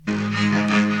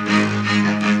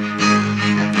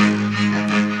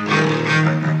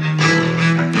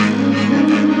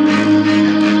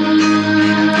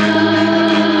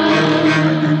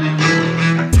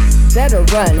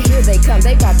run. Here they come,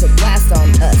 they about to blast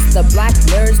on us. The black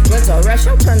nerds, bloods are rush.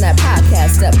 Y'all turn that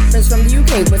podcast up. Friends from the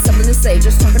UK with something to say,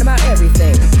 just talking about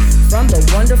everything. From the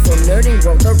wonderful nerding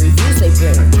world, the reviews they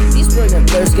bring. These brilliant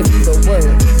blurs give you the word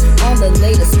on the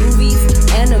latest movies,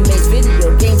 animes,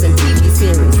 video games, and TV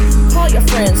series. Call your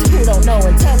friends who don't know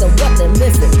and tell them what they're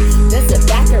missing. Then sit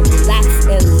back and relax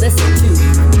and listen to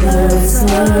Bloods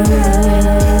Are Us.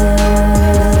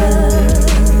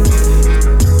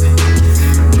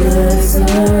 Bloods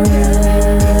Are Us.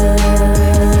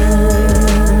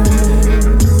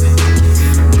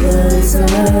 Bloods Are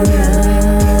Us.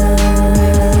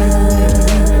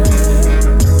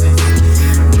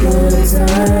 Bloods Are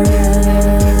Us.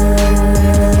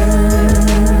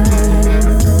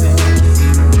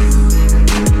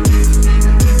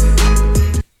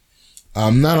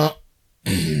 I'm Nana.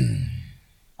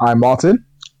 I'm Martin.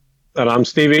 And I'm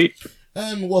Stevie.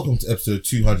 And welcome to episode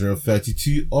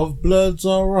 232 of Bloods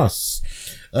Are Us.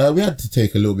 We had to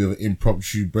take a little bit of an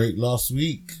impromptu break last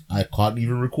week. I can't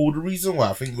even recall the reason why.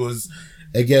 I think it was,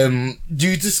 again,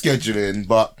 due to scheduling,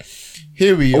 but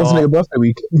here we are. Wasn't it your birthday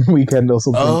weekend or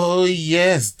something? Oh,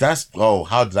 yes.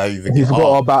 How did I even You get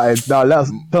forgot about it. No,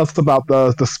 let's about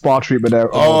the spa treatment there.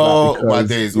 My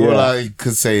days. Yeah. All I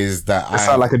could say is that it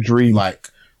sounded like a dream. Like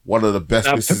one of the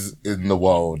best misses in the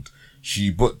world.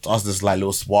 She booked us this like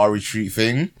little spa retreat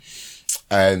thing,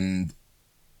 and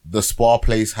the spa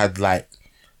place had like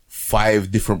 5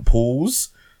 different pools.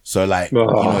 So like,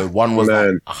 one was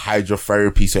like a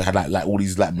hydrotherapy. So it had like all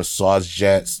these like massage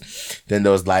jets. Then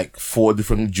there was like 4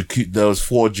 different there was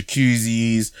 4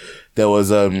 jacuzzis. There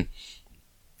was, one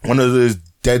of those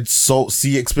dead salt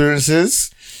sea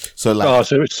experiences. So like,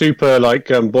 so it's super like,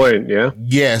 buoyant. Yeah.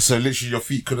 Yeah. So literally your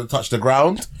feet couldn't touch the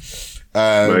ground.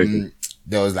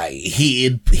 There was like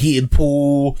heated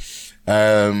pool.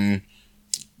 There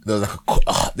was like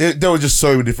there were just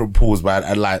so many different pools, man,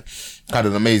 and like had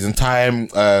an amazing time.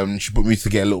 She put me to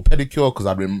get a little pedicure because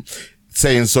I've been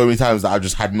saying so many times that I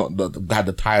just had not had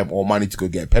the time or money to go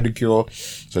get a pedicure.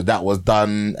 So that was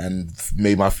done and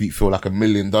made my feet feel like $1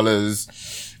 million.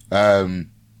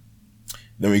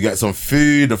 Then we get some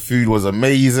food. The food was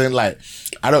amazing. Like,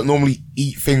 I don't normally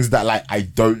eat things that like I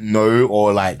don't know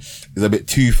or like is a bit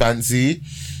too fancy.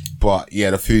 But yeah,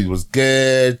 the food was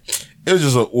good. It was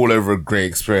just an all over a great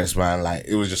experience, man. Like,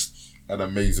 it was just an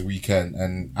amazing weekend.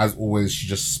 And as always, she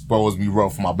just spoils me wrong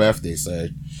for my birthday. So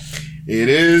it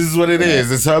is what it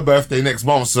is. It's her birthday next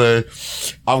month. So you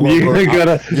have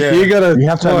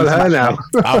to tell her now.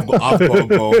 I've got to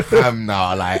go ham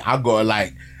now. Like, I've got to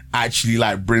like actually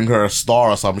like bring her a star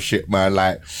or some shit, man.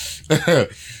 Like, I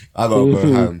gotta go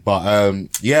ham. But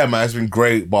yeah, man, it's been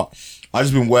great. But I've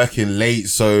just been working late,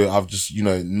 so I've just,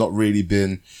 not really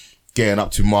been getting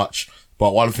up too much.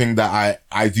 But one thing that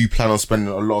I do plan on spending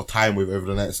a lot of time with over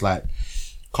the next like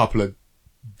couple of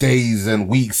days and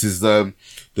weeks is the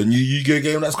new Yu-Gi-Oh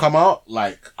game that's come out.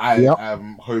 Like, I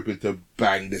am hoping to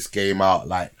bang this game out.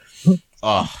 Like,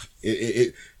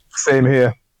 same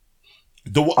here.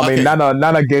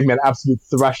 Nana gave me an absolute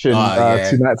thrashing 2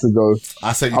 nights ago.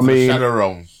 I said you put Shadow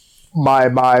wrong.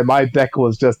 My deck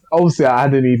was just, obviously I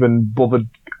hadn't even bothered,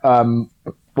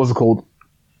 what's it called?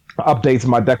 Updating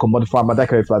my deck or modifying my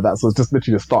deck or anything like that. So it's just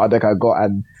literally the starter deck I got,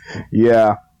 and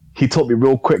yeah, he taught me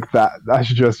real quick that I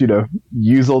should just,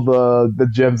 use all the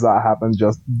gems that I have and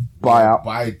just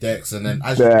buy decks, and then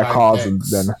as their you buy cards,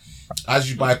 decks, and then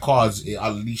as you buy cards, it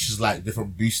unleashes like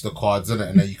different booster cards in it,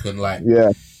 and then you can like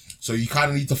So you kind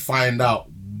of need to find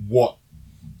out what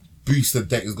booster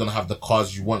deck is gonna have the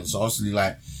cards you want. So obviously,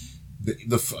 like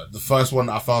the first one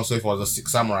that I found so far was a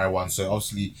 6 Samurai one. So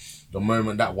obviously, the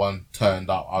moment that one turned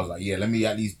up, I was like, yeah, let me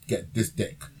at least get this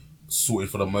deck sorted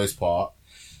for the most part.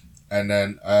 And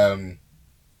then, at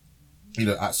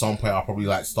some point I'll probably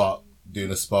like start doing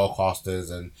the spellcasters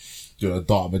and doing a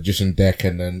Dark Magician deck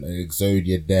and then an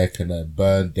Exodia deck and a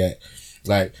Burn deck.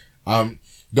 Like,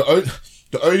 the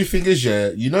only thing is,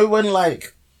 when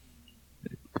like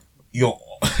you're,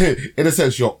 in a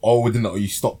sense, you're old enough or you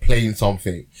stop playing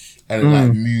something and it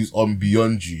like moves on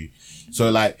beyond you.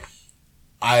 So like,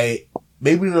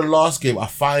 maybe in the last game, I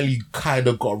finally kind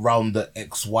of got around the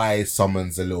XY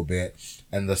summons a little bit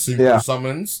and the synchro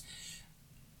summons.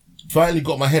 Finally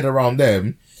got my head around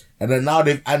them. And then now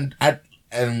and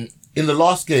in the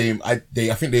last game, I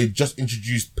think they just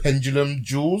introduced pendulum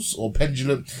duels or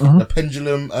the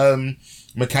pendulum,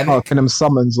 mechanic. Oh, pendulum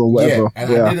summons or whatever. Yeah,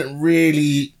 and I didn't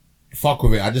really fuck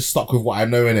with it. I just stuck with what I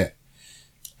know in it.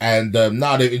 And,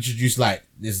 now they've introduced like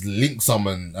this link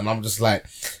summon and I'm just like,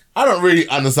 I don't really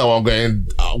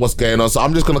understand what's going on. So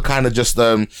I'm just going to kind of just,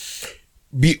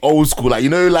 be old school. Like, you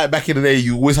know, like back in the day,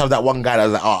 you always have that one guy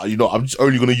that's like, I'm just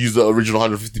only going to use the original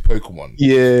 150 Pokemon.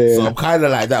 Yeah. So I'm kind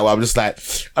of like that, where I'm just like,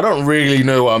 I don't really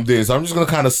know what I'm doing. So I'm just going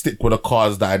to kind of stick with the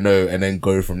cards that I know and then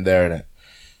go from there, innit?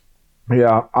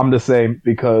 Yeah, I'm the same,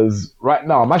 because right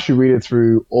now I'm actually reading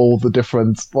through all the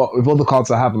different, with all the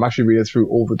cards I have, I'm actually reading through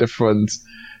all the different,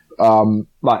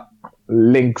 like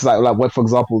links, like what, for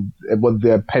example, with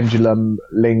the pendulum,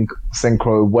 link,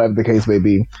 synchro, whatever the case may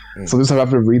be. So just have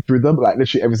to read through them, like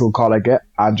literally every single card I get,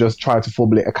 and just try to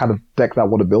formulate a kind of deck that I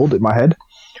want to build in my head.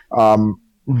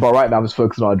 But right now I'm just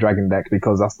focusing on a dragon deck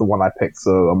because that's the one I picked,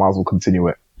 so I might as well continue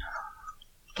it.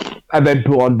 And then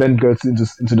go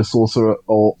into the sorcerer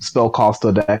or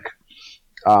spellcaster deck,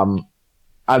 and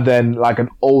then like a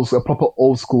proper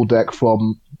old school deck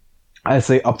from, I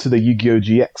say, up to the Yu-Gi-Oh!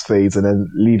 GX phase, and then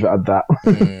leave it at that.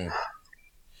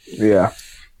 Yeah.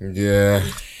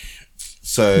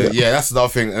 So that's another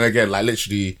thing. And again, like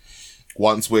literally,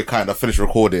 once we're kind of finished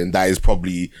recording, that is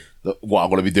probably what I'm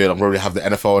gonna be doing. I'm gonna have the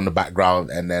NFL in the background,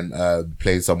 and then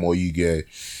playing some more Yu-Gi-Oh!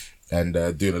 And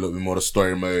doing a little bit more of the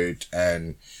story mode.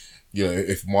 And you know,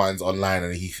 if Martin's online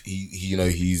and he you know,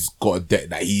 he's got a deck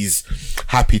that he's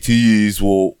happy to use,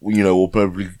 we'll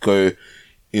probably go,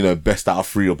 you know, best out of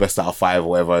 3 or best out of 5 or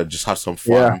whatever, just have some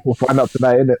fun. Yeah, we'll find out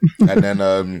tonight, innit? And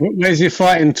then where's your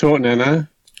fighting talk, Nana?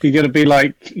 You're gonna be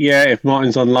like, yeah, if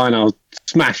Martin's online, I'll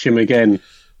smash him again.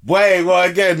 Wait, well,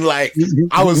 again, like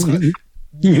I was,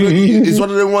 it's one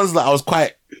of them ones that I was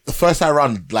quite, the first time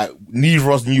around, like neither of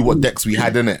us knew what decks we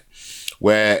had in it,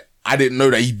 where I didn't know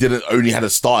that he didn't only had a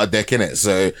starter deck in it,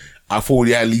 so I thought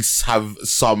he at least have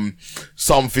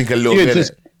something a little bit.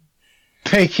 Just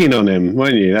picking on him,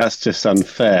 weren't you? That's just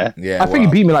unfair. Yeah, I think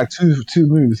he beat me like two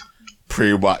moves,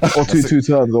 pretty much, or two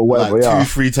turns or whatever. Like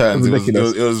 2-3 turns.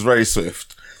 It was very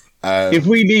swift. If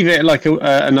we leave it like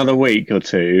another week or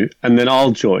two, and then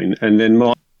I'll join, and then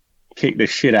Mark kick the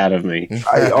shit out of me.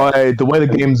 The way the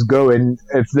game's going,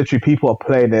 it's literally people are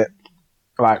playing it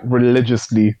like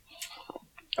religiously.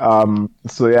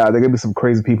 So yeah, there are gonna be some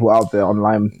crazy people out there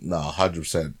online. No,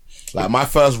 100%. Like my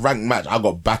first ranked match, I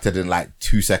got battered in like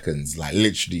 2 seconds. Like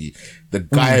literally, the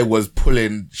guy was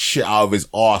pulling shit out of his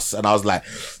arse, and I was like,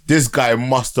 this guy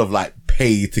must have like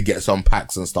paid to get some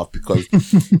packs and stuff, because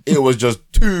it was just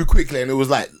too quickly, and it was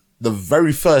like the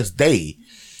very first day.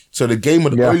 So the game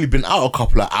had only been out a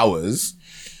couple of hours.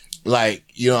 Like,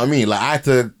 you know what I mean? Like I had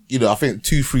to, you know, I think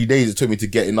 2-3 days it took me to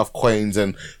get enough coins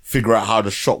and figure out how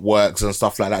the shop works and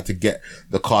stuff like that to get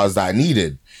the cards that I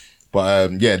needed.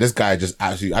 But, this guy just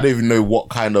actually, I don't even know what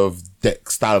kind of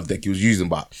style of deck he was using,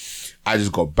 but I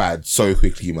just got bad so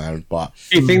quickly, man. But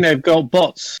do you think they've got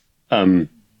bots, in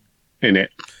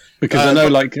it? Because I know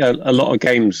like a lot of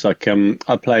games, like,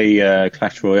 I play,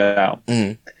 Clash Royale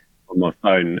on my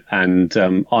phone, and,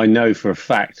 I know for a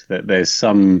fact that there's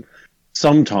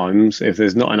sometimes if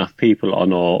there's not enough people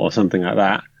on or something like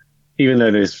that, even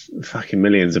though there's fucking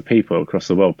millions of people across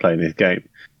the world playing this game,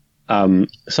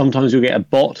 sometimes you'll get a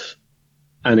bot,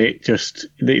 and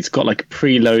it's got like a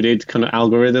preloaded kind of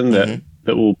algorithm that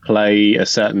will play a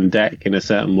certain deck in a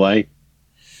certain way.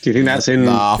 Do you think that's in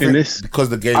this? Because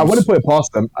the game, I wouldn't put it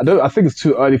past them. I think it's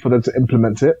too early for them to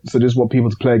implement it. So just want people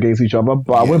to play against each other.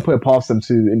 But I wouldn't put it past them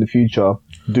to, in the future,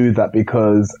 do that,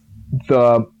 because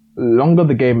the longer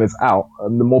the game is out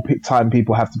and the more time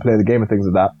people have to play the game and things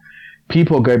like that,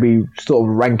 people are going to be sort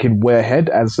of ranking way ahead.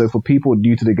 And so for people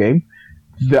new to the game,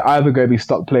 they're either going to be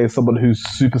stuck playing someone who's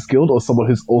super skilled or someone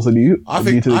who's also new to the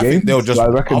game. I think they'll just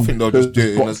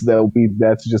do it. They'll be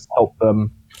there to just help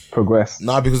them progress.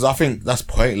 No, because I think that's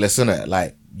pointless, isn't it?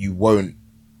 Like, you won't.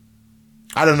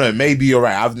 I don't know. Maybe you're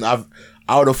right.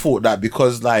 I would have thought that,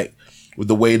 because like with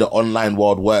the way the online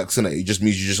world works, innit, it just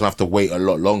means you're just gonna have to wait a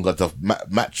lot longer to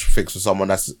match fix with someone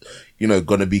that's, you know,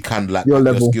 gonna be kind of like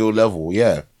your skill level.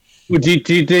 Yeah. Well,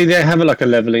 do they have like a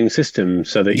leveling system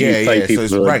so that you play people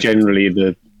who are generally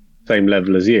the same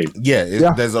level as you?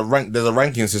 Yeah, there's a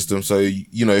ranking system. So,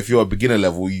 you know, if you're a beginner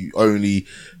level, you're only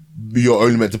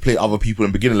meant to play other people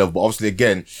in beginner level. But obviously,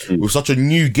 again, with such a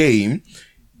new game,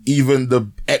 even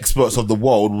the experts of the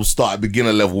world will start at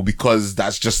beginner level, because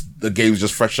that's just, the game's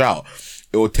just fresh out.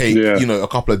 It will take, you know, a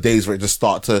couple of days for it to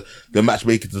start to, the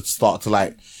matchmaking to start to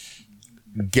like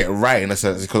get right, in a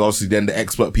sense, because obviously then the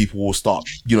expert people will start,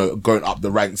 you know, going up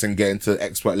the ranks and getting to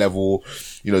expert level.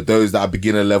 You know, those that are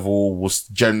beginner level will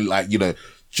generally, like, you know,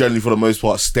 generally for the most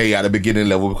part stay at the beginning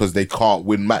level because they can't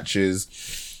win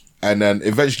matches. And then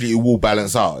eventually it will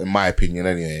balance out, in my opinion,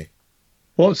 anyway.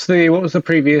 What was the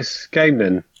previous game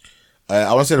then?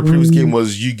 I want to say the previous game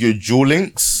was Yu-Gi-Oh! Duel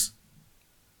Links.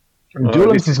 Duel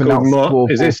Links has been out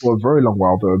is this for a very long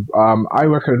while, though. I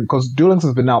reckon because Duel Links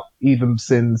has been out even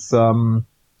since I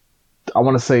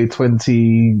want to say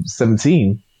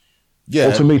 2017. Yeah,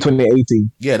 or to me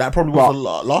 2018. Yeah, that probably was the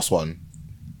last one.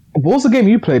 What was the game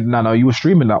you played, Nano? You were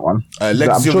streaming that one.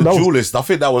 Legacy of the Duelist. I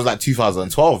think that was like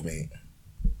 2012, mate.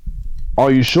 Are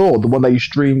you sure? The one that you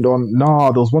streamed on?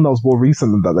 Nah, there was one that was more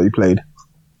recent than that you played.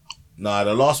 Nah,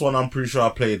 the last one I'm pretty sure I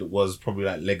played was probably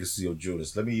like Legacy of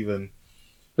Duelist. Let me even.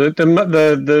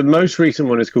 The most recent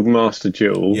one is called Master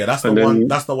Duel. Yeah, that's the one.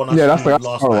 That's the one I streamed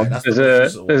last night. That's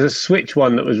there's a Switch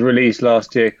one that was released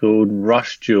last year called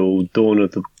Rush Duel: Dawn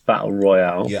of the Battle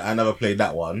Royale. Yeah, I never played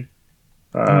that one.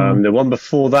 The one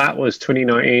before that was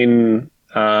 2019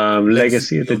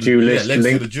 Legacy of the Duelist,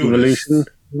 Link Evolution.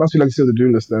 Must be Legacy of the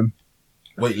Duelist then.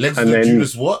 Wait, Legacy of the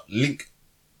Duelist what?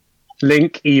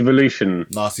 Link Evolution.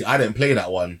 Nah, see, I didn't play that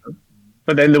one.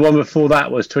 But then the one before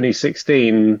that was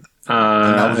 2016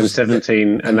 and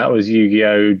 17, and that was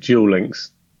Yu-Gi-Oh! Duel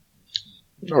Links.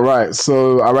 All right,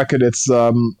 so I reckon it's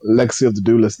Legacy of the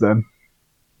Duelist then.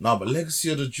 No, but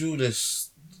Legacy of the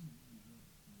Duelist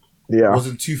was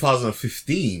in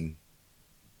 2015.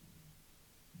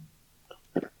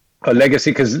 A Legacy,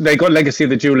 because they got Legacy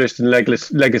of the Duelist and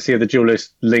Legacy of the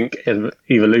Duelist Link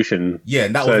Evolution. Yeah,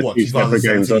 and that was what, 2017?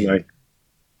 Games, aren't they?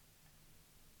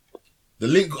 The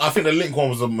Link, I think the Link one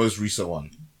was the most recent one.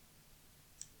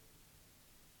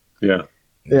 Yeah.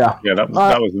 Yeah. Yeah, that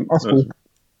was cool.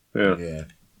 Yeah.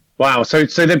 Wow. So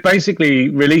they're basically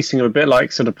releasing a bit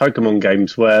like sort of Pokemon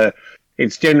games where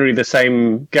it's generally the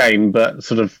same game but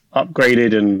sort of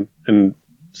upgraded and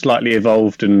slightly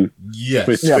evolved and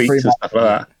with tweaks and stuff like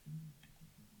that.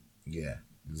 Yeah,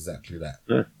 exactly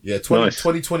that. Yeah,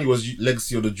 2020 was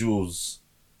Legacy of the Jewels.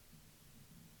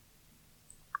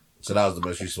 So that was the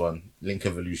most recent one, Link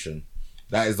Evolution.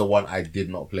 That is the one I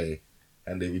did not play.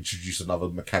 And they introduced another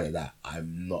mechanic that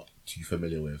I'm not too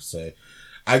familiar with. So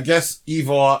I guess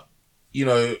either,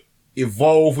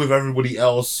 evolve with everybody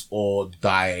else or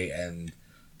die and,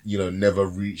 never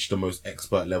reach the most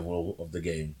expert level of the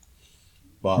game.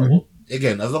 But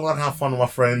again, as long as I can have fun with my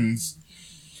friends,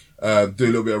 do a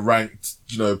little bit of ranked,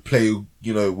 play,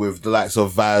 with the likes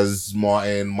of Vaz,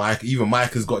 Martin, Mike. Even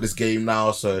Mike has got this game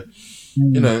now, so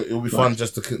it'll be fun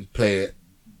just to play it.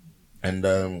 And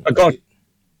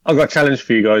I've got a challenge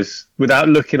for you guys. Without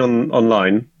looking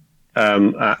online,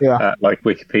 at like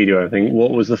Wikipedia or anything,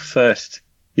 what was the first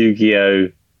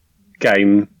Yu-Gi-Oh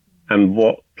game and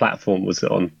what platform was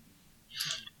it on?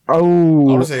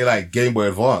 Oh, I would say like Game Boy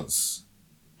Advance.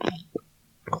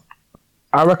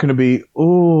 I reckon it'd be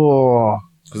because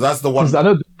that's the one. Because I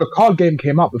know the card game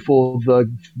came out before the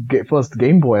first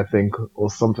Game Boy, I think, or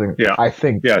something. Yeah, I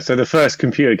think. Yeah, so the first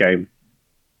computer game.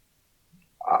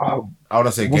 I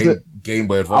would say Game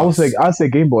Boy Advance. I'd say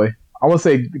Game Boy. I would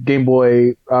say Game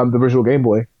Boy, the original Game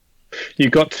Boy. You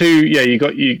got two. Yeah, you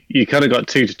kind of got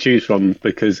two to choose from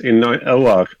because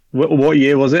what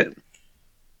year was it?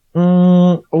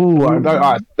 I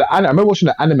remember watching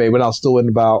the anime when I was still in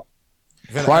about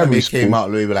primary school. Came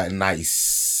out maybe like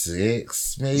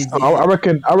 96, maybe. I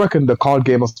reckon the card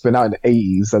game must have been out in the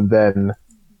 80s, and then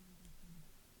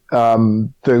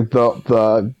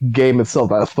the game itself,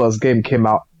 that first game, came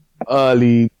out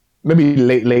early, maybe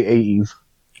late 80s.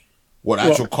 What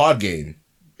actual card game?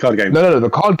 Card game. No. The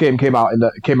card game came out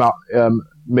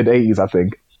mid 80s, I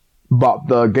think. But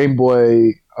the Game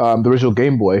Boy, the original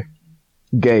Game Boy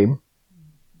game.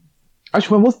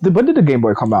 Actually, when did the Game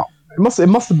Boy come out? It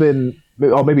must have been,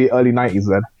 or maybe early 90s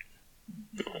then.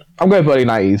 I'm going for early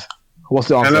 90s. What's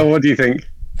the answer? Hello, what do you think?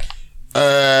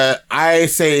 I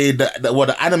say that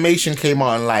the animation came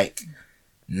out in like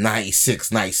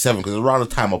 96, 97, because around the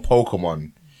time of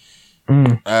Pokemon.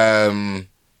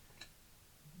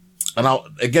 And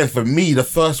again, for me, the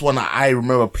first one that I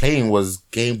remember playing was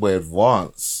Game Boy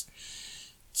Advance.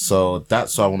 So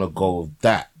that's why I want to go with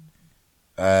that.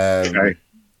 Okay.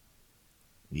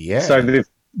 Yeah. So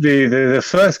the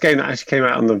first game that actually came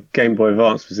out on the Game Boy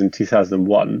Advance was in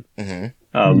 2001.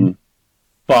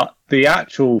 But the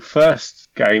actual first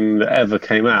game that ever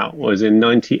came out was in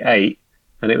 98,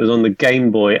 and it was on the Game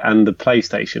Boy and the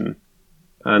PlayStation.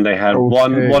 And they had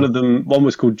one of them. One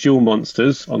was called Duel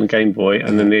Monsters on the Game Boy,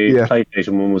 and then the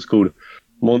PlayStation one was called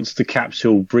Monster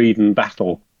Capsule Breed and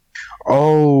Battle.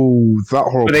 Oh, that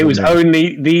horrible! But it was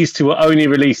these two were only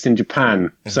released in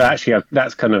Japan. So actually,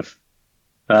 that's kind of.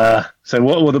 So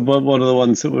what are the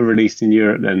ones that were released in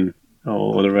Europe then,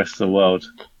 or the rest of the world?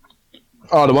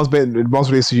 Oh, the ones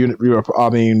released in Europe. I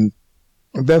mean,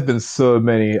 there's been so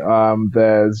many.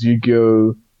 There's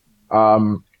Yu-Gi-Oh!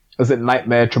 is it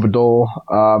Nightmare Troubadour?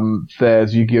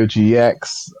 There's Yu-Gi-Oh!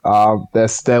 GX.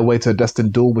 There's Stairway to a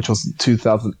Destined Duel, which was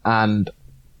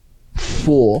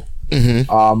 2004.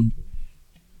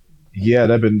 Yeah,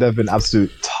 there've been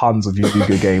absolute tons of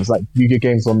Yu-Gi-Oh! Games. Like Yu-Gi-Oh!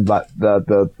 Games on like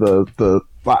the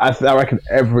I reckon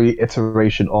every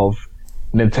iteration of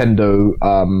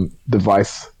Nintendo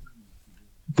device,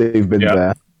 they've been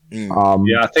there.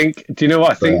 I think. Do you know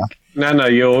what I think? No,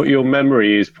 your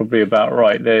memory is probably about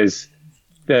right. There's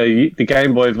the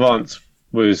Game Boy Advance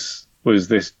was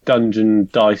this Dungeon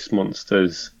Dice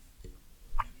Monsters,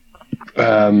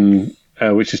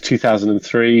 which is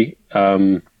 2003,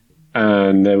 and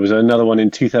there was another one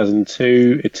in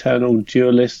 2002, Eternal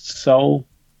Duelist Soul.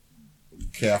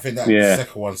 Okay, I think that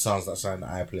second one sounds like something that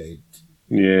I played.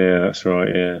 Yeah, that's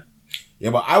right. Yeah,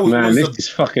 but I was this is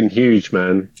fucking huge,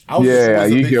 man.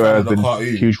 Yu-Gi-Oh! Has been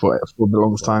huge for the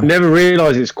longest time. I never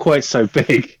realised it's quite so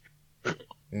big.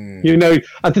 You know,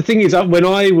 the thing is,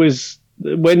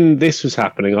 when this was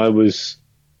happening, I was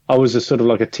a sort of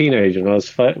like a teenager, and I was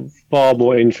far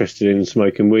more interested in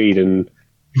smoking weed and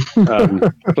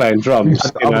playing drums.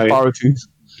 Other priorities.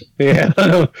 Yeah,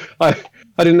 I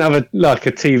didn't have a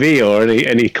TV or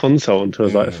any console until I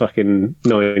was like fucking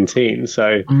 19.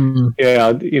 So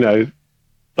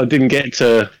I didn't get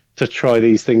to try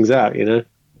these things out.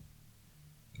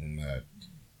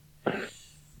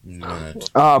 No.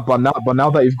 But now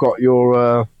that you've got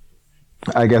your,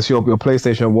 I guess your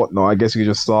PlayStation and whatnot, I guess you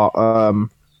can just start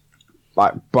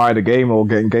like buying a game or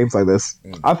getting games like this.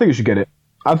 I think you should get it.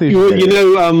 I think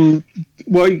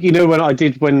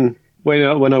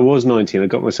when I was 19, I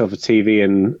got myself a TV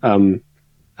and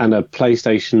a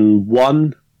PlayStation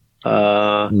 1.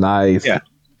 Nice. Yeah,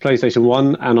 PlayStation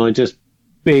 1, and I just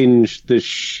binged the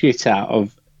shit out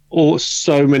of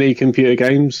so many computer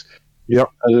games. Yep.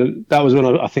 That was when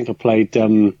I think I played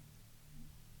Final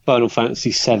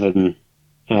Fantasy 7.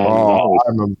 I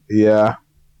remember. Yeah.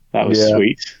 That was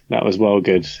sweet. That was well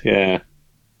good. Yeah.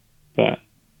 But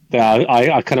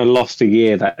I kind of lost a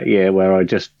year that year where I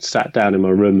just sat down in my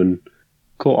room and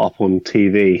caught up on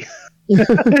TV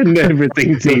and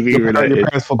everything TV related. Your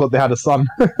parents forgot they had a son.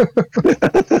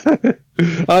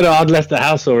 Oh no, I'd left the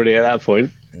house already at that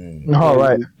point. All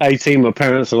right. 18, my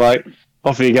parents are like,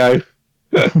 off you go.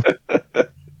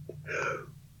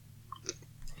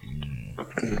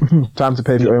 Time to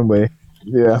pave your own way.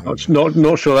 Yeah.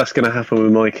 Not sure that's going to happen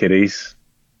with my kiddies.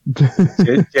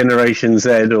 Generation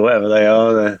Z or whatever they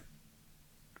are.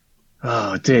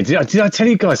 Oh, did I tell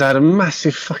you guys I had a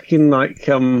massive fucking like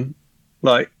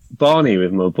Barney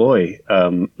with my boy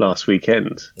last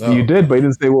weekend? Oh. You did, but you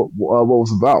didn't say what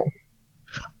was about.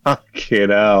 Fucking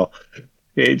hell!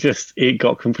 It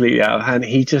got completely out of hand.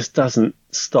 He just doesn't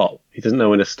stop. He doesn't know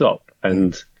when to stop,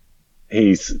 and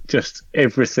he's just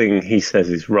everything he says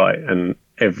is right, and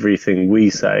everything we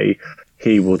say,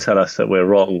 he will tell us that we're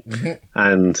wrong.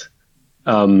 And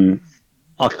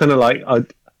I kind of I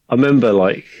remember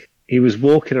like he was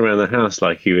walking around the house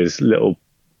like he was little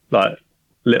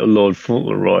Lord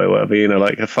Fauntleroy or whatever,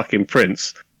 like a fucking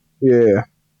prince. Yeah.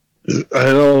 And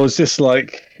I was just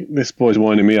like, this boy's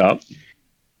winding me up.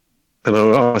 And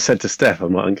I said to Steph,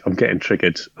 I'm like, I'm getting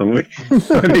triggered. You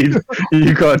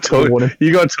got to talk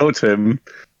to him.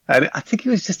 And I think it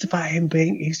was just about him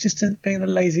being a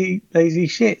lazy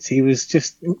shit. He was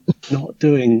just not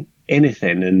doing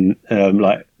anything and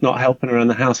not helping around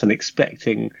the house and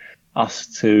expecting us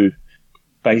to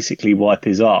basically wipe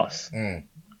his ass.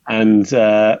 And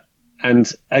I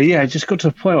just got to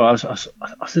a point where I was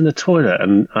in the toilet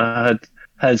and I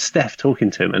heard Steph talking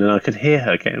to him, and then I could hear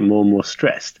her getting more and more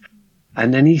stressed.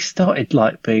 And then he started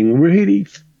being really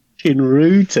fucking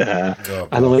rude to her,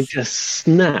 and I just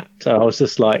snapped. I was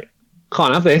just like,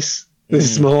 "Can't have this. This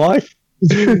is my wife.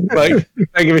 Don't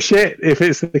give a shit if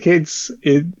it's the kids.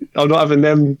 I'm not having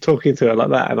them talking to her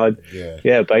like that." And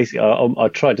basically, I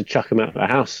tried to chuck him out of the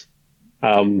house.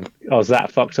 I was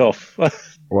that fucked off.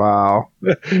 Wow.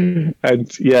 And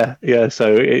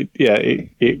so it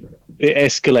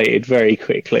escalated very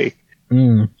quickly.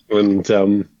 And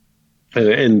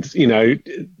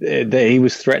he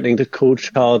was threatening to call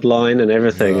Childline and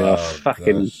everything.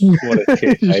 What a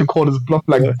kid! You should call his bluff,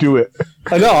 do it.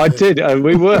 I know, I did.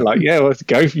 We were like,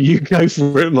 you go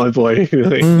for it, my boy.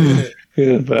 But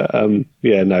no,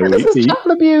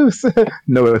 child abuse.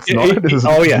 No, it's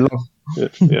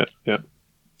not. Yeah.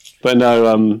 But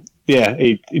no,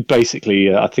 he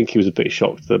basically, I think he was a bit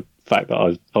shocked at the fact that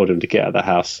I told him to get out of the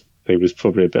house. He was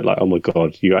probably a bit like, oh my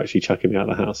God, you're actually chucking me out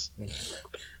of the house.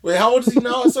 Wait, how old is he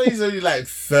now? So he's only like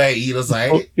 30 or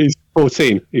something. He's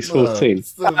 14. He's 14.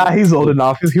 He's old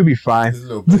enough. He'll be fine. He's a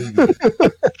little baby.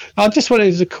 I just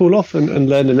wanted to cool off and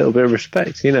learn a little bit of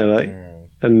respect,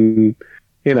 and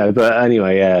but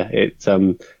anyway, yeah, it's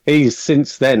he's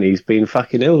since then he's been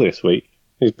fucking ill this week.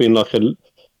 He's been like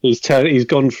he's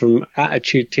gone from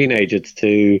attitude teenager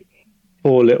to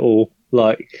poor little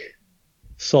like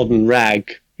sodden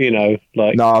rag, No,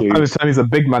 I'm saying he's a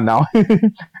big man now. He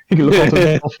can look after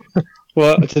himself.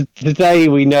 Well, today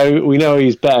we know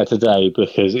he's better today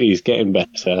because he's getting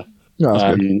better.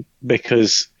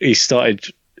 Because he started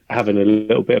having a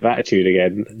little bit of attitude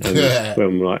again, and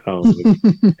I'm like, oh,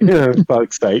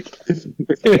 fuck's sake.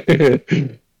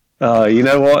 You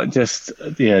know what? Just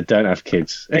don't have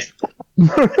kids.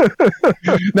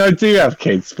 No, do have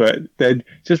kids, but then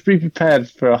just be prepared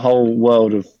for a whole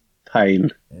world of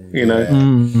pain.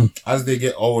 As they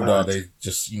get older, they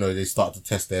just they start to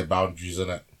test their boundaries,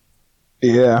 innit?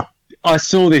 Yeah. I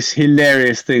saw this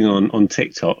hilarious thing on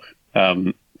TikTok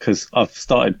because I've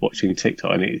started watching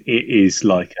TikTok, and it is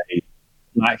like a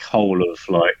black hole of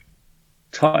like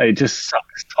it just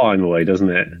sucks time away, doesn't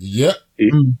it? Yep.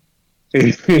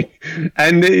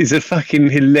 And there's a fucking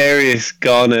hilarious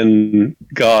Ghanaian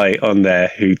guy on there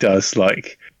who does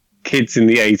like kids in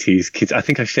the 80s. Kids, I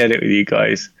think I shared it with you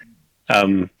guys.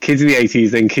 Kids in the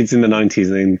 80s, then kids in the 90s,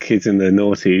 and then kids in the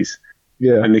noughties.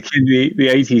 Yeah. And the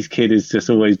 80s kid is just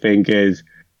always being good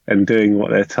and doing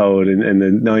what they're told, and the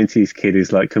 90s kid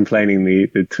is like complaining. The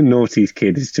noughties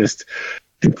kid is just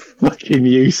fucking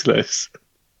useless.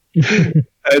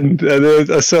 and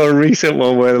I saw a recent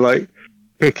one where like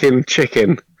cooking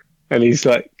chicken, and he's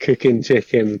like cooking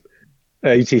chicken.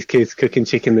 80s kid's cooking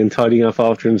chicken, then tidying up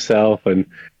after himself, and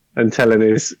telling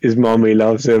his mum he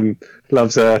loves her.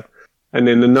 And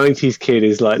then the 90s kid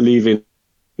is like leaving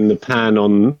the pan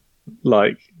on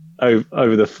like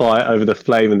over the fire, over the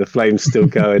flame, and the flame's still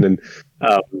going,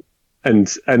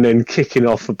 and then kicking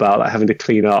off about like having to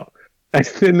clean up. And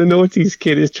then the noughties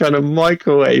kid is trying to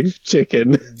microwave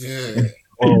chicken. Yeah.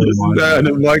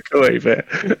 And microwave it,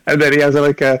 and then he has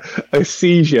like a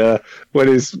seizure when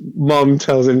his mum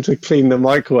tells him to clean the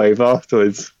microwave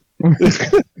afterwards.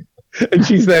 And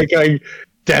she's there going,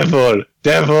 devil.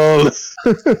 It's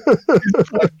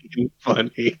fucking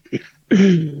funny.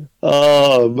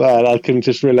 Oh man, I can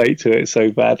just relate to it so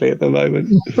badly at the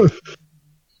moment.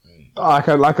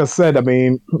 Like I said, I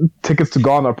mean, tickets to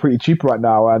Ghana are pretty cheap right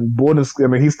now, and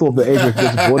he's still the age of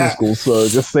going to boarding school, so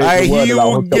just say the word and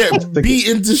I'll get beat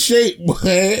into shape,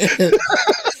 boy.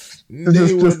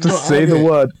 just say the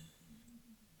word.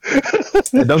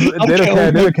 It doesn't.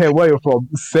 They don't care where you're from.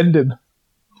 Send him.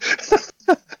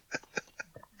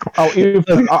 I'll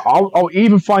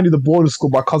even find you the boarding school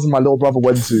my cousin, my little brother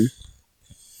went to.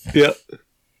 Yeah.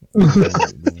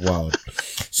 Wow.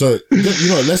 So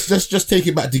let's just take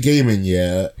it back to gaming.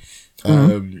 Yeah.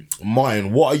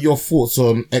 Martin, what are your thoughts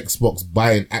on Xbox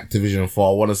buying Activision for?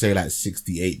 I want to say like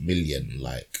 68 million.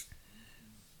 Like,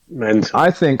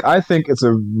 I think it's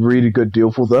a really good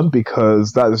deal for them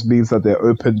because that just means that they're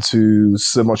open to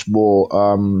so much more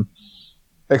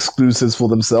exclusives for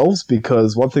themselves.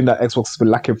 Because one thing that Xbox has been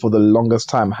lacking for the longest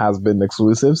time has been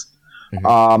exclusives.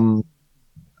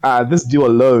 This deal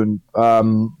alone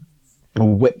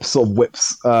whips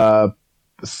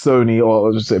Sony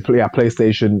or just say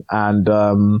PlayStation and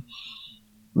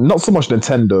not so much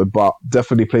Nintendo, but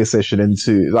definitely PlayStation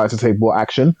into to take more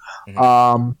action.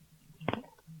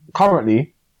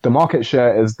 Currently, the market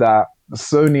share is that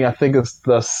Sony, I think, is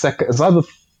the second. It's either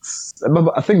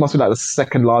I think it must be like the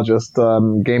second largest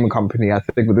gaming company. I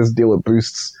think with this deal it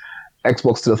boosts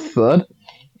Xbox to the third,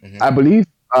 I believe.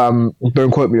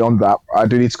 Don't quote me on that. I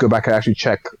do need to go back and actually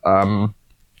check the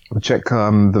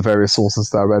various sources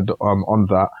that I read on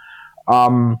that.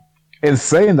 In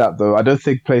saying that, though, I don't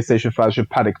think PlayStation fans should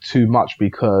panic too much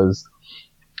because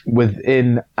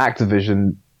within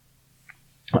Activision,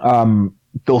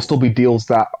 there'll still be deals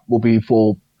that will be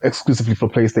exclusively for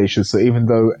PlayStation. So even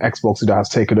though Xbox has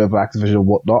taken over Activision and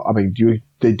whatnot, I mean,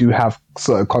 they do have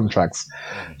certain contracts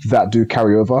that do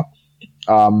carry over.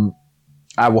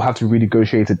 I will have to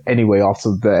renegotiate it anyway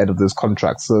after the end of those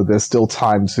contracts. So there's still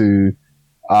time to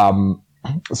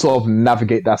sort of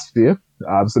navigate that sphere.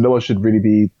 So no one should really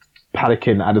be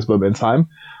panicking at this moment in time.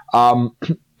 And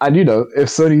if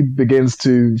Sony begins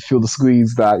to feel the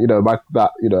squeeze that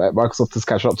Microsoft is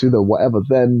catching up to them, whatever,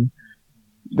 then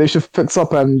they should fix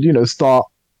up and start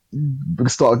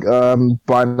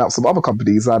buying out some other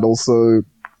companies and also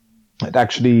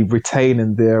actually retain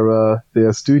in their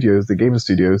studios, the gaming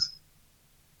studios.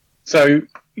 So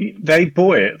they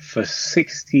bought it for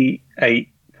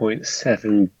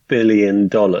 $68.7 billion.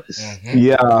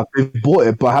 Yeah, they bought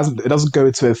it, but it doesn't go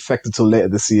into effect until later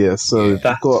this year. So you've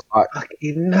got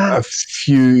a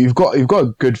few. You've got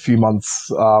a good few months.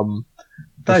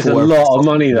 That is a lot of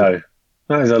money, though.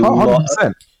 That is a lot.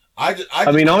 100%.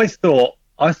 I mean, I thought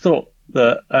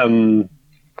that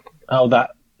that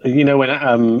when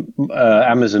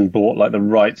Amazon bought like the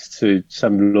rights to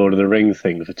some Lord of the Ring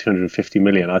thing for 250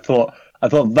 million, I thought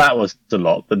that was a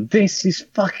lot, but this is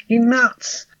fucking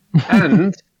nuts.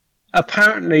 And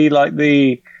apparently, like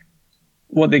the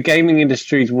gaming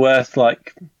industry is worth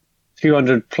like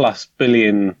 $200+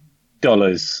 billion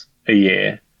a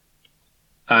year,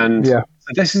 and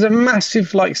this is a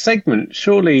massive like segment.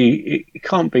 Surely it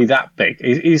can't be that big.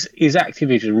 Is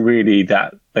Activision really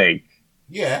that big?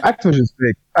 Yeah, Activision's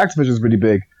big. Activision's really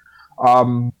big. I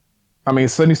mean,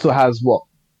 Sony still has what?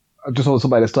 I just want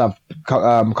somebody that still have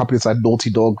companies like Naughty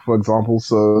Dog, for example.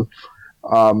 So,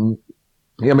 I mean,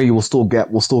 we'll still get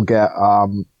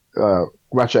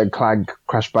Ratchet and Clank,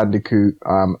 Crash Bandicoot,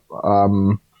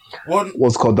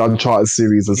 what's called the Uncharted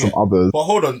series, and some others. But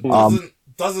hold on,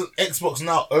 doesn't Xbox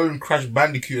now own Crash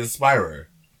Bandicoot and Spyro?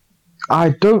 I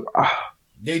don't.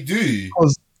 They do.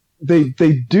 They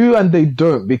do and they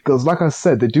don't, because, like I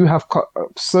said, they do have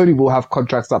Sony will have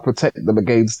contracts that protect them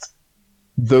against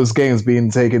those games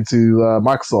being taken to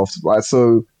Microsoft, right?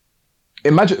 So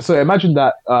imagine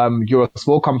that you're a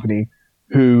small company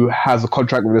who has a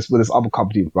contract with this other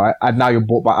company, right? And now you're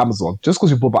bought by Amazon. Just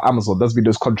because you're bought by Amazon doesn't mean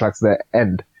those contracts there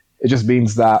end. It just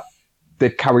means that they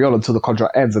carry on until the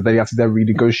contract ends, and then you have to then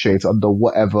renegotiate under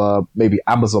whatever, maybe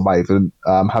Amazon might even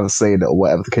have a say in it, or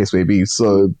whatever the case may be.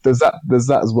 So there's that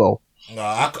as well. No,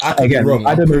 I could be wrong.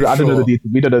 I don't know the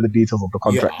details. We don't know the details of the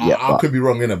contract yet. I could be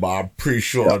wrong in it, but I'm pretty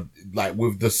sure, like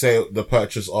with the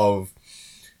purchase of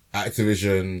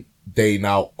Activision, they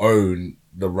now own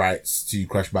the rights to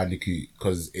Crash Bandicoot,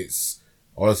 because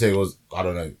I want to say it was, I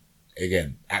don't know,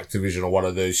 again, Activision or one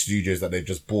of those studios that they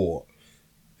just bought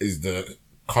is the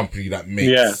company that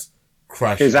makes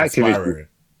Crash and Spyro.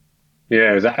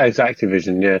 Yeah, it's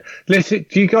Activision. Yeah. Listen,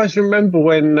 do you guys remember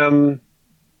when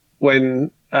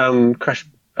Crash?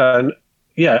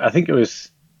 I think it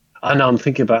was. I know, I'm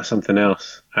thinking about something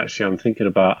else. Actually, I'm thinking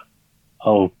about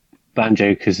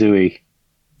Banjo-Kazooie.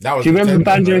 Do you remember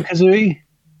Banjo-Kazooie?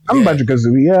 I'm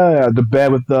Banjo-Kazooie. Yeah, the bear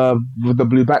with the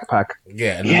blue backpack.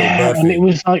 Yeah, and it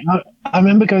was like I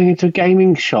remember going into a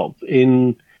gaming shop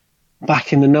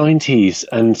back in the 90s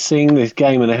and seeing this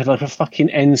game, and they had like a fucking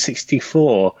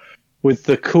N64 with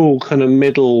the cool kind of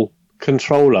middle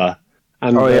controller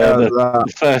and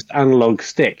the first analog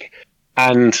stick,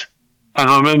 and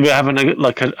I remember having a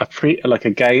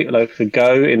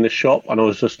go in the shop, and I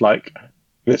was just like,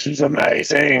 this is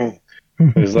amazing.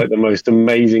 It was like the most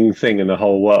amazing thing in the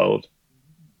whole world.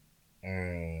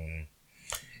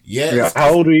 Yeah.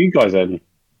 How old were you guys then?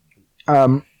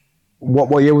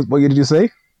 What year did you say?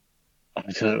 I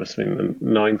don't know, it must have been the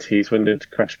 90s. When did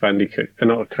Crash Bandicoot?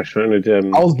 Not Crash Bandicoot.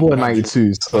 I was born in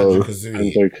 92, so...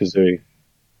 Banjo-Kazooie.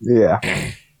 Yeah.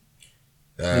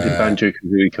 When did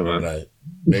Banjo-Kazooie come out? Like,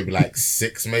 maybe like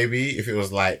 6, maybe, if it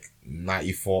was like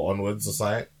 94 onwards or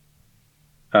something.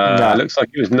 It looks like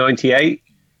it was 98.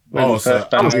 So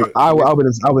I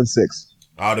would 6.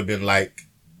 I would have been like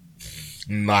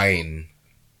 9.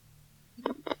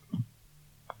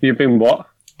 You've been what?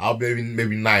 I'll be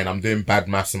maybe 9. I'm doing bad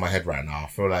maths in my head right now. I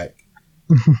feel like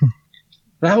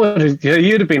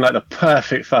you'd have been like the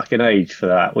perfect fucking age for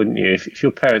that, wouldn't you? If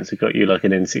your parents had got you like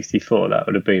an N64, that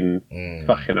would have been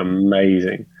fucking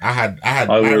amazing. I had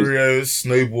Mario,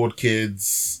 Snowboard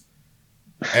Kids,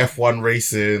 F1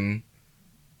 Racing,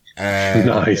 and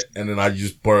nice. And then I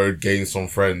just borrowed games from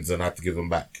friends and had to give them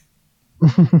back.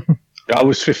 I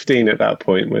was 15 at that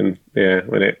point when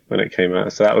it came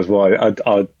out, so that was why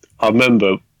I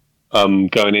remember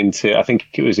going into, I think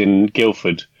it was in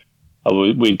Guildford.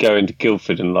 We'd go into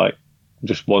Guildford and like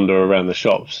just wander around the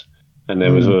shops, and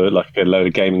there was a load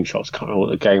of gaming shops. Can't remember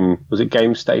what the game was. It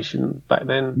Game Station back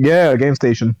then? Yeah, Game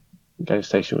Station. Game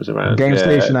Station was around. Game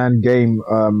Station and Game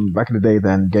back in the day.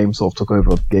 Then GameSoft took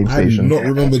over Game Station. I do not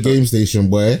remember Game Station,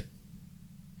 boy.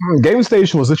 Game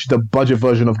Station was literally the budget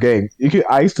version of Game.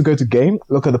 I used to go to Game,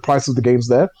 look at the price of the games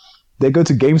there. They go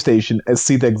to Game Station and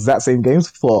see the exact same games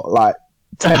for like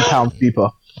 £10 cheaper.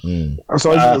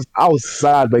 So I was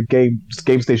sad when Game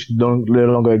Station no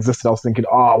longer existed. I was thinking,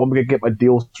 where am I gonna get my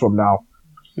deals from now?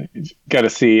 Go to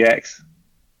CEX.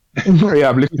 Yeah,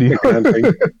 I'm literally.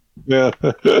 Yeah.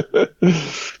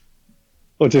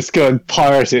 Or just go and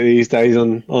pirate it these days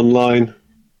online.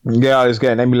 Yeah, I just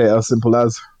get an emulator, simple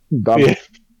as. Done. Yeah.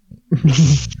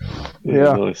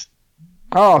 Yeah. Nice.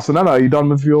 Oh, so now are you done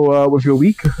with your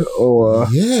week? Or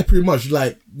Yeah, pretty much.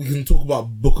 Like, we can talk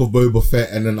about Book of Boba Fett,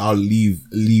 and then I'll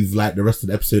leave like the rest of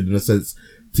the episode in a sense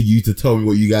to you to tell me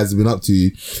what you guys have been up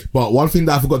to. But one thing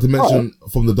that I forgot to mention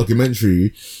from the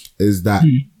documentary is that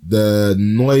the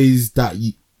noise that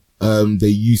they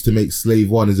used to make Slave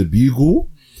One is a bugle.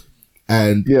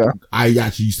 And I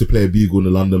actually used to play a bugle in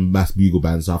the London Mass Bugle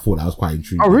Band, so I thought that was quite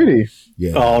intriguing. Oh, really?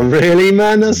 Yeah. Oh, really,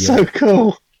 man? That's so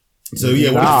cool. So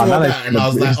yeah, when I saw that, and I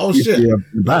was like, "Oh shit!"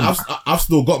 I've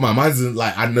still got mine. Mine's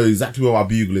like, I know exactly where my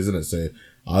bugle is, isn't it? So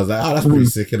I was like, "Oh, that's pretty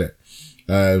sick, isn't it?"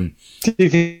 Do you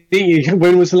think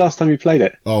when was the last time you played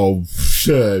it? Oh,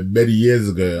 sure, many years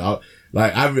ago.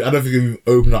 I don't think we've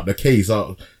opened up the case.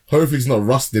 Hopefully it's not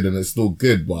rusted and it's still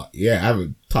good, but yeah, I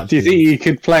haven't touched it. Do you think you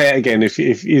could play it again? If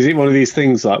is it one of these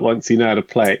things like once you know how to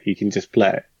play it, you can just play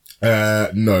it?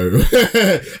 No.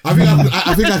 I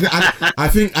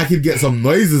think I could get some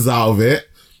noises out of it,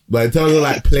 but in terms of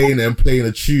like playing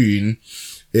a tune,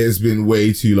 it's been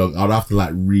way too long. I'd have to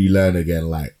like relearn again,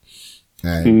 like,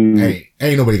 and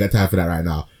ain't nobody got time for that right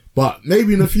now. But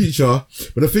maybe in the future.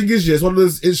 But the thing is, it's one of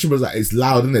those instruments that it's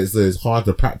loud, isn't it? So it's hard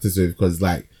to practice with because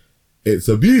like it's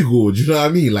a bugle. Do you know what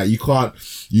I mean? Like you can't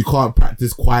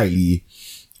practice quietly.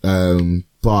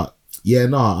 But yeah,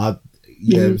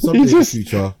 something in the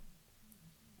future.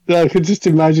 I could just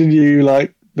imagine you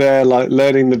like there, like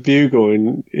learning the bugle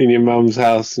in your mum's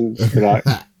house and just be like,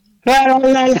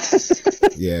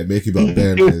 yeah, making about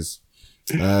banners.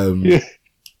 But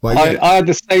yeah. I had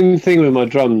the same thing with my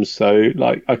drums, so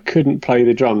like I couldn't play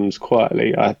the drums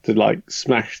quietly. I had to like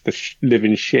smash the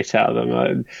living shit out of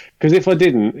them because if I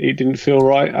didn't, it didn't feel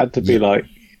right. I had to be like,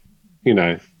 you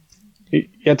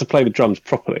had to play the drums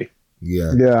properly.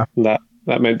 Yeah.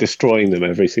 That meant destroying them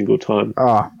every single time.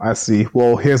 Ah, I see.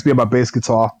 Well, here's me on my bass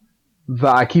guitar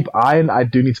that I keep eyeing. I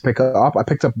do need to pick it up. I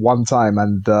picked up one time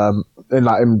and over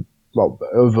the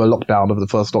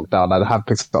first lockdown, I have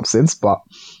picked it up since, but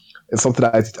it's something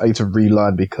that I need to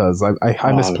relearn because I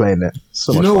miss playing it.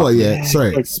 So you know fun. what? Yeah,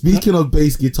 sorry. Speaking of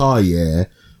bass guitar, yeah,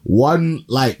 one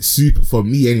like for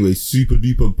me anyway, super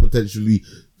duper potentially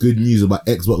good news about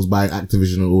Xbox buying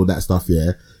Activision and all that stuff,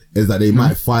 yeah, is that they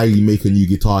might finally make a new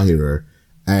Guitar Hero.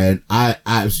 And I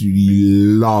absolutely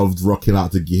loved rocking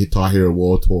out to Guitar Hero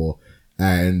World Tour.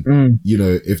 And,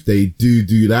 if they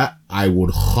do that, I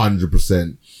would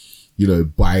 100%,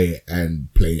 buy it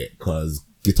and play it because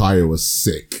Guitar Hero was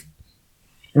sick.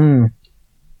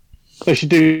 They should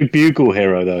do Bugle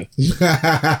Hero though.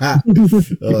 Oh,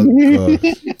 God.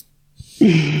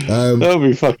 That would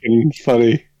be fucking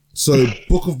funny. So,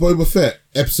 Book of Boba Fett,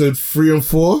 episode 3 and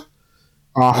 4.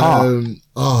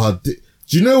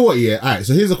 Do you know what? Yeah. All right.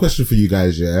 So here's a question for you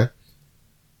guys. Yeah.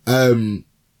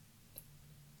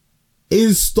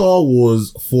 Is Star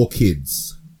Wars for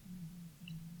kids?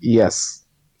 Yes.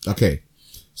 Okay.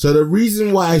 So the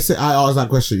reason why I asked that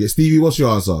question, Stevie, what's your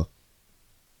answer?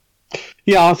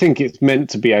 Yeah, I think it's meant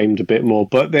to be aimed a bit more,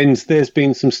 but then there's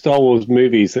been some Star Wars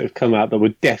movies that have come out that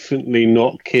were definitely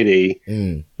not kiddie,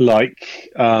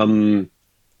 like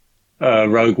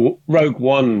Rogue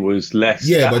One was less.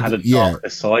 That had a darker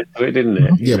side to it, didn't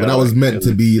it? Yeah, but that was meant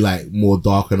to be like more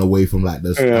dark and away from like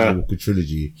the Skywalker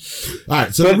trilogy. All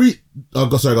right, so sorry,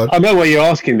 go on. I know why you're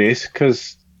asking this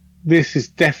because this has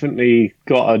definitely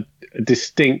got a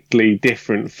distinctly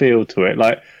different feel to it.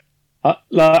 Like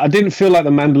I didn't feel like the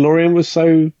Mandalorian was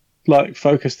so like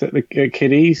focused at the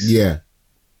kiddies. Yeah,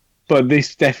 but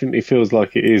this definitely feels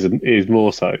like it is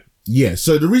more so. Yeah,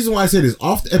 so the reason why I said is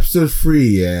after episode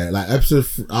 3, episode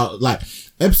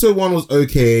 1 was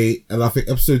okay, and I think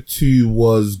episode 2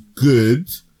 was good,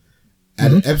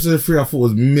 and episode 3 I thought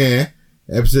was meh.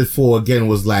 Episode 4 again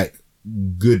was like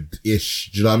good-ish.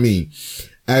 Do you know what I mean?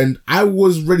 And I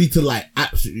was ready to like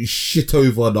absolutely shit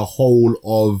over the whole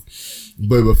of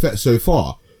Boba Fett so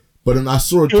far, but then I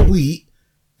saw a tweet,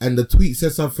 and the tweet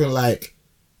said something like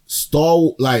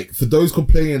for those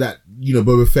complaining that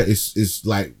Boba Fett is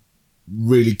like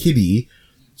really kiddie,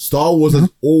 Star Wars has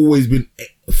always been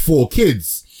for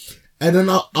kids. And then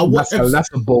I watched that's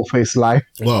a bull-faced lie.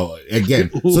 Well, again,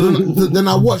 so then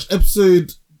I watched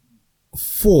episode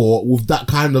 4 with that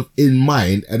kind of in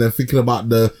mind, and then thinking about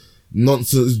the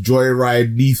nonsense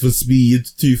joyride, Need for Speed,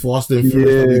 Too Fast and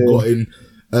Furious that we got in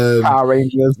Power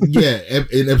Rangers.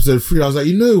 in episode 3, I was like,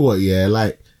 you know what, yeah,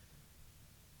 like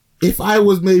if I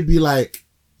was maybe like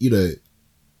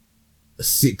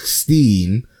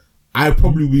 16, I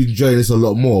probably would enjoy this a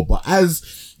lot more. But as,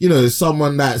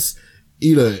 someone that's,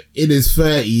 in his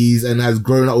 30s and has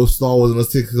grown up with Star Wars in a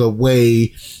particular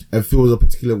way and feels a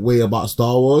particular way about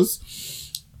Star Wars,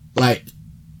 like,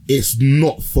 it's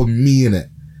not for me, innit?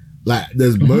 Like,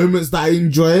 there's moments that I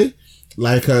enjoy,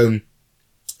 like in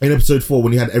episode 4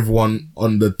 when he had everyone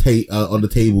on the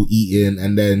table eating,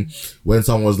 and then when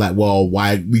someone was like, well,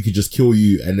 why we could just kill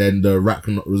you, and then the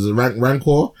Rancor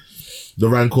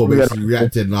basically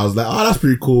reacted, and I was like, oh, that's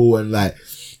pretty cool. And like,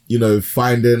 you know,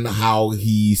 finding how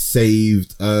he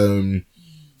saved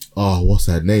what's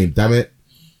her name, damn it,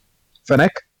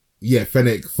 Fennec. Yeah,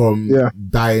 Fennec from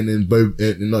dying in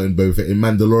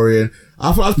Mandalorian.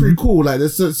 I thought that was pretty cool. Like,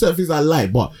 there's certain things I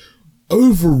like, but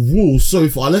overall, so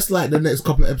far, unless like the next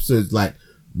couple of episodes like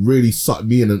really suck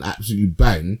me in and absolutely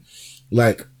bang,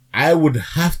 like I would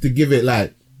have to give it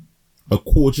like a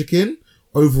quarter chicken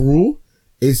overall.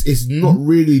 It's not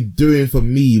really doing for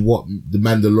me what the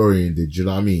Mandalorian did. You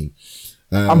know what I mean?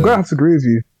 I'm going to have to agree with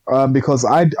you because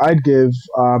I'd give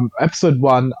episode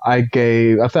 1. I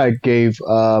think I gave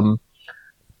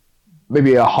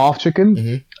maybe a half chicken.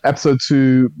 Mm-hmm. Episode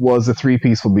 2 was a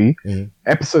 3-piece for me. Mm-hmm.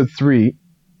 Episode 3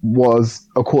 was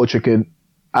a quarter chicken,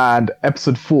 and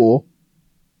episode 4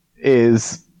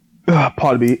 is a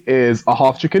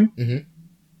half chicken. Mm-hmm.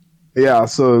 Yeah,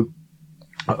 so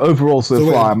overall,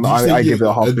 so far, I give it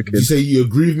a half chicken. Did you say you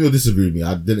agree with me or disagree with me?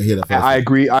 I didn't hear that first. I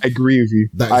agree with you.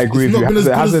 I agree with you.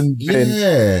 It hasn't been.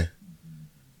 Yeah.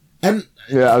 And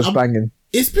yeah, I was banging.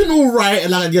 It's been alright,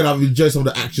 and like, again, I've enjoyed some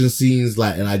of the action scenes,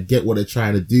 like, and I get what they're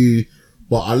trying to do,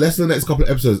 but unless the next couple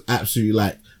of episodes absolutely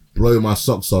like blow my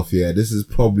socks off, this is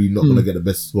probably not going to get the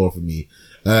best score for me.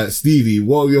 Stevie,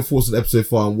 what are your thoughts on the episode so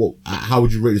far, and how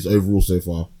would you rate this overall so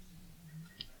far?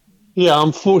 Yeah,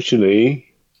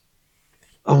 unfortunately,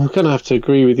 I'm going to have to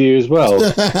agree with you as well.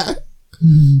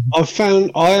 I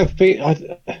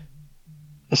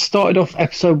started off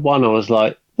episode 1, I was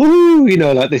like, woo, you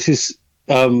know, like this is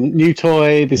new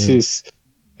toy, this is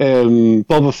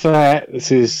Boba Fett,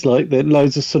 this is like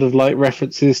loads of sort of like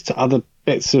references to other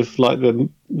bits of like the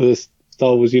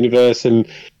Star Wars universe, and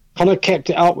kind of kept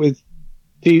it up with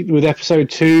episode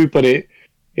 2, but it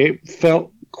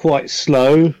felt quite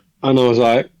slow, and I was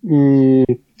like,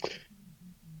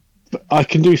 I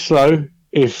can do slow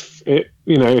if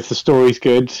the story's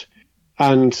good,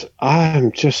 and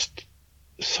I'm just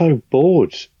so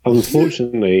bored.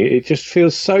 Unfortunately, it just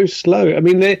feels so slow. I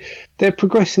mean, they're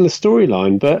progressing the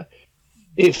storyline, but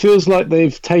it feels like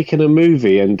they've taken a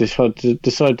movie and decided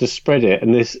to spread it,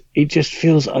 and it just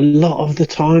feels a lot of the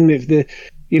time. I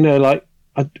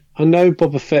know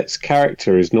Boba Fett's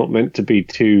character is not meant to be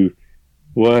too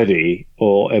wordy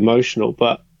or emotional,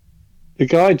 but the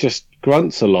guy just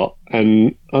grunts a lot,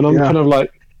 and I'm kind of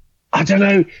like, I don't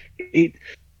know.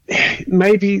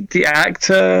 Maybe the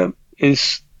actor he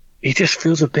just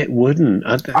feels a bit wooden.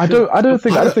 I don't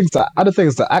think it's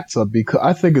the actor, because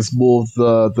I think it's more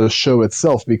the show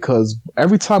itself, because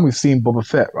every time we've seen Boba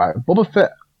Fett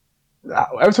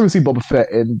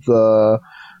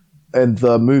in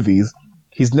the movies,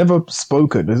 he's never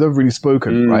spoken. He's never really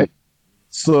spoken, right?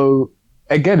 So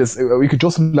again, we could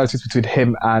draw similarities between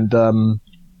him and Din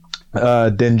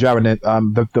Djarin,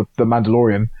 the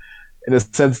Mandalorian, in the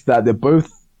sense that they're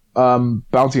both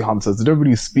bounty hunters. They don't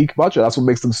really speak much, and that's what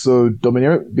makes them so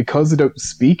dominant. Because they don't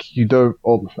speak, you don't.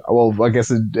 Well, I guess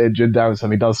in Din Djarin's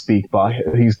time he does speak, but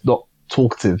he's not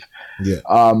talkative. Yeah.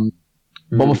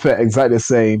 Boba Fett exactly the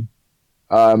same.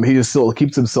 He just sort of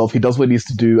keeps himself. He does what he needs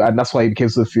to do, and that's why he became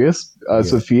so fierce,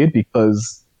 so feared,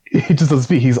 because he just doesn't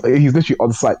speak. He's literally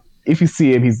on site. If you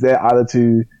see him, he's there either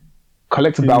to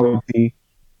collect a bounty,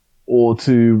 or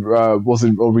to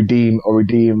redeem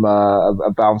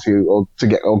a bounty, or to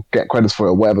get credits for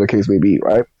it, or whatever the case may be,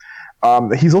 right?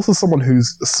 He's also someone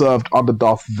who's served under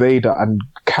Darth Vader and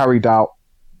carried out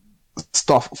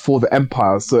stuff for the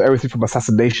Empire, so everything from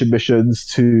assassination missions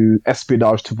to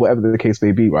espionage to whatever the case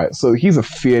may be, right? So he's a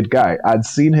feared guy. I'd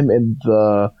seen him in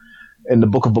the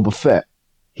Book of Boba Fett.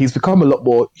 He's become a lot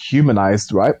more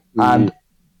humanized, right? And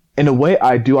in a way,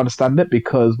 I do understand it,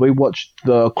 because we watched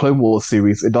the Clone Wars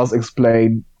series. It does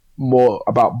explain more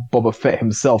about Boba Fett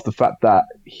himself. The fact that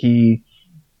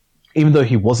even though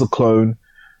he was a clone,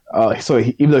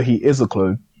 even though he is a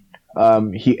clone,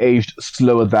 he aged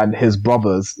slower than his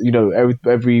brothers. You know,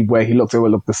 everywhere he looked, they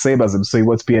would look the same as him. So he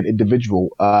wanted to be an individual.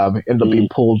 Ended up being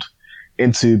pulled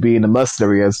into being a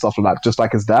mercenary and stuff like that, just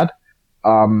like his dad.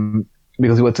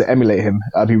 Because he wanted to emulate him.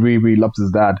 He really, really loved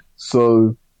his dad.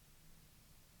 So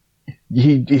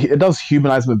it does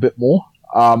humanize him a bit more.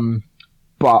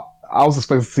 But I was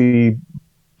expecting to see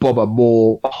Boba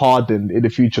more hardened in the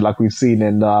future, like we've seen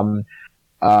in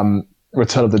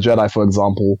Return of the Jedi, for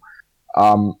example.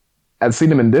 And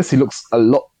seeing him in this, he looks a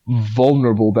lot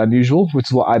vulnerable than usual, which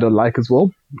is what I don't like as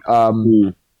well.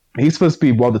 He's supposed to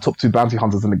be one of the top 2 bounty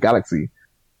hunters in the galaxy.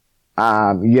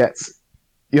 Yet,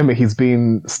 he's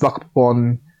been stuck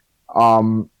upon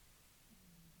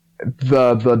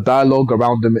the dialogue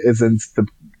around him isn't the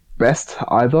best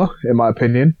either, in my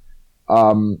opinion.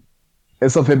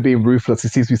 Instead of him being ruthless, he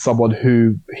seems to be someone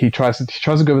who he tries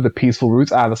to go with the peaceful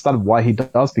route. I understand why he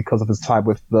does, because of his time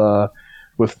with the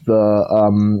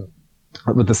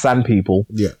Sand People.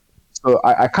 Yeah. So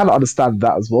I kind of understand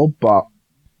that as well, but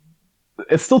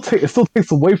it still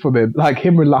takes away from him, like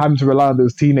him having to rely on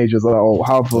those teenagers or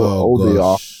however old they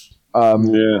are.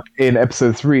 In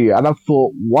episode 3, and I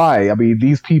thought, why? I mean,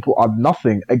 these people are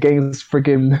nothing against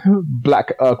friggin'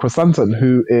 Black Chrysanthemum,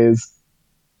 who is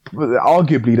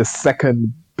arguably the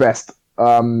second best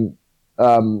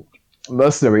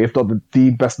mercenary, if not the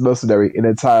best mercenary in the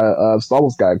entire Star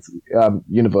Wars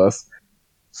universe.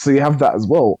 So you have that as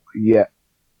well. Yeah,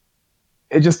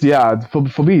 it just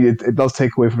for me it does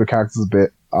take away from the characters a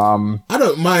bit. I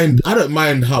don't mind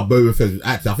how Boba Fett is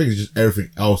acting. I think it's just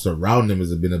everything else around him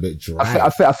has been a bit dry. I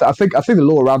think the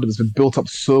lore around him has been built up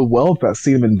so well that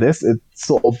seeing him in this, it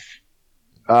sort of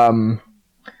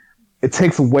it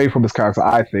takes away from his character.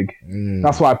 I think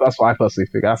that's what I personally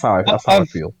think. That's how I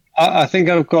feel. I think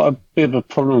I've got a bit of a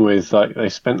problem with, like, they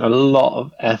spent a lot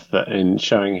of effort in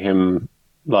showing him,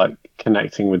 like,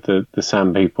 connecting with the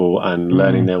Sand People and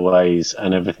learning their ways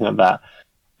and everything like that,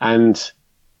 and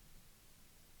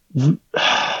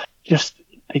just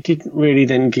they didn't really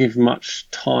then give much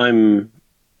time.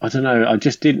 I don't know. I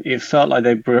just didn't. It felt like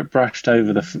they brushed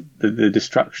over the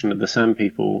destruction of the Sand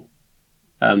People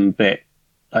bit,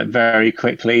 like, very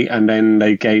quickly, and then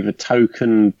they gave a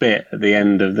token bit at the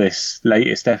end of this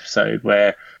latest episode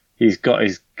where he's got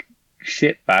his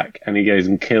shit back and he goes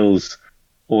and kills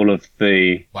all of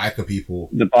the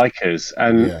bikers,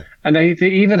 and they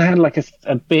even had like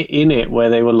a bit in it where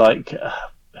they were like,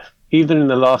 even in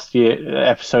the last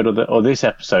episode or this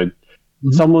episode,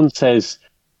 someone says,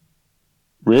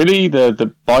 "Really,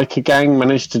 the biker gang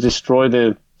managed to destroy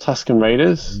the Tusken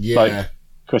Raiders?" Like,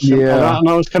 question. Yeah. And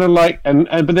I was kind of like,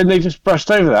 but then they just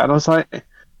brushed over that, and I was like,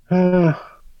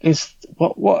 "Is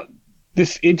what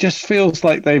this?" It just feels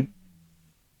like they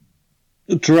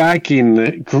dragging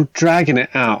it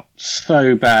out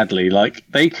so badly. Like,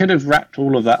 they could have wrapped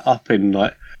all of that up in,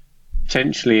 like,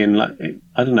 potentially in, like,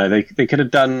 I don't know, they could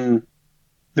have done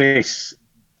this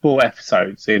 4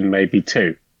 episodes in maybe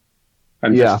 2,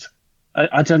 and just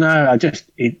I don't know,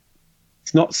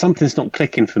 it's not, something's not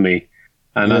clicking for me,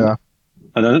 and I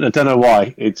don't know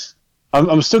why.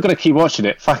 I'm still going to keep watching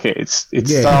it. Fuck it, it's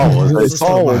Star Wars. It's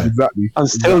Star Wars, exactly. I'm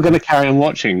still going to carry on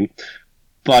watching,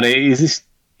 but it is this.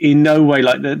 In no way,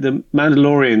 like, the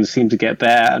Mandalorians seem to get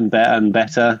better and better and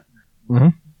better,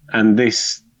 and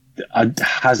this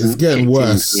hasn't. It's getting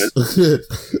worse.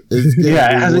 It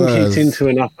hasn't kicked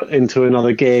into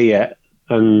another gear yet,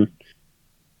 and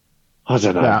I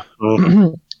don't know.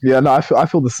 No, I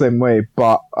feel the same way.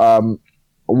 But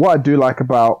what I do like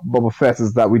about Boba Fett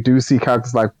is that we do see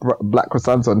characters like Black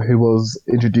Chrysanthemum, who was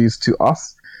introduced to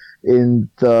us in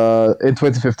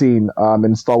 2015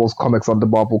 in Star Wars comics under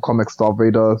Marvel Comics Darth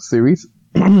Vader series.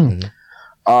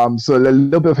 So a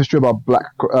little bit of history about Black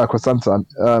Chrysanthemum.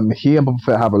 He and Boba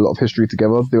Fett have a lot of history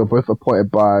together. They were both appointed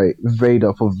by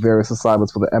Vader for various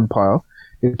assignments for the Empire,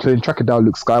 including tracking down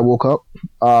Luke Skywalker,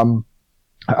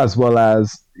 as well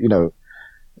as, you know,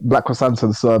 Black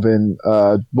Chrysanthemum serving.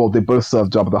 They both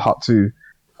served Jabba the Hutt too,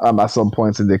 at some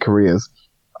points in their careers.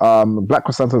 Black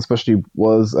Chrysanthemum especially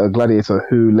was a gladiator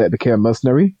who later became a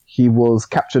mercenary. He was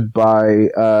captured by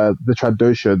the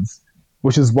Trandoshans,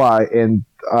 which is why in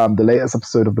the latest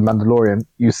episode of The Mandalorian,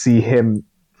 you see him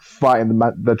fighting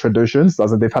the Trandoshans,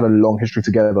 as in they've had a long history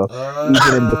together.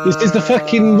 This is the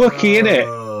fucking Wookiee, innit?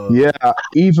 Yeah,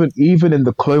 even in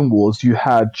the Clone Wars, you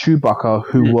had Chewbacca,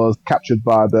 who was captured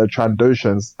by the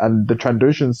Trandoshans, and the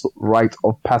Trandoshans' rite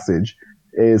of passage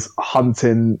is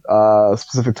hunting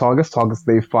specific targets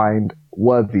they find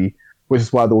worthy, which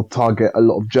is why they'll target a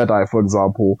lot of Jedi, for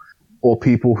example, or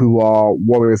people who are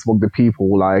warriors among the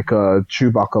people, like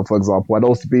Chewbacca, for example, and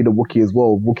also being a Wookiee as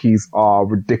well. Wookiees are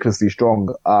ridiculously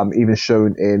strong, even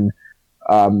shown in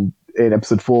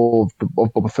episode 4 of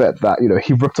Boba Fett, that, you know,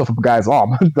 he ripped off a guy's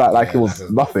arm that it was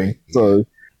nothing. So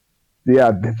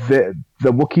yeah, the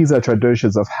Wookiees and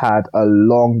Trandoshans have had a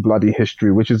long bloody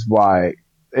history, which is why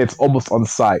it's almost on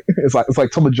site. It's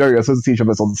like Tom and Jerry are supposed to teach them,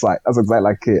 it's on site. That's exactly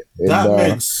like it. That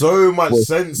makes so much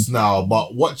sense now.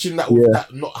 But watching that, with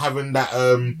that, not having that,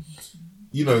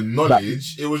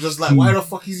 knowledge, it was just like, why the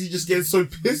fuck is he just getting so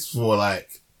pissed for? Like,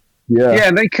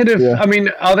 yeah, they could have. Yeah. I mean,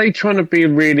 are they trying to be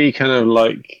really kind of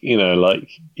like, you know, like,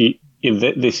 if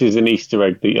this is an Easter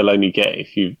egg that you'll only get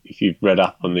if you've read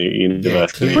up on the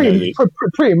universe?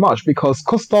 Pretty much, because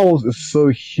Star Wars is so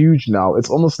huge now. It's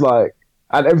almost like,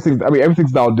 and everything. I mean,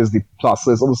 everything's now on Disney Plus,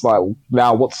 so it's almost like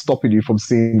now, what's stopping you from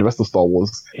seeing the rest of Star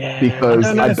Wars? Yeah, because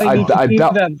I don't know if they need to do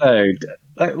doubt that though.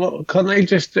 Like, what can't they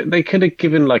just? They could have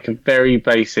given like a very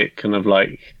basic kind of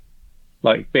like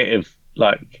bit of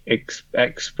like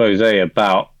expose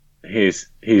about his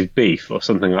beef or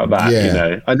something like that. Yeah. You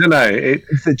know, I don't know.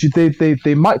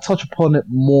 they might touch upon it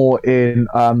more in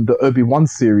the Obi-Wan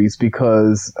series,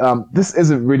 because this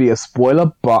isn't really a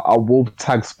spoiler, but I will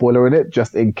tag spoiler in it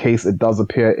just in case it does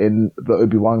appear in the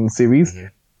Obi-Wan series.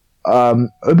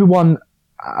 Obi-Wan,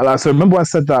 so remember I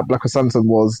said that Black Chrysanthemum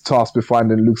was tasked with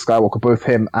finding Luke Skywalker. Both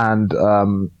him and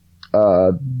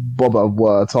Boba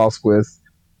were tasked with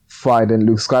finding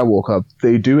Luke Skywalker.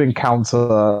 They do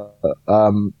encounter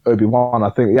Obi-Wan. I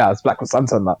think, it's Black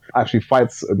Chrysanthemum that actually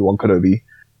fights Obi-Wan Kenobi.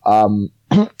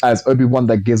 As Obi-Wan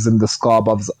that gives him the scar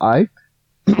above his eye.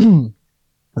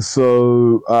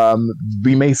 So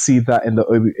we may see that in the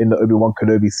Obi-Wan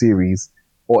Kenobi series,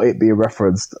 or it be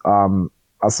referenced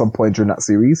at some point during that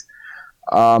series.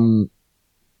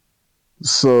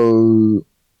 So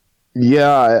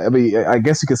yeah, I mean, I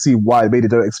guess you can see why maybe they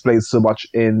don't explain so much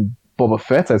in Boba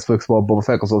Fett. I spoke about Boba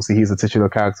Fett because obviously he's a titular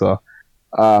character.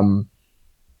 But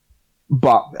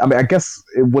I mean, I guess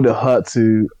it wouldn't hurt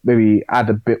to maybe add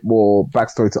a bit more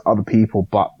backstory to other people,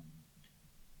 but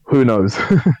who knows?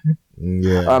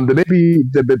 Yeah. There may be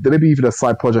even a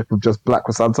side project with just Black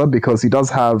Chrysanthemum, because he does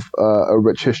have a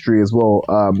rich history as well.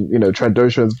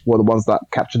 Trandoshans were the ones that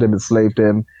captured him, enslaved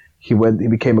him. He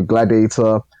became a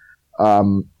gladiator.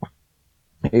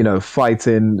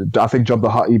 Fighting. I think Jabba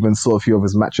the Hutt even saw a few of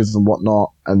his matches and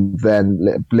whatnot, and then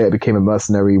later became a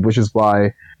mercenary, which is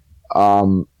why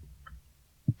when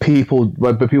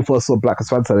people first saw Black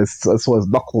Panther, they saw his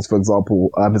knuckles, for example,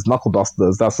 his knuckle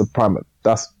dusters. That's a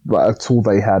tool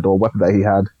they had, or a weapon that he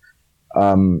had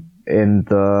in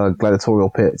the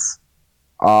gladiatorial pits.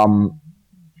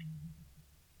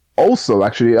 Also,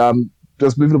 actually,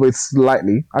 just moving away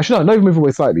slightly. Actually, no, not even moving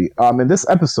away slightly. In this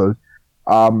episode,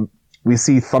 we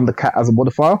see Thundercat as a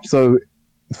modifier. So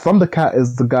Thundercat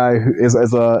is the guy who is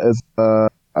a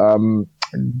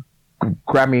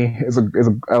Grammy, is a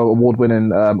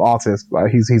award-winning artist.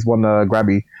 He's won a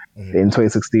Grammy in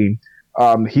 2016.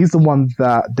 He's the one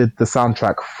that did the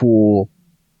soundtrack for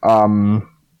the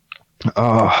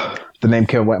name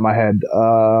came away in my head.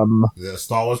 The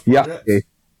Star Wars project?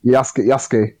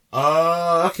 Yasuke.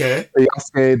 Okay.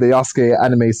 The Yasuke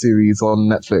anime series on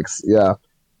Netflix. Yeah.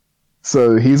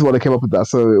 So he's the one that came up with that.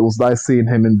 So it was nice seeing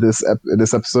him in this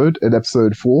episode, in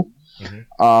episode 4.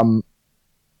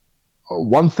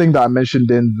 One thing that I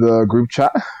mentioned in the group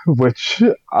chat, which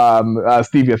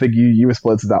Stevie, I think you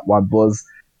responded to that one, was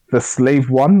the slave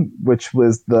one, which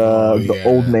was the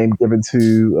old name given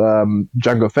to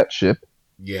Jango Fett's ship.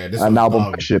 Yeah, this and now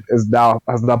the ship has now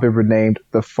been renamed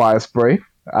the Fire Spray.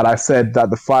 And I said that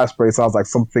the Fire Spray sounds like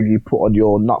something you put on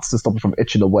your nuts to stop it from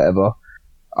itching or whatever.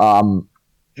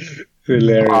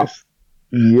 Hilarious.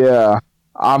 Yeah,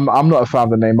 I'm not a fan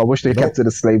of the name. I wish they kept it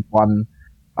a slave one.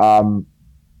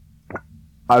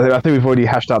 I think we've already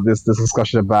hashed out this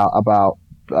discussion about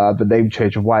the name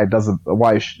change and why this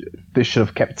should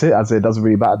have kept it, as it doesn't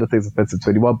really matter. I don't think it's offensive to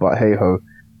anyone, but hey ho,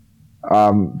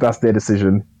 that's their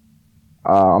decision.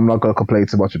 I'm not going to complain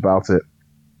too much about it.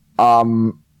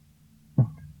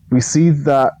 We see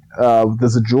that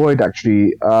there's a droid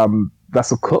actually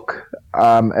that's a cook.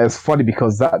 It's funny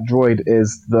because that droid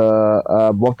is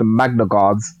one of the Magna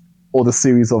Guards, or the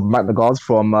series of Magna Guards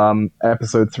from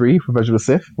episode 3, Revenge of the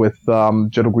Sith, with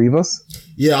General Grievous.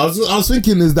 Yeah, I was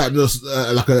thinking, is that just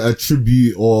like a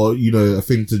tribute, or a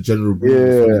thing to General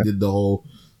Grievous when he did the whole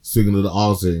swinging of the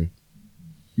R thing?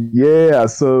 Yeah,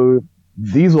 so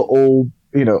these were all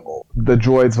the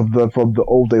droids from the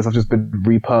old days have just been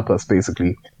repurposed,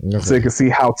 basically. Okay. So you can see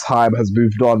how time has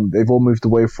moved on. They've all moved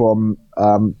away from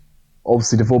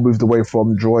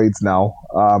droids now,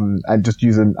 and just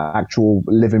using actual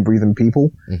living, breathing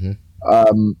people.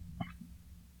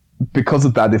 Because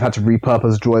of that, they've had to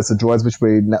repurpose droids. So droids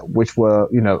which were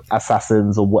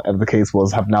assassins or whatever the case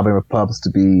was, have now been repurposed to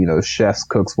be chefs,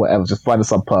 cooks, whatever. Just finding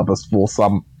some purpose for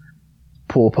some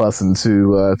poor person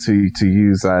to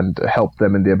use and help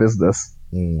them in their business.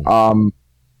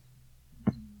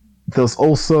 There's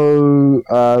also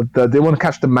they want to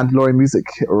catch the Mandalorian music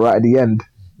right at the end.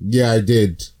 Yeah, I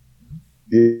did.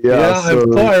 Yeah, I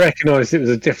thought I recognised it was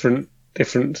a different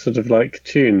sort of like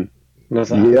tune. And I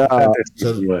was like,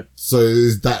 so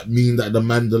does that mean that the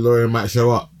Mandalorian might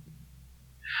show up?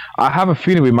 I have a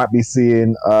feeling we might be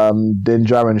seeing Din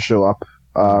Djarin show up.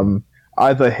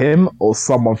 Either him or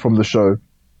someone from the show.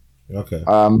 Okay.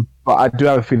 But I do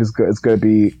have a feeling it's going to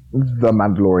be the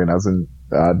Mandalorian, as in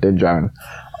Din Djarin.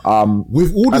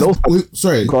 With all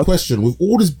this, God. question. With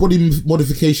all this body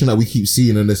modification that we keep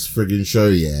seeing in this friggin' show,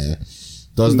 yeah,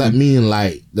 does that mean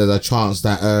like there's a chance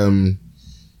that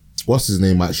what's his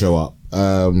name might show up?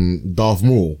 Darth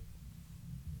Maul.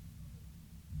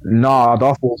 Nah,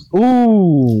 Darth Maul's...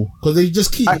 Ooh. Because they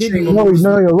just keep hitting on...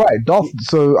 No, you're right.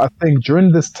 So I think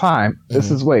during this time...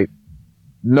 This is... Wait.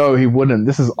 No, he wouldn't.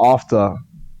 This is after...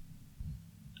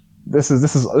 This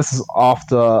is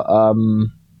after...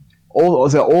 All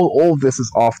of this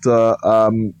is after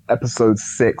episode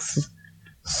 6.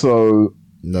 So...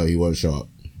 No, he won't show up.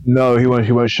 No, he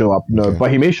won't show up. No, okay.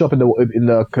 But he may show up in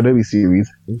the Kenobi series.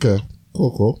 Okay.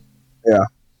 Cool. Yeah.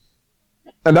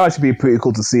 And that would actually be pretty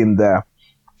cool to see him there.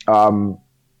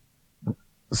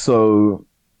 So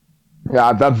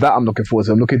yeah, that I'm looking forward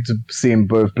to. I'm looking to seeing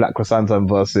both Black Chrysanthemum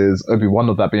versus Obi-Wan,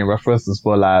 of that being referenced, as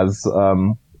well as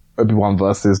Obi-Wan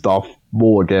versus Darth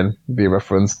Maul again being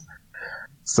referenced.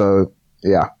 So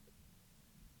yeah,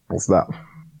 what's that?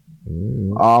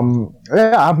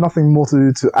 Yeah, I have nothing more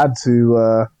to add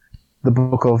to the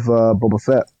book of Boba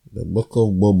Fett. The book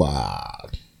of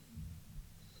Boba.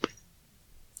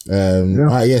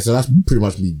 Alright, so that's pretty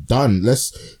much me done.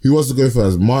 Who wants to go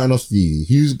first? Martin or Steve?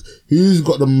 Who's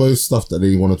got the most stuff that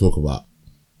they want to talk about?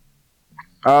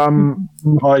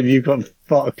 You've got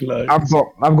fuckload.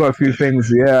 I've got a few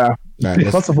things, yeah. Right,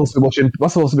 Plus I've also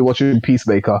been watching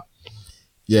Peacemaker.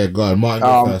 Yeah, go on, Martin,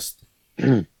 go first.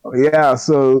 Yeah,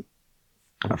 so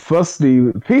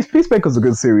firstly, Peacemaker's a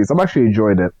good series. I'm actually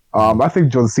enjoying it. I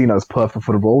think John Cena is perfect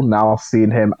for the role. Now I've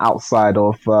seen him outside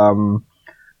of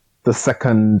the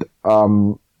second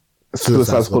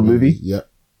Suicide Squad movie. Yeah.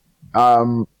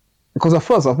 Because at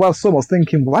first, I was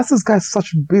thinking, why is this guy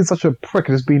being such a prick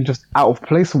and just being just out of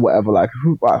place or whatever? Like,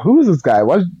 who is this guy?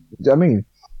 I mean,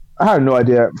 I had no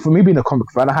idea. For me being a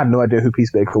comic fan, I had no idea who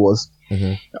Peacemaker was.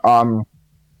 Mm-hmm.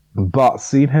 But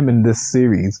seeing him in this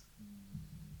series,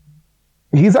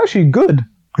 he's actually good.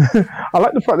 I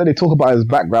like the fact that they talk about his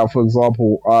background. For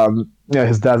example,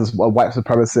 his dad is a white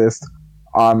supremacist.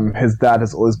 His dad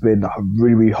has always been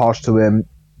really, really harsh to him,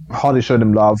 hardly shown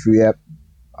him love yet.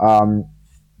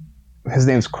 His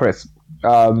name's Chris.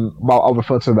 Well, I'll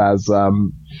refer to him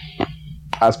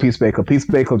as Peacemaker.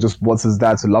 Peacemaker just wants his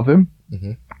dad to love him.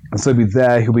 Mm-hmm. And so he'll be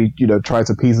there, he'll be, trying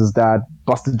to appease his dad,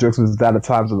 busting jokes with his dad at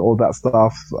times and all that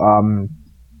stuff.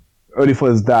 Only for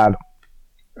his dad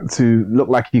to look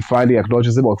like he finally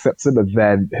acknowledges him or accepts him, and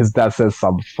then his dad says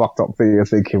some fucked up thing, you're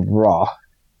thinking, rah,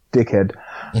 dickhead.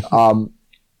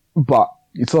 But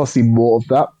you sort of see more of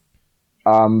that.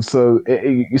 So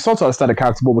you start to understand the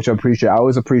character more, which I appreciate. I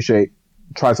always appreciate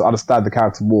trying to understand the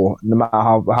character more, no matter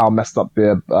how messed up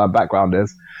their background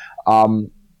is.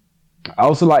 I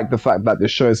also like the fact that they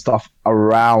show stuff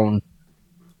around,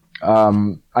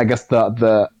 I guess,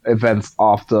 the events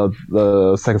after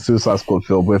the second Suicide Squad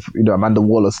film with, Amanda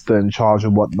Waller still in charge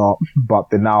and whatnot, but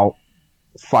they're now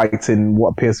fighting what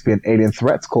appears to be an alien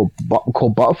threat called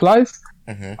butterflies.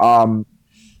 Mm-hmm.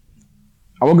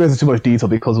 I won't go into too much detail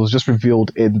because it was just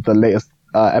revealed in the latest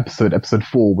episode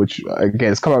 4, which,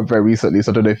 again, it's come out very recently,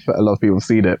 so I don't know if a lot of people have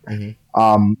seen it.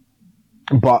 Mm-hmm.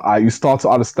 But you start to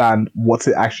understand what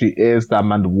it actually is that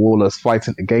Amanda Waller is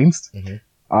fighting against.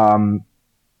 Mm-hmm.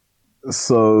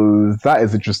 So that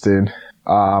is interesting.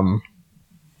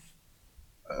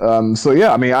 So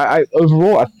yeah, I mean, I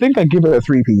overall, I think I give it a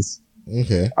 3-piece.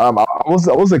 Okay. I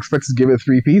was expected to give it a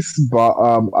 3-piece, but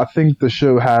I think the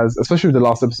show has, especially with the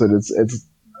last episode, it's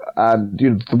and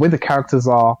the way the characters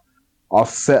are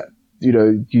set.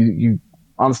 You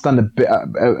understand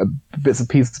bits and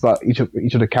pieces about each of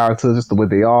the characters, just the way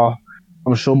they are.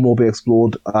 I'm sure more will be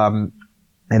explored in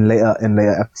later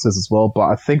episodes as well. But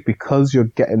I think because you're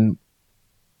getting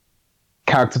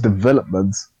character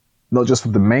development, not just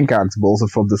from the main character, but also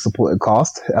from the supporting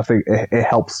cast, I think it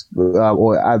helps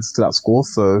or it adds to that score.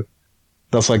 So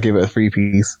that's why I give it a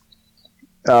 3-piece.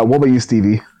 What about you,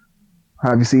 Stevie?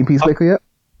 Have you seen Peacemaker yet?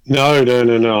 No.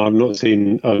 I've not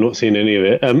seen any of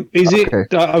it. Is okay.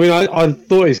 it? I mean, I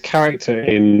thought his character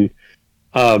in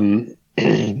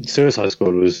Suicide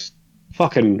Squad was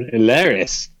fucking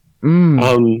hilarious.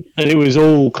 And it was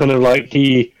all kind of like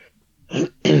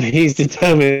he's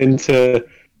determined to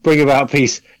bring about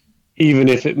peace, even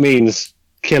if it means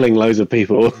killing loads of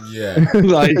people. Yeah.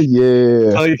 Like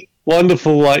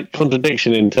wonderful, like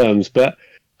contradiction in terms, but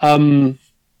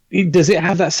does it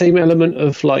have that same element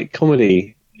of like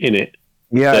comedy in it?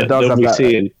 Yeah, it does have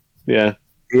that. Yeah,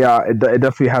 it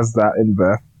definitely has that in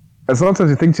there. And sometimes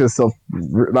you think to yourself,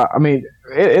 like, I mean,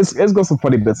 it's got some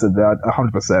funny bits in there,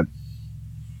 100%.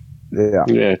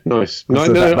 Yeah, nice. No,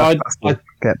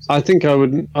 I think I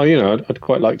would. I'd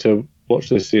quite like to watch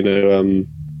this.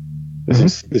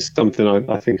 This is something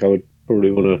I think I would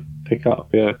probably want to pick up.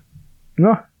 Yeah.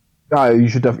 No, you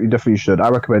should definitely should. I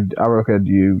recommend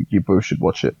you both should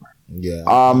watch it. Yeah,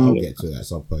 I'll get to it at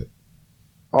some point.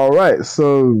 All right,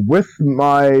 so with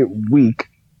my week,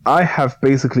 I have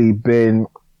basically been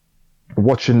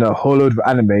watching a whole load of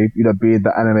anime. Being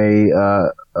the anime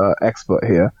expert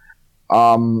here.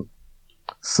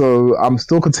 So I'm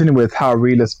still continuing with How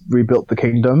Realist Rebuilt the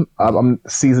Kingdom. I'm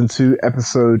season 2,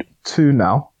 episode 2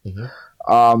 now.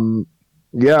 Mm-hmm.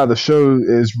 Yeah, the show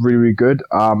is really, really good.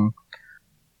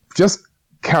 Just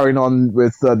carrying on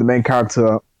with the main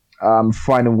character,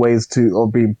 finding ways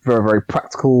of being very, very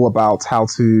practical about how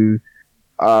to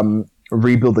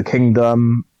rebuild the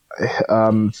kingdom.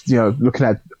 Looking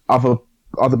at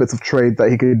other bits of trade that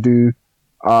he could do,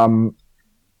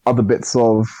 other bits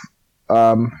of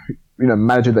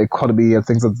managing the economy and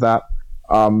things like that,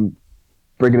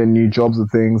 bringing in new jobs and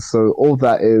things. So all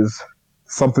that is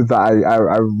something that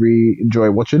I really enjoy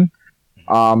watching.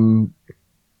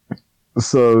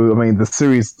 So I mean, the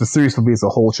series for me is a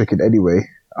whole chicken anyway.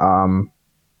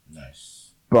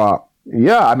 Nice. But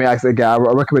yeah, I mean, I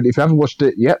recommend, if you haven't watched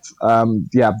it yet,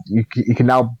 you can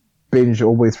now binge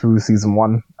all the way through season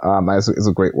 1. It's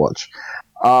a great watch.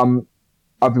 I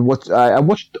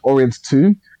watched Orient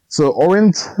 2. So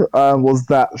Orient was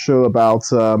that show about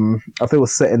I think it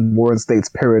was set in Warren State's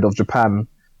period of Japan,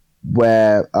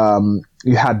 where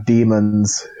you had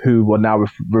demons who were now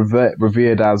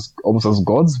revered as almost as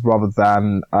gods, rather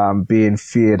than being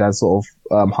feared as sort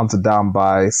of hunted down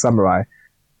by samurai.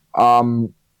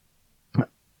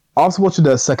 After watching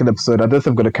the second episode, I don't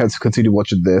think I'm going to continue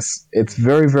watching this. It's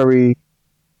very, very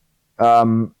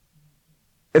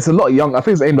it's a lot young. I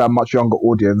think it's aimed at a much younger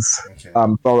audience. Okay.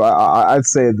 So I'd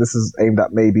say this is aimed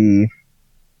at maybe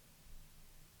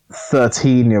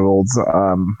 13-year-olds.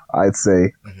 I'd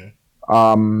say.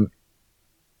 Mm-hmm.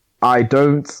 I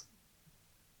don't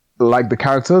like the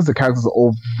characters. The characters are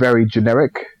all very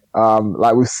generic.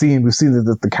 Like we've seen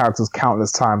the characters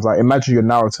countless times. Like imagine you're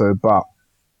Naruto, but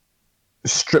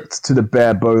stripped to the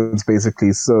bare bones,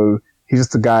 basically. So he's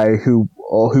just a guy who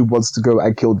wants to go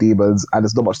and kill demons, and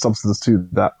there's not much substance to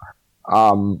that.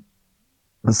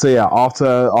 So yeah,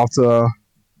 after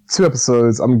 2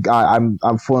 episodes, I'm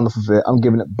falling off of it. I'm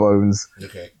giving it bones.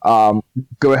 Okay.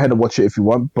 Go ahead and watch it if you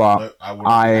want, but No, I wouldn't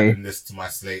be adding this to my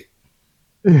slate.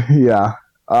 yeah.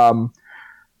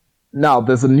 Now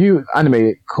there's a new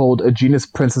anime called A Genius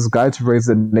Prince's Guide to Raise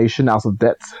a Nation Out of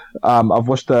Debt. I've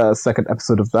watched the second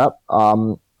episode of that.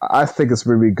 I think it's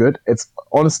really good. It's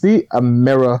honestly a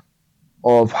mirror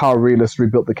of How Realists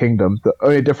Rebuilt the Kingdom. The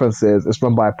only difference is it's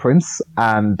run by a prince,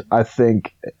 and I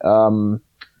think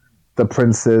the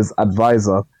prince's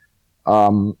advisor,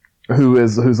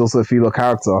 who's also a female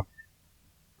character.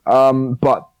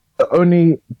 But the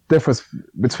only difference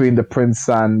between the prince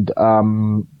and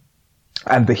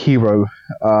the hero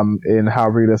in How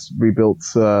Realists Rebuilt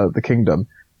the Kingdom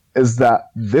is that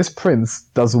this prince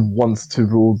doesn't want to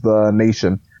rule the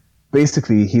nation.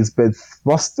 Basically, he's been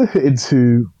thrust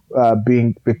into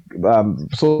being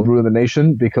sort of ruling the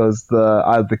nation because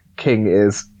the king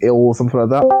is ill or something like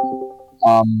that.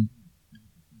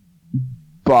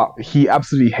 But he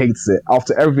absolutely hates it.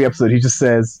 After every episode, he just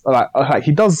says like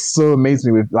he does so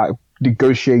amazingly with like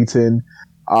negotiating,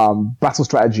 battle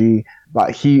strategy.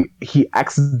 Like he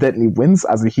accidentally wins,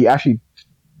 as in he actually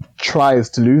tries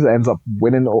to lose and ends up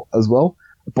winning as well.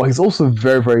 But he's also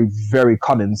very, very, very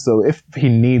cunning. So if he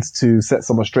needs to set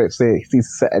someone straight, say he needs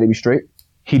to set enemy straight,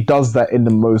 he does that in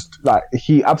the most, like,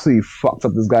 he absolutely fucked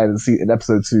up this guy in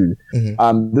episode 2.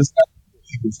 Mm-hmm. This guy,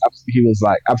 he was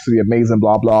like absolutely amazing,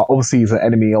 blah blah. Obviously, he's an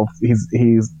enemy of he's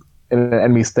in an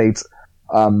enemy state,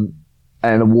 and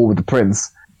in a war with the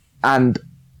prince. And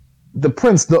the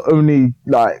prince not only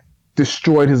like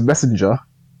destroyed his messenger,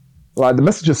 like the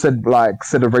messenger said a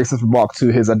racist remark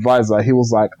to his advisor. He was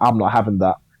like, "I'm not having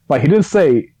that." Like he didn't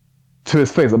say to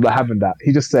his face, "I'm not having that."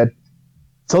 He just said,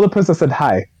 "Tell the prince I said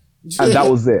hi," and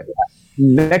that was it.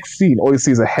 Next scene, all you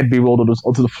see is a head be rolled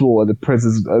onto the floor, and the prince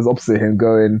is opposite him,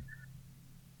 going,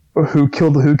 "Who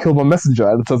killed my messenger?"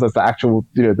 And it turns out it's the actual,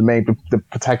 the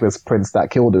protagonist prince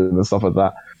that killed him and stuff like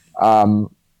that. And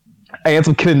he ends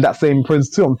up killing that same prince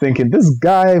too. I'm thinking, this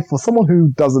guy, for someone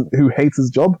who hates his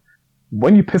job,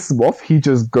 when you piss him off, he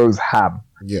just goes ham.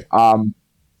 Yeah.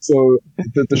 So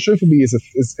the show for me is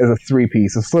a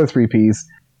 3-piece, a slow 3-piece.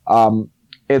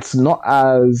 It's not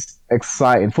as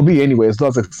exciting for me anyway. It's not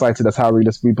as exciting as How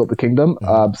Realists Rebuilt the Kingdom.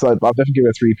 Mm-hmm. So I'll definitely give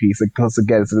it a 3-piece because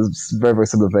again, it's a very, very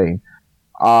similar vein.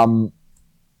 I'm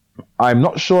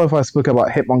not sure if I spoke about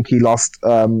Hitmonkey last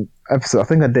episode. I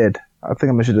think I did. I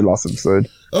think I mentioned it last episode.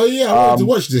 Oh yeah, I wanted to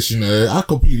watch this. I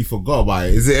completely forgot about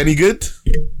it. Is it any good?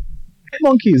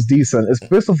 Monkey is decent. It's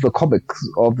based off the comics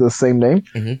of the same name.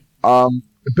 Mm-hmm. A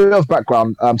bit of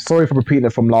background. I'm sorry for repeating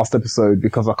it from last episode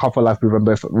because I can't for life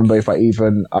remember if I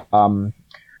even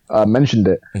mentioned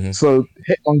it. Mm-hmm. So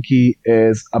Hitmonkey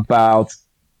is about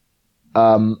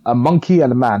a monkey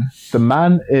and a man. The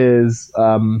man is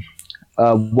a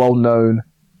well-known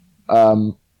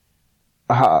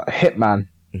hitman,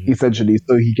 essentially.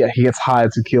 So he gets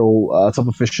hired to kill top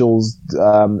officials,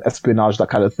 espionage, that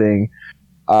kind of thing.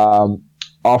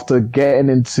 After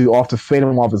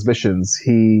failing one of his missions,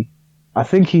 I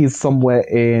think he's somewhere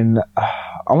in,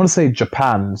 I want to say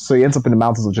Japan. So he ends up in the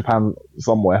mountains of Japan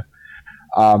somewhere.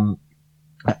 And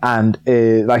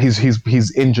like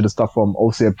he's injured and stuff from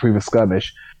obviously a previous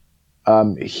skirmish.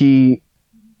 He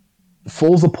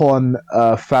falls upon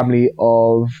a family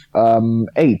of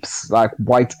apes, like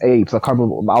white apes. I can't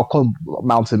remember. I'll call them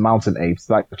mountain apes,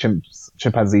 like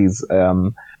chimpanzees.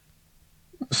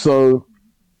 So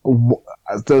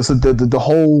the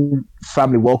whole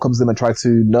family welcomes him and tries to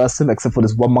nurse him, except for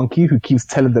this one monkey who keeps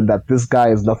telling them that this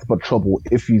guy is nothing but trouble.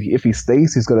 If he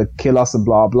stays, he's gonna kill us and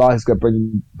blah blah. He's gonna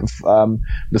bring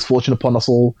misfortune upon us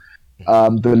all.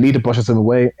 The leader brushes him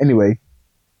away. Anyway,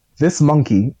 this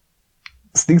monkey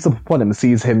sneaks up upon him and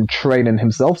sees him training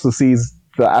himself. So sees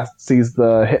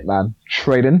the hitman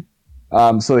training.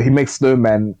 So he makes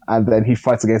snowmen and then he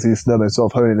fights against these snowmen,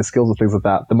 sort of honing his skills and things like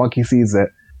that. The monkey sees it.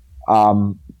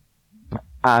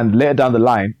 And later down the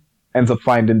line, ends up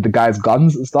finding the guy's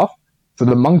guns and stuff. So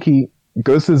the monkey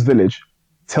goes to his village,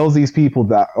 tells these people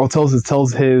tells his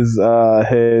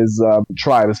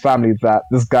tribe, his family, that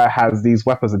this guy has these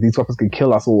weapons and these weapons can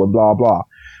kill us all and blah blah.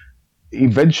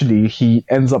 Eventually, he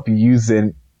ends up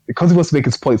using, because he wants to make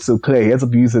his point so clear, he ends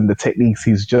up using the techniques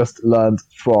he's just learned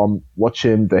from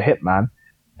watching the hitman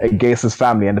against his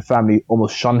family, and the family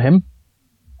almost shun him.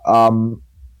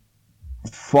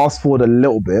 Fast forward a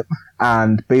little bit,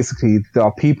 and basically there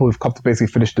are people who've come to basically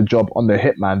finish the job on the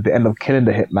hitman. They end up killing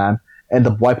the hitman, end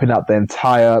up wiping out the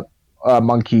entire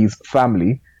monkey's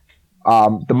family.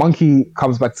 The monkey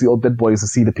comes back to the old dead bodies to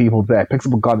see the people there, picks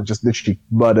up a gun and just literally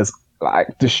murders,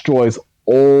 like destroys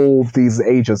all of these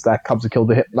agents that come to kill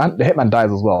the hitman. The hitman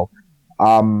dies as well.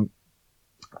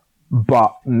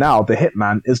 But now the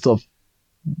hitman, instead of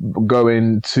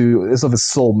his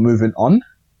soul moving on,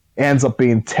 it ends up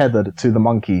being tethered to the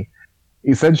monkey.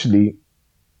 Essentially,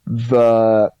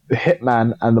 the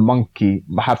hitman and the monkey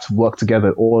have to work together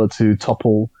in order to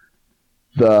topple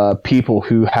the people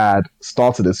who had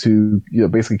started this, who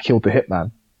basically killed the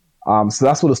hitman. So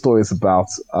that's what the story is about.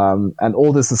 And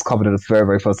all this is covered in the very,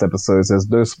 very first episode. So there's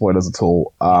no spoilers at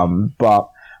all. But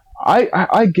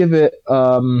I give it.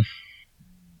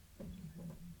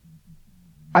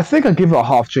 I think I give it a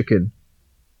half chicken.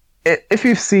 If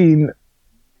you've seen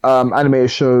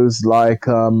animated shows like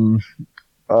the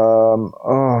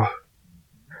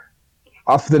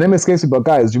name escapes me, but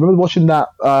guys, do you remember watching that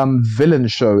villain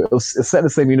show? It's set in the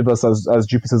same universe as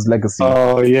Jupiter's Legacy.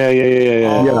 Oh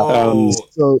yeah.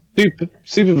 So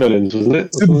super villains, wasn't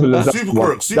it? Super villains.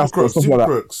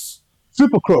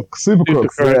 Super crooks.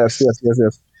 Yes.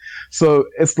 So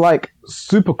it's like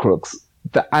Super Crooks.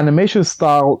 The animation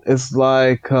style is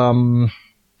like the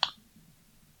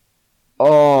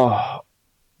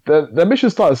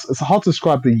animation style is, it's hard to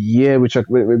describe the year which I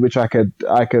could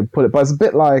put it, but it's a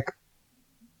bit like,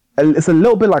 it's a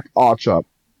little bit like Archer.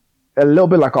 A little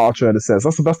bit like Archer in a sense.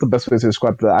 That's the best way to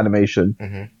describe the animation.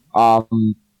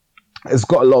 Mm-hmm. It's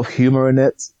got a lot of humor in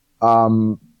it.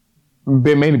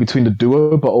 Mainly between the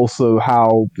duo, but also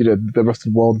how the rest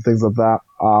of the world and things like that.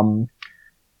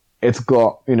 It's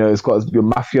got your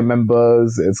mafia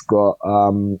members. It's got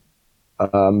a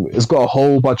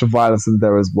whole bunch of violence in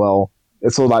there as well.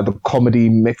 It's all like the comedy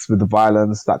mixed with the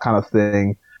violence, that kind of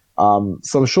thing.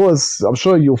 So I'm sure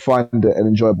you'll find it an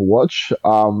enjoyable watch.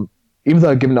 Even though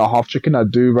I'm giving it a half chicken, I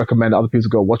do recommend other people to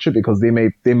go watch it because they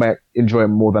may enjoy it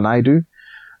more than I do.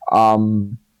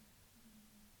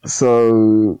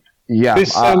 So yeah,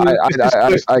 I recommend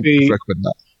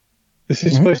that. This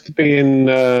is supposed to be in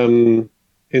the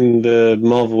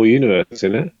Marvel universe,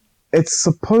 isn't it? It's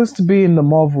supposed to be in the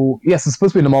Marvel. Yes, it's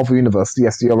supposed to be in the Marvel universe.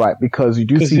 Yes, you're right, because you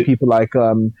do see people like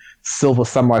Silver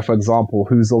Samurai, for example,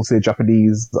 who's also a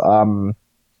Japanese, a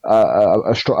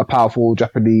powerful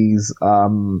Japanese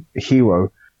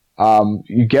hero.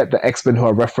 You get the X-Men who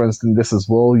are referenced in this as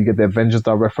well. You get the Avengers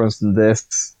that are referenced in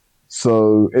this.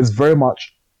 So it's very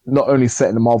much not only set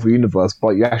in the Marvel universe,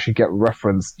 but you actually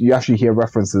hear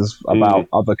references about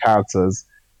other characters.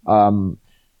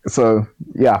 So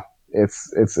yeah.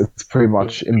 It's pretty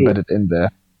much embedded in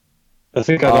there. I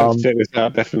think I'd like to check this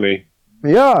out, definitely.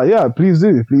 Yeah, please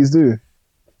do.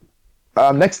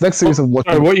 Next series I'm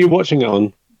watching. Sorry, what are you watching it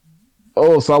on?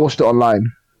 Oh, so I watched it online.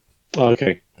 Oh,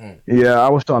 okay. Yeah, I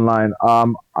watched it online.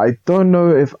 I don't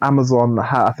know if Amazon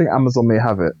I think Amazon may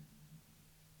have it.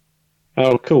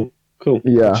 Oh, cool.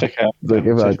 Yeah, I'll check it out. So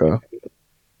give it a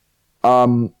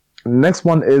go. Next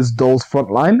one is Doll's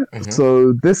Frontline.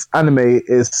 So this anime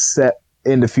is set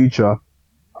in the future.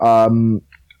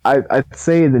 I'd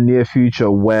say in the near future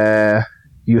where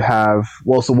you have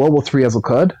so World War III has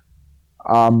occurred.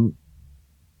 And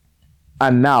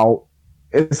now,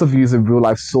 instead of using real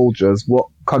life soldiers, what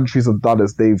countries have done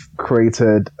is they've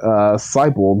created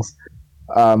cyborgs.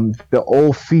 They're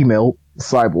all female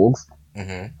cyborgs.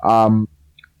 And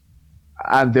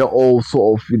they're all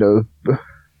sort of,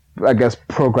 I guess,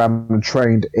 programmed and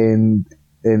trained in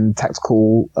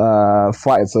tactical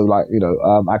fighting. So, like,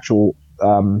 actual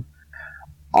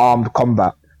armed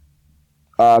combat.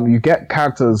 You get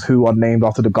characters who are named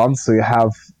after the guns. So you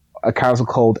have a character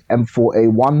called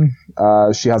M4A1.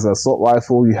 She has an assault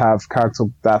rifle. You have a character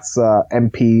that's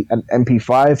an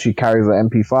MP5. She carries an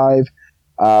MP5,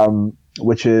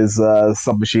 which is a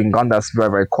submachine gun that's very,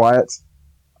 very quiet,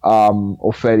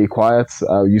 or fairly quiet,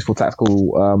 used for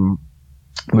tactical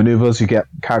maneuvers. You get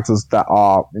characters that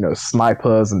are,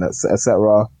 snipers and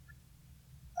etc.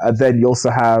 And then you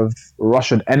also have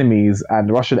Russian enemies, and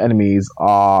the Russian enemies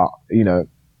are,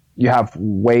 you have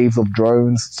waves of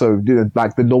drones, so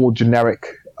like the normal generic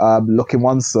looking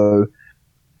ones. So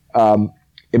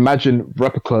imagine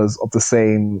replicas of the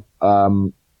same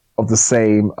cyborg,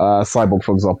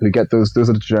 for example. You get those are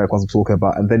the generic ones I'm talking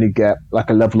about, and then you get like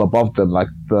a level above them, like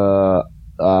the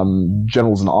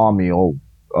generals in the army or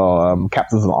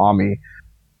captains in the army,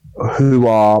 who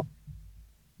are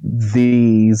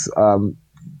these.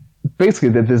 Basically,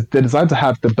 they're designed to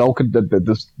have the Belkin,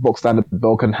 the box standard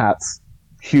Belkin hats,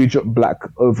 huge black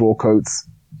overall coats,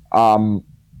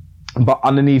 but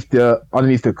underneath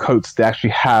the coats they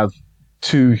actually have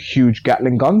two huge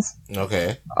Gatling guns.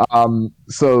 Okay.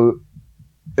 So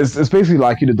it's basically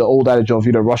like the old adage of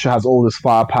Russia has all this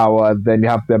firepower, and then you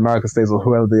have the American states or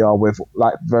whoever they are with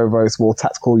like very, very small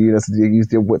tactical units. You use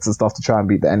their wits and stuff to try and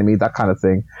beat the enemy, that kind of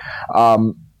thing.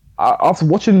 After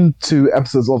watching 2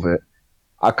 episodes of it,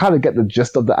 I kind of get the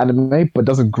gist of the anime, but it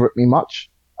doesn't grip me much.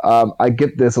 I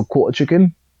give this a quarter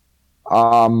chicken.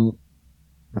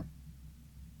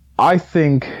 I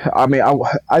think,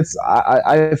 I'd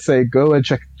say go and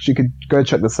check. You could go and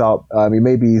check this out. You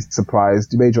may be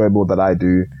surprised. You may enjoy more than I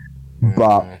do,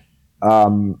 but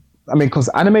because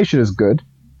animation is good.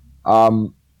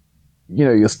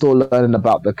 You're still learning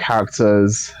about the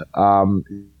characters.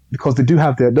 Because they do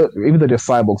have even though they're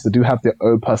cyborgs, they do have their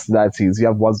own personalities. You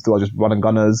have ones who are just running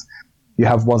gunners. You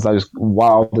have ones that are just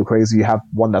wild and crazy. You have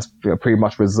one that's pretty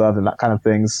much reserved and that kind of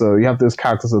thing. So you have those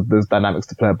characters with those dynamics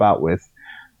to play about with.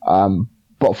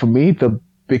 But for me,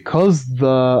 because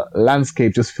the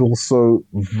landscape just feels so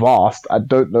vast, I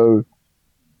don't know.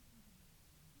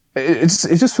 It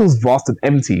just feels vast and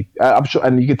empty. I'm sure,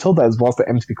 and you can tell that it's vast and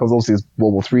empty because obviously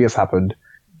World War III has happened.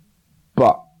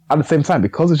 But at the same time,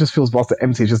 because it just feels vast and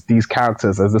empty, it's just these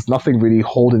characters. There's nothing really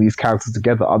holding these characters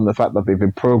together other than the fact that they've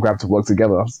been programmed to work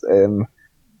together.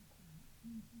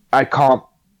 I can't,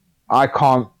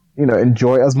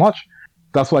 enjoy it as much.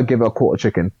 That's why I give it a quarter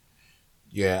chicken.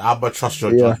 Yeah, I'm gonna trust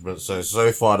your judgment.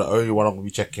 So far, the only one I'm gonna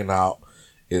be checking out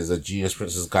is a Genius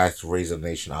Prince's Guide to Raise a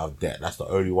Nation Out of Debt. That's the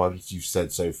only ones you've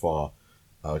said so far.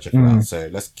 I'll check it out. So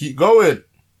let's keep going.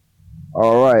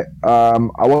 All right.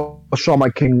 I watched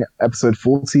Shaman King episode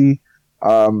 40.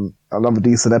 Another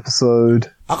decent episode.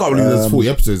 I can't believe there's 40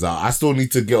 episodes out. I still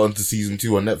need to get onto season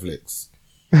 2 on Netflix.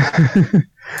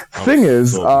 Thing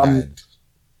is,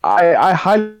 I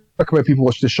highly recommend people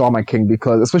watch the Shaman King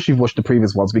because, especially if you watch the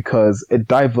previous ones, because it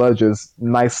diverges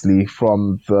nicely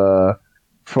from the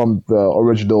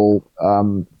original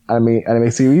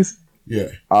anime series. Yeah.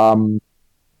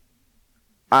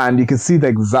 And you can see the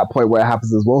exact point where it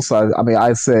happens as well. So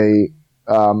I say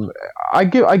I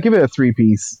give it a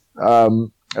 3-piece. I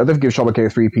don't give Shaman King a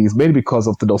 3-piece, mainly because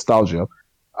of the nostalgia,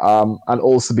 and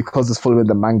also because it's following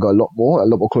the manga a lot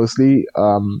more closely.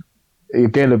 You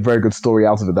gain a very good story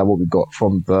out of it than what we got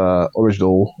from the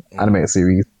original animated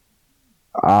series.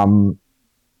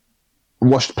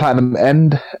 Watched Platinum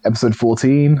End episode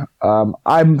 14. I'm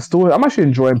actually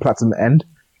enjoying Platinum End,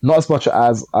 not as much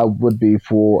as I would be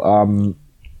for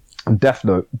Death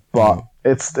Note, but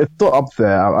it's still up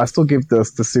there. I still give the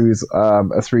series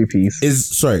a 3-piece.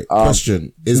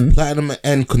 Question: Is Platinum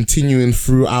End continuing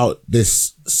throughout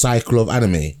this cycle of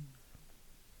anime?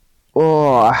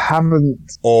 Oh, I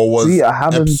haven't. Or was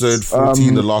episode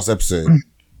 14 the last episode?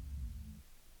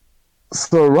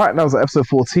 So right now it's at episode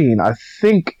 14. I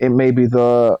think it may be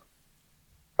the.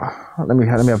 Let me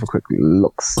have a quick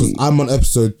look. See. I'm on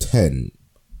episode 10.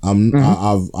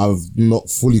 I've not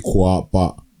fully caught up,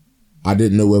 but I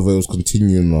didn't know whether it was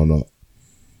continuing or not.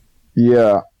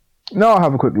 Yeah. No, I'll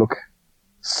have a quick look.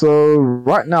 So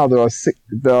right now there are six.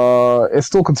 It's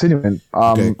still continuing.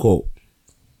 Okay, cool.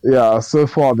 Yeah. So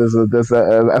far there's a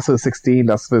episode 16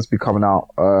 that's supposed to be coming out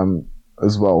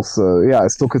as well. So yeah,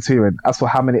 it's still continuing. As for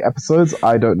how many episodes,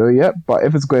 I don't know yet. But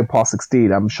if it's going past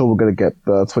 16, I'm sure we're gonna get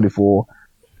the 24.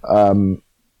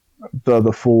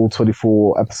 The full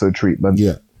 24 episode treatment.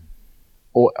 Yeah.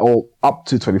 Or up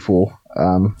to 24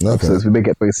 episodes. We may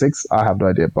get 26. I have no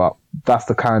idea, but that's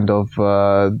the kind of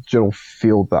general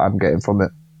feel that I'm getting from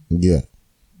it. Yeah.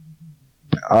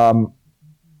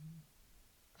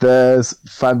 There's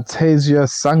Fantasia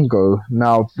Sango.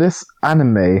 Now, this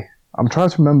anime, I'm trying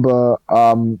to remember.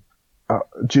 Do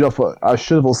you know? I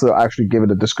should have also actually given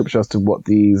a description as to what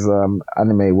these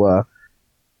anime were.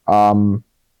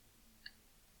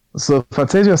 So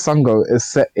Fantasia Sango is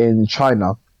set in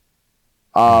China.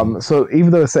 So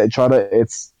even though it's set in China,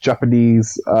 it's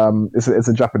Japanese. It's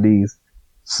a Japanese.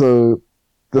 So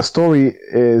the story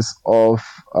is of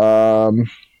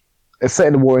it's set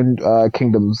in the Warring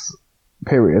Kingdoms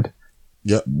period.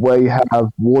 Yep. Where you have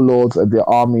warlords and their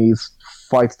armies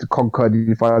fight to conquer and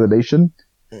unify the nation.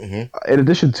 In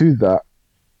addition to that,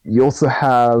 you also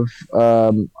have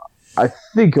I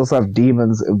think you also have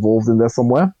demons involved in there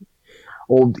somewhere.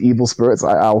 Or evil spirits.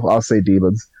 I'll say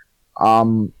demons.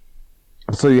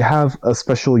 So you have a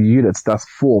special unit that's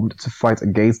formed to fight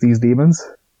against these demons.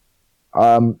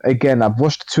 Again, I've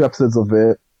watched 2 episodes of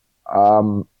it.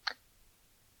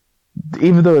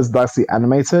 Even though it's nicely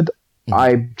animated,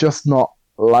 I'm just not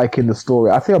liking the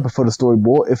story. I think I prefer the story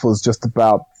more if it was just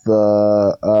about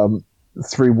the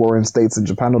 3 warring states in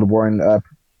Japan, or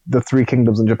the 3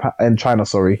 kingdoms in Japan and China.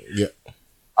 Sorry. Yeah.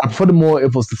 I prefer it more if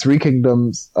it was the 3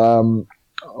 kingdoms.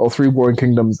 Or 3 warring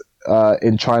kingdoms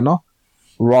in China,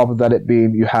 rather than it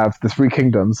being you have the 3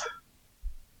 kingdoms,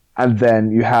 and then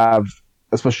you have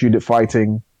a special unit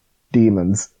fighting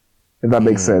demons. If that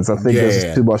makes sense, I think there's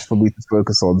just too much for me to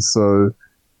focus on. So,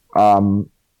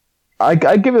 I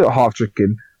give it a half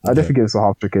chicken. I definitely give it a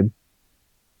half chicken.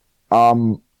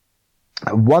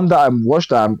 One that I'm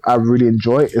watched that I really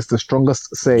enjoy is The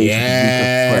Strongest Sage.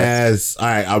 Yes. All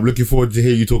right. I'm looking forward to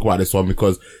hear you talk about this one,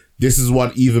 because this is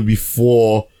one even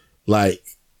before, like,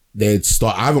 they'd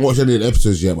start. I haven't watched any of the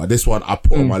episodes yet, but this one I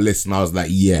put on my list and I was like,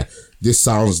 yeah, this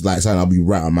sounds like something I'll be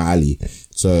right on my alley.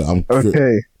 So I'm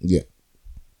okay. Yeah.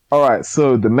 All right.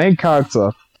 So the main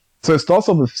character. So it starts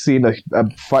off with seeing a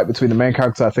fight between the main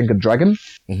character, I think, and dragon.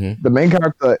 The main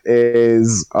character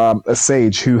is a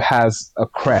sage who has a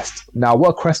crest. Now, what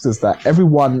a crest is that?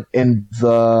 Everyone in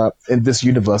this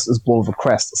universe is born with a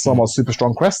crest. Some are super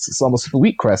strong crests, some are super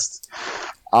weak crests.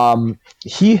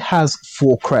 He has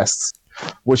 4 crests,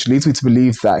 which leads me to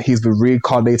believe that he's been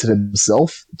reincarnated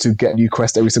himself to get a new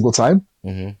crest every single time.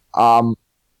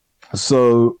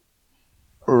 So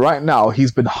right now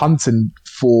he's been hunting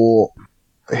for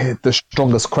the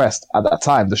strongest crest at that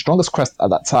time. The strongest crest at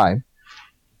that time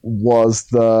was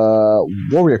the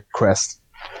warrior crest.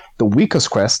 The weakest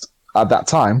crest at that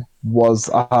time was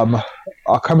I can't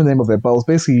remember the name of it, but it was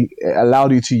basically, it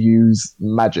allowed you to use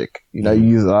magic. You know,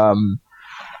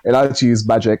 it allowed you to use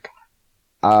magic,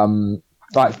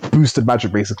 like boosted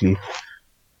magic, basically.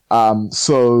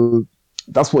 So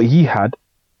that's what he had.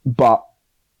 But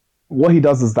what he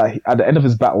does is that at the end of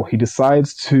his battle, he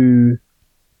decides to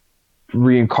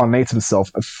reincarnate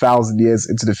himself 1,000 years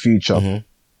into the future.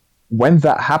 When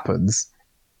that happens,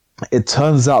 it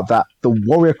turns out that the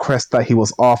warrior crest that he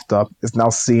was after is now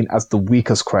seen as the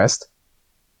weakest crest.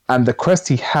 And the crest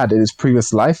he had in his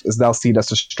previous life is now seen as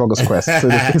the strongest crest. So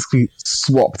they're basically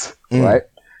swapped, right?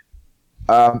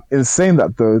 In saying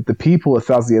that, though, the people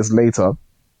 1,000 years later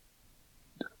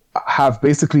have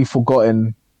basically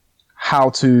forgotten how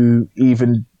to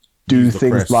even do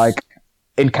things crest. Like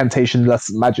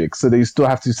incantation-less magic. So they still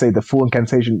have to say the full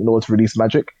incantation in order to release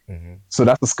magic. So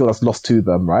that's the skill that's lost to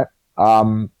them, right?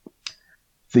 The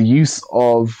use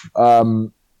of...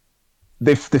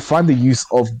 They find the use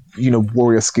of,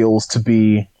 warrior skills to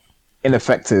be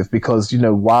ineffective because,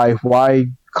 why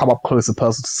come up close a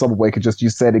person to someone where you could just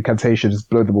use said incantation, just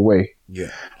blow them away. Yeah.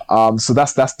 So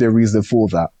that's their reason for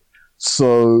that.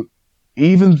 So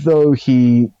even though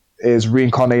he is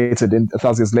reincarnated in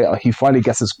 1,000 years later, he finally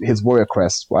gets his warrior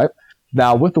crest, right?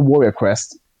 Now, with the warrior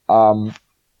crest,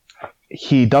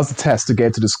 he does the test to get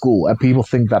into the school, and people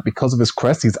think that because of his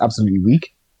crest, he's absolutely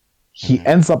weak. He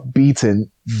ends up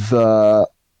beating I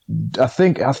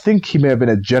think he may have been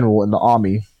a general in the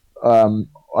army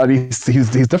at least he's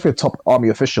definitely a top army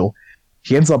official.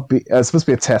 He ends up it's supposed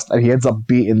to be a test, and he ends up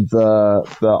beating the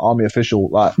army official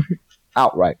like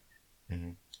outright.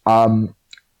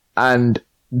 And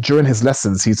during his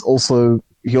lessons, he also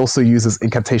uses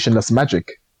incantationless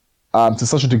magic, to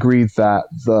such a degree that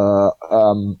the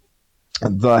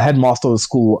headmaster of the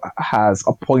school has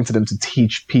appointed him to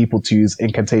teach people to use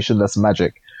incantationless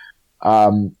magic,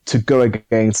 to go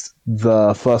against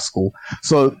the first school.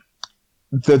 So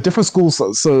the different schools.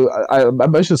 So I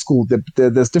mentioned school.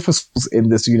 There's different schools in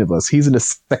this universe. He's in the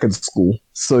second school.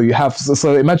 So you have.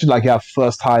 So imagine like you have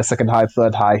first high, second high,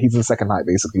 third high. He's in second high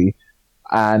basically.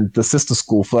 And the sister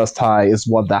school, first high, is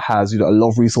one that has a lot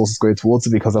of resources going towards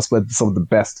it, because that's where some of the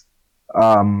best,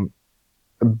 some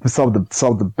of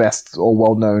the best or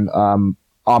well-known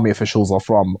army officials are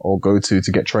from or go to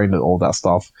get trained and all that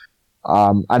stuff.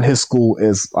 And his school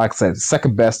is, like I said,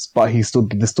 second best, but they still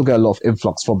get a lot of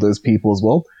influx from those people as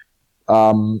well.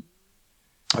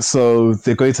 So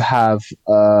they're going to have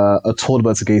a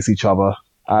tournament against each other.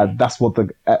 That's what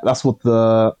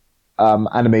the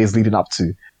anime is leading up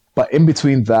to. But in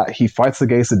between that, he fights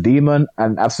against a demon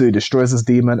and absolutely destroys this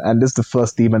demon. And this is the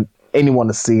first demon anyone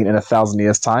has seen in 1,000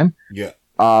 years' time. Yeah.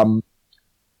 During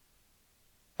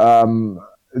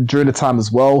the time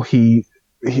as well, he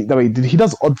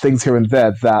does odd things here and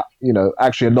there that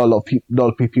actually not a lot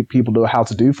of people know how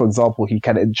to do. For example, he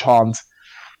can enchant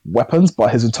weapons,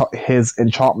 but his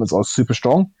enchantments are super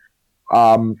strong.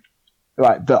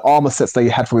 Like the armor sets that he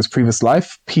had from his previous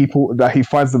life, people that he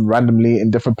finds them randomly in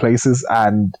different places,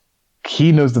 and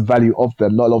he knows the value of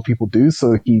them. Not a lot of people do,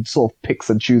 so he sort of picks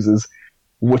and chooses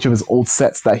which of his old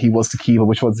sets that he wants to keep and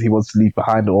which ones he wants to leave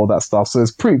behind and all that stuff. So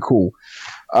it's pretty cool.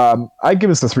 I give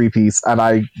this a 3-piece, and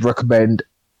I recommend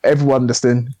everyone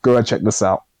listening, go and check this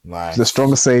out. Nice. The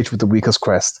strongest sage with the weakest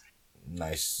crest.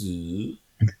 Nice.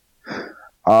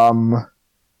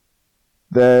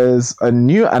 There's a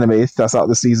new anime that's out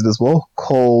this season as well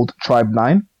called Tribe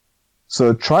 9.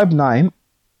 So Tribe 9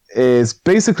 is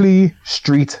basically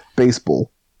street baseball.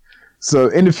 So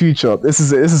in the future, this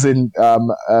is in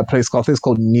a place called, I think it's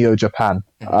called Neo Japan.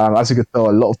 As you can tell,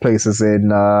 a lot of places in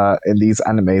these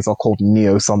animes are called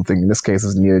Neo something. In this case,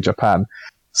 it's Neo Japan.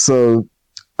 So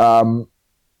in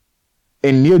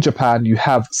Neo Japan, you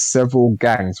have several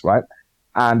gangs, right?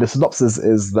 And the synopsis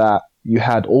is that you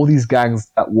had all these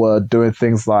gangs that were doing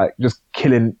things like just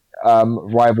killing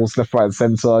rivals left, right, and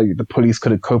center. The police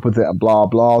couldn't cope with it and blah,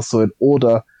 blah. So in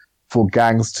order for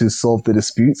gangs to solve the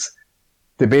disputes,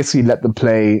 they basically let them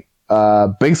play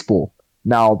baseball.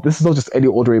 Now, this is not just any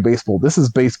ordinary baseball. This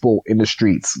is baseball in the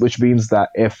streets, which means that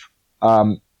if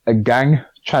a gang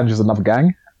challenges another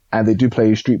gang and they do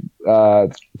play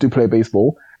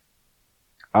baseball,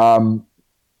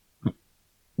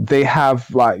 they have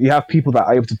you have people that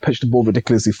are able to pitch the ball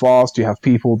ridiculously fast. You have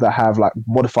people that have like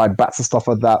modified bats and stuff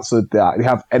like that, so that you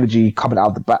have energy coming out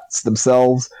of the bats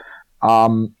themselves.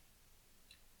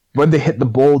 When they hit the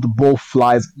ball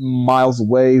flies miles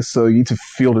away, so you need to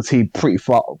field the team pretty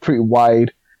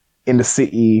wide in the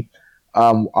city,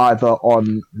 either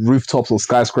on rooftops or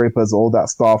skyscrapers, all that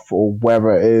stuff, or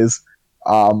wherever it is.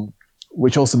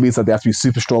 Which also means that they have to be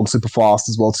super strong, super fast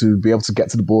as well to be able to get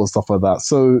to the ball and stuff like that.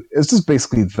 So it's just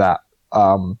basically that.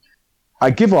 I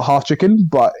give it a half chicken,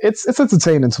 but it's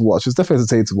entertaining to watch. It's definitely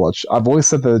entertaining to watch. I've always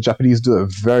said that the Japanese do a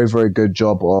very, very good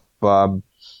job of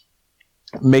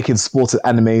making sports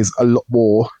animes a lot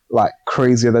more like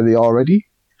crazier than they are already.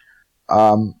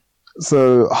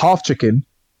 So half chicken,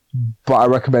 but I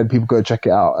recommend people go check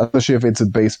it out, especially if it's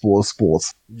into baseball or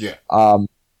sports. Yeah.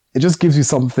 It just gives you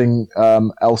something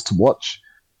else to watch.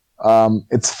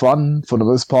 It's fun for the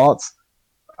most part.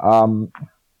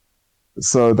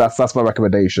 So that's my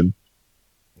recommendation.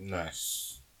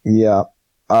 Nice. Yeah.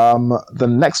 The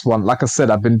next one, like I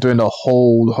said, I've been doing a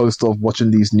whole host of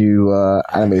watching these new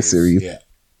anime series. Yeah.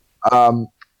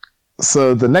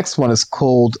 So the next one is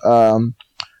called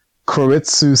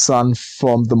Koritsu-san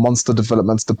from the Monster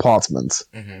Development Department.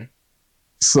 Mm-hmm.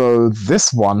 So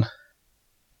this one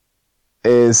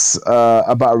is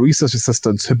about a research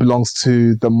assistant who belongs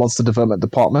to the Monster Development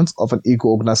Department of an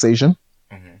equal organization.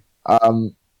 Mm-hmm.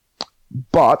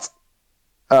 But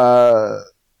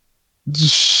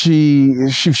she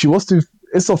wants to,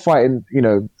 instead of fighting,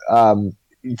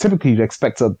 typically you'd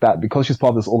expect her that because she's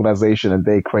part of this organization and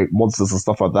they create monsters and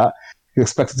stuff like that, you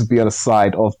expect her to be on the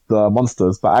side of the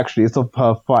monsters. But actually, instead of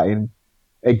her fighting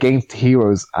against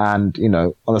heroes and, being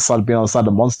on the side of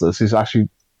the monsters, she's actually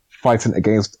fighting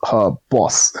against her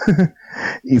boss,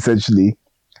 essentially.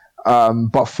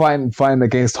 But fighting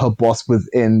against her boss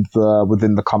within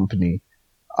the company.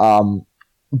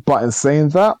 But in saying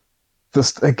that,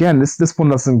 this one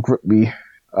doesn't grip me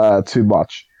too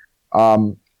much.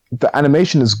 The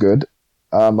animation is good.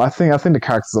 I think the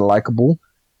characters are likable.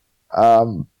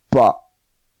 But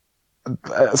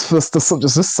there's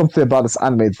just something about this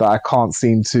anime that I can't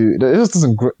seem to. It just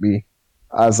doesn't grip me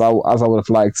as I would have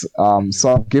liked.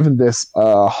 So I'm giving this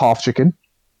half chicken.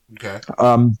 Okay.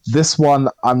 This one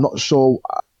I'm not sure.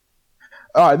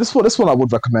 All right, this one I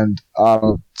would recommend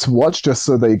to watch just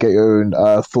so that you get your own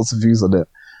thoughts and views on it.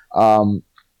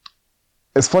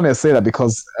 It's funny I say that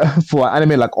because for an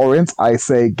anime like Orient, I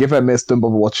say give it a miss, don't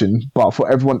bother watching. But for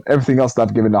everything else that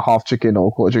I've given a half chicken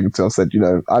or quarter chicken to, I've said,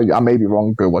 I may be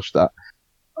wrong, go watch that.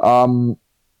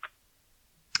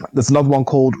 There's another one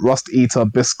called Rust Eater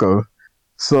Bisco.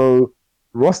 So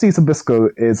Rust Eater Bisco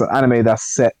is an anime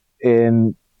that's set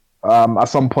in at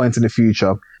some point in the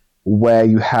future where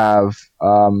you have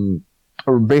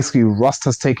basically rust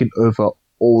has taken over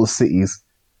all the cities.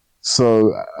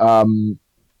 So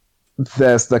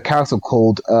there's the character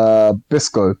called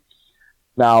Bisco.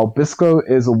 Now, Bisco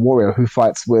is a warrior who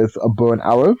fights with a bow and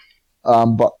arrow,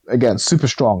 but again, super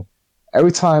strong.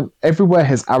 Everywhere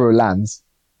his arrow lands,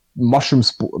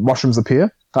 mushrooms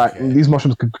appear. Like, these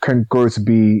mushrooms can grow to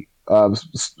be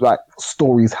like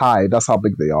stories high. That's how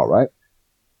big they are, right?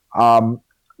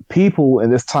 People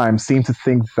in this time seem to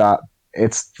think that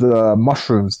it's the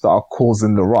mushrooms that are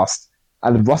causing the rust,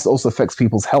 and the rust also affects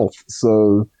people's health.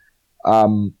 So,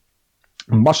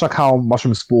 much like how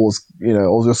mushroom spores,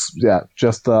 or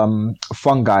just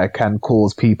fungi can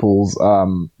cause people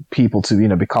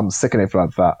to become sick and everything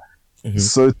like that. Mm-hmm.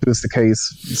 So is the case.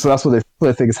 So that's what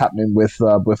they think is happening with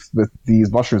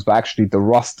these mushrooms, but actually the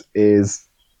rust is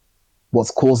what's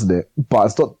causing it. But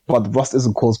it's not. But the rust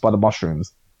isn't caused by the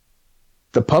mushrooms.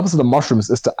 The purpose of the mushrooms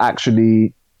is to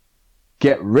actually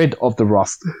get rid of the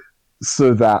rust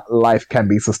so that life can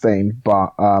be sustained.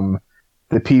 But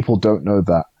the people don't know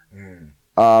that.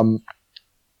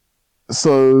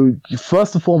 So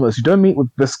first and foremost, you don't meet with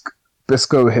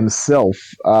Bisco himself.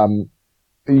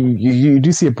 You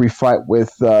do see a brief fight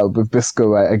with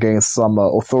Bisco against some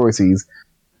authorities,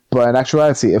 but in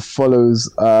actuality, it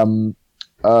follows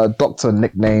a doctor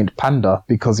nicknamed Panda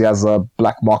because he has a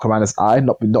black mark around his eye,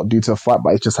 not due to a fight,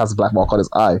 but it just has a black mark on his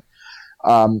eye.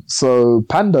 So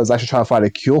Panda is actually trying to find a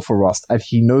cure for rust, and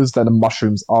he knows that the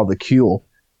mushrooms are the cure.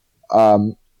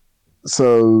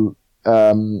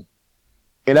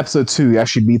 In episode 2, he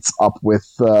actually meets with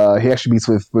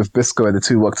Bisco, and the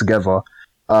two work together.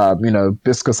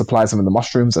 Bisco supplies him with the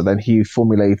mushrooms, and then he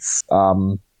formulates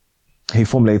a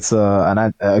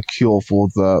cure for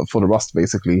the rust.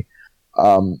 Basically,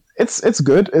 it's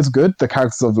good. It's good. The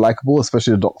characters are likable,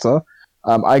 especially the Doctor.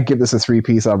 I give this a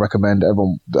 3-piece. I recommend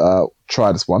everyone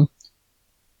try this one.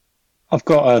 I've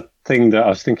got a thing that I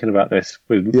was thinking about this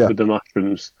with the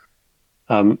mushrooms.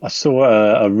 I saw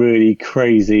a really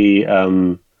crazy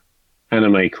anime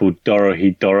called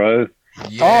Dorohedoro.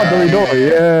 Yeah. Oh, Dorohedoro,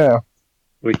 yeah.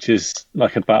 Which is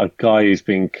like about a guy who's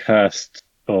been cursed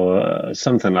or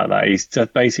something like that. He's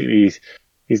just basically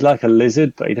he's like a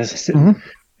lizard, but he doesn't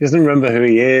remember who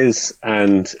he is,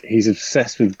 and he's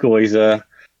obsessed with Goiza,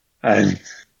 and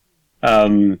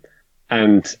the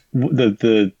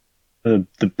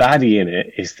baddie in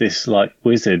it is this like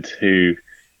wizard who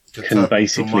can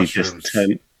basically just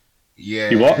turn. Yeah,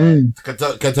 you what? Can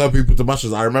turn people to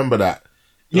mushrooms. I remember that.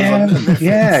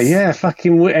 Yeah.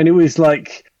 Fucking, and it was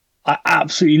like I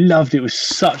absolutely loved it. It was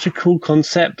such a cool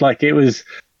concept. Like it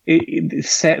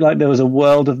set like there was a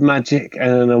world of magic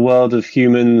and a world of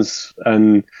humans,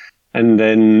 and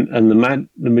the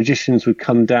magicians would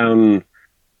come down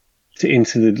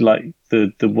into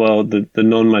the world, the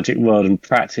non-magic world, and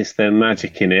practice their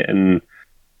magic in it. And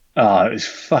it was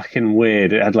fucking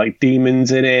weird. It had like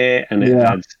demons in it, and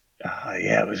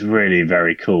it was really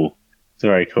very cool. It's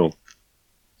very cool.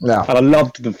 Yeah, and I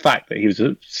loved the fact that he was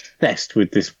obsessed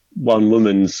with this one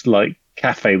woman's like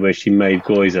cafe where she made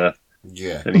Goiza.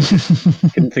 Yeah, and he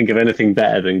couldn't think of anything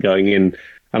better than going in.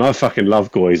 And I fucking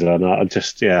love Goiza, and I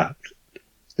just I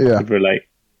could relate.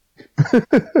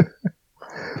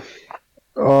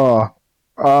 Dorohedoro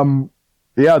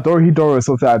is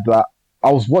something that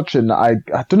I was watching. I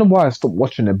don't know why I stopped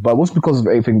watching it, but it wasn't because of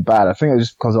anything bad. I think it was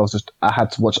just because I had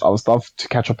to watch other stuff to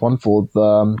catch up on for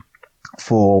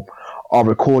our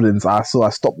recordings. So I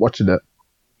stopped watching it.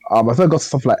 I think I got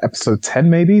stuff like episode 10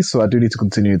 maybe, so I do need to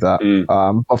continue that.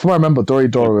 But from what I remember,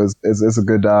 Dorohedoro is a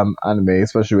good anime,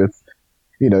 especially with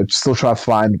still trying to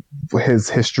find his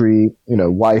history,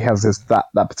 why he has that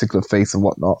particular face and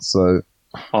whatnot. So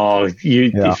if you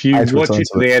watch it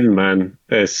to the end, man,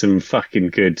 there's some fucking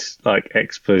good like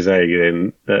expose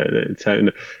in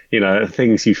the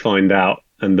things you find out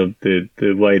and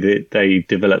the way that they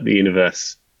develop the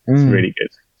universe. It's really good.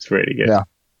 It's really good. Yeah,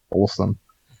 awesome.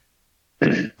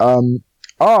 I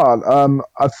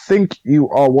think you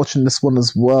are watching this one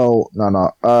as well.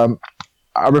 No.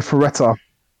 Arifureta.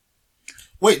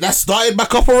 Wait, that started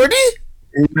back up already?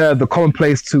 Yeah, the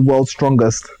Commonplace to World's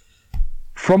Strongest.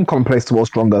 From Commonplace to World's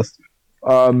Strongest.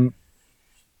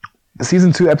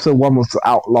 Season 2, episode 1 was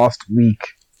out last week.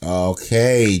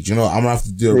 Okay, do you know, I'm gonna have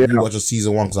to do a rewatch of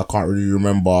season 1 because I can't really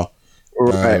remember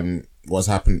what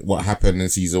happened in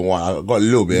season 1. I got a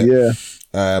little bit. Yeah.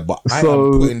 But I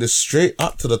am putting this straight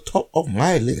up to the top of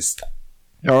my list.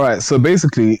 Alright, so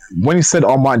basically, when you said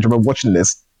online, do you remember watching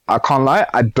this? I can't lie,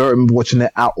 I don't remember watching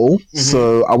it at all. Mm-hmm.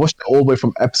 So I watched it all the way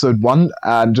from episode 1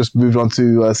 and just moved on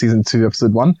to season 2,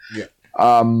 episode 1. Yeah.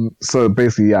 So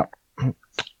basically, yeah.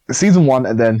 Season 1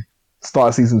 and then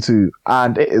started season 2,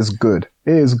 and it is good.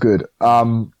 It is good.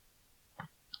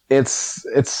 It's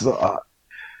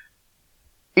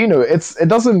it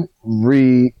doesn't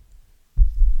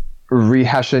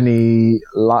rehash any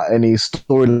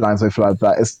storylines or anything like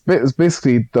that. It's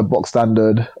basically the box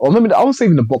standard, or maybe I would say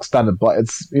even the box standard, but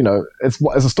it's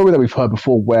a story that we've heard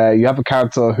before, where you have a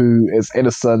character who is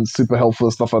innocent, super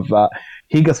helpful, stuff like that.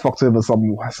 He gets fucked over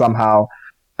somehow,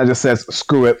 and just says,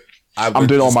 "Screw it, I'm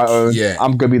doing it on my own. Yeah.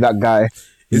 I'm gonna be that guy."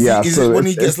 Is it when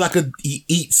he gets he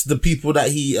eats the people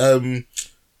that he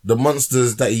the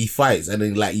monsters that he fights, and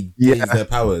then he gains their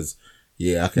powers?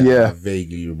 Yeah, I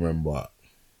vaguely remember.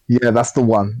 Yeah, that's the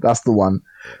one.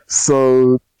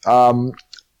 So,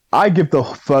 I give the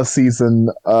first season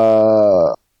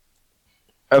a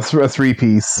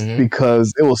 3-piece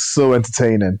because it was so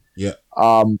entertaining. Yeah.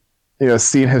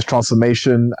 Seeing his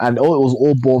transformation, and it was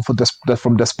all born from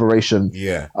desperation.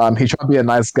 Yeah. He tried to be a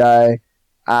nice guy,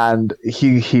 and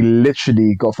he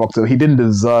literally got fucked up. He didn't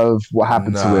deserve what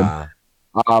happened to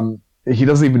him. He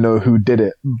doesn't even know who did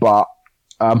it, but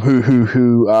who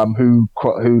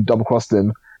double crossed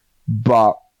him.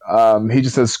 But he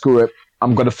just says, "Screw it,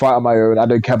 I'm gonna fight on my own. I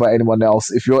don't care about anyone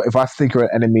else. If I think you're an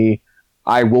enemy,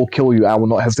 I will kill you. I will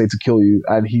not hesitate to kill you."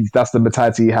 And that's the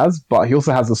mentality he has. But he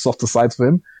also has a softer side to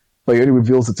him. But he only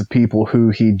reveals it to people who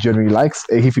he generally likes.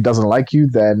 If he doesn't like you,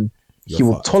 then he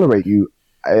will tolerate you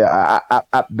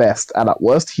at best, and at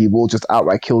worst, he will just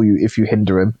outright kill you if you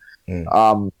hinder him.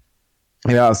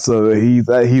 So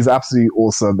he's absolutely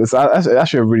awesome. It's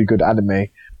actually a really good anime.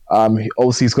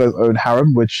 Obviously, he's got his own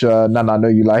harem, which Nana, I know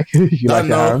you like. You like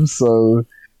the harem, so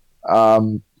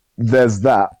there's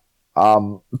that.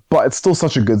 But it's still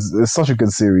such a good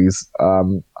series.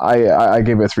 I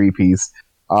gave it a 3-piece.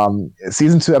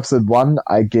 Season 2, episode 1,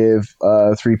 I give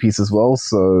 3-piece as well.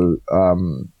 So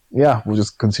we'll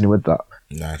just continue with that.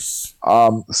 Nice.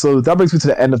 So that brings me to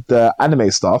the end of the anime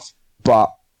stuff.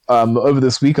 But over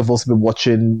this week, I've also been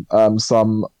watching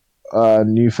some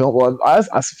new film. Well,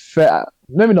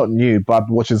 maybe not new, but I've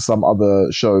been watching some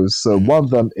other shows. So one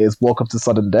of them is Welcome to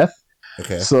Sudden Death.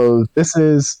 Okay. So this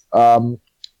is a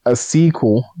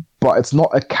sequel, but it's not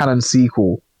a canon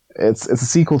sequel. It's a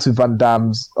sequel to Van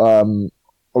Damme's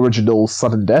original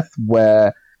Sudden Death,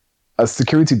 where a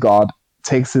security guard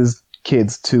takes his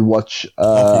kids to watch.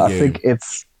 I think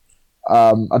it's.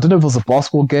 I don't know if it was a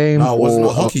basketball game. No, it wasn't a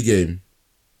hockey game.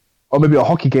 Or maybe a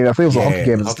hockey game. I think it was a hockey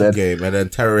game instead. Hockey game, and then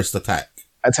terrorist attack.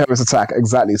 A terrorist attack,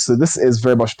 exactly. So this is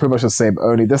pretty much the same.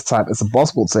 Only this time it's a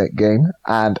basketball game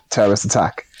and terrorist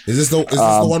attack. Is this the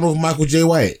one with Michael J.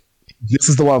 White? This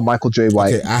is the one with Michael J.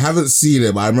 White. Okay, I haven't seen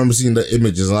it, but I remember seeing the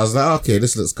images, and I was like, okay,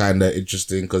 this looks kind of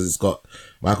interesting because it's got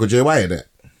Michael J. White in it.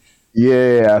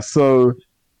 Yeah. So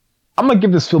I'm gonna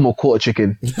give this film a quarter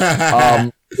chicken. Not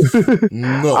I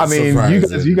mean,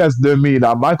 surprising. you guys know me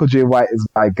now. Michael J. White is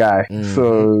my guy. Mm-hmm.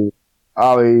 So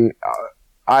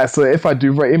so if I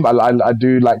do rate him, I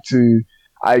do like to.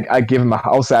 I give him.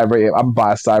 I'll say I rate him. I'm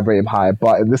biased. So I rate him high,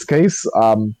 but in this case,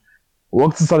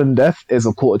 Welcome to Sudden Death is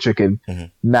a quarter chicken. Mm-hmm.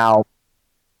 Now,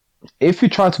 if you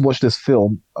try to watch this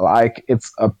film like it's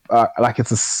a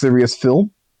serious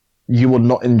film, you will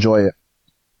not enjoy it.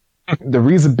 The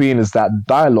reason being is that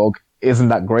dialogue isn't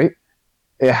that great.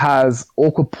 It has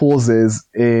awkward pauses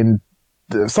in.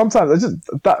 Sometimes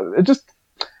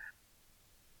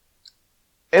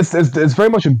it's very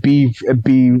much a B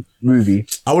movie.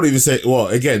 I wouldn't even say. Well,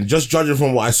 again, just judging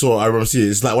from what I saw, I remember seeing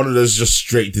it's like one of those just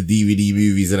straight to DVD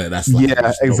movies, isn't it? That's like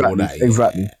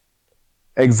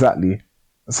exactly.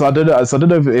 So I don't know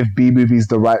if B movie is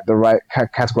the right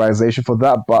categorization for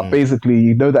that, but basically,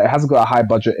 you know that it hasn't got a high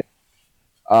budget.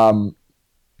 In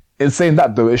saying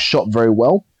that though, it's shot very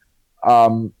well.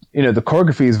 The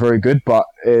choreography is very good, but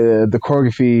the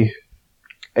choreography,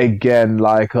 again,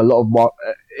 like a lot of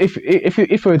if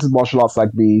you're into martial arts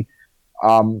like me,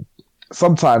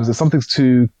 sometimes if something's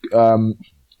too,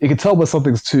 you can tell when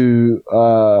something's too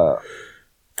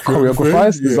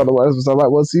choreographized. Is that the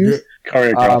right word to use?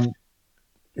 Choreographed.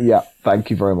 Yeah, thank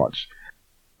you very much.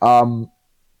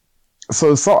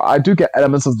 So I do get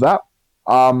elements of that.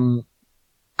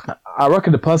 I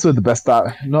reckon the person with the best I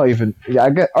reckon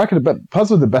the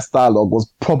person with the best dialogue was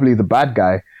probably the bad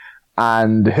guy,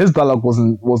 and his dialogue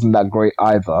wasn't that great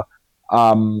either.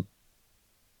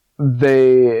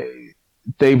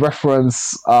 They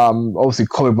reference obviously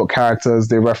comic book characters.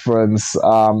 They reference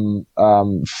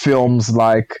films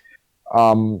like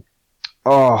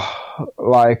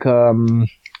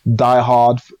Die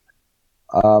Hard.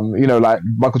 Like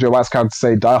Michael J. White's character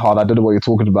say, Die Hard, I don't know what you're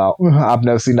talking about. I've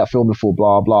never seen that film before,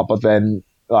 blah, blah. But then,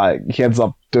 like, he ends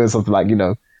up doing something like,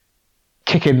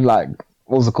 kicking, like,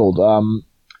 what was it called?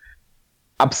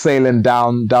 Abseiling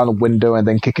down a window and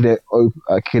then kicking it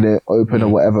open or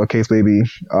whatever case may be.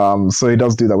 So he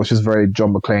does do that, which is very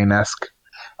John McClane-esque.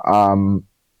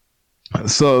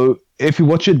 So if you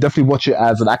watch it, definitely watch it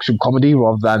as an action comedy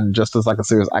rather than just as like a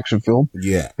serious action film.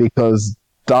 Yeah. Because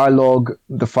dialogue,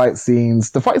 the fight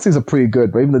scenes are pretty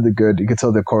good, but even though they're good, you can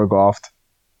tell they're choreographed.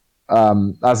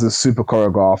 As is super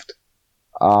choreographed.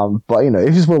 But if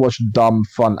you just want to watch dumb,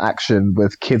 fun action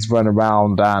with kids running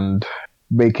around and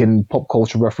making pop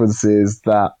culture references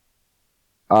that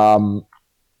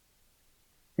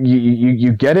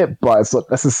you get it, but it's not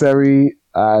necessary,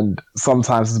 and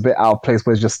sometimes it's a bit out of place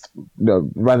where it's just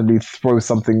randomly throw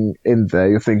something in there.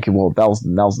 You're thinking, well, that was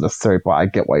necessary, but I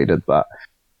get why you did that.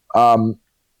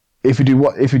 If you do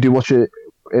watch it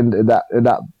in that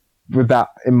with that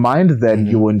in mind, then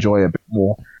you will enjoy it a bit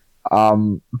more.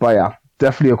 But yeah,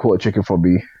 definitely a quarter chicken for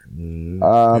me.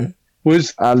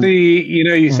 Was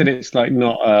you said it's like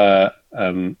not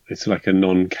it's like a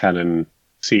non-canon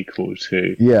sequel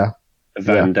to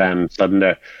Van Damme Sudden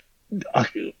Death.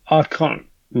 I can't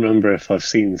remember if I've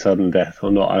seen Sudden Death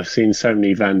or not. I've seen so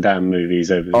many Van Damme movies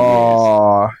over the years.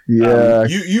 Oh yeah,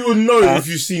 you would know if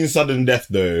you've seen Sudden Death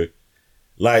though.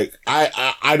 Like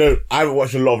I haven't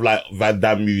watched a lot of like Van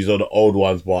Damme movies or the old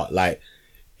ones, but like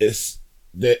it's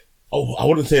I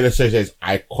wouldn't say necessarily it's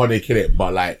iconic in it,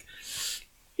 but like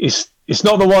it's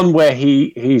not the one where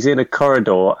he's in a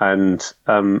corridor and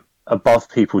above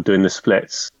people doing the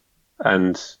splits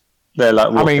and they're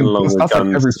like walking along with guns.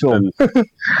 Like every film.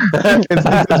 It's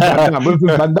Van Damme. With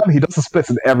Van Damme, he does the splits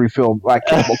in every film. Like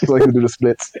Kickboxer, he'll do the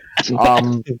splits.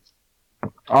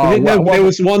 There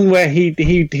was one where he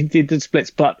did the splits,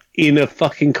 but in a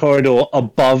fucking corridor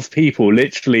above people,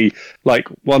 literally like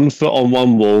 1 foot on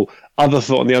one wall, other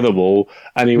foot on the other wall,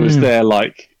 and he was there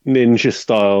like ninja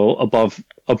style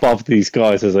above these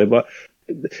guys as they were.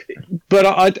 But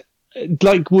I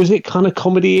like, was it kind of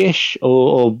comedy-ish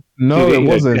or no? It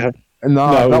wasn't.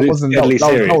 No, that wasn't. That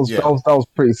was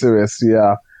pretty serious.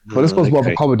 Yeah, but this was more of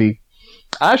a comedy.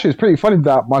 Actually, it's pretty funny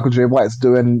that Michael J. White's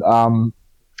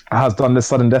has done this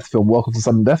Sudden Death film, Welcome to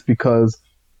Sudden Death, because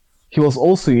he was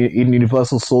also in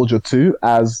Universal Soldier 2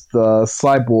 as the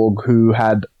cyborg who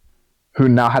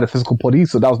now had a physical body.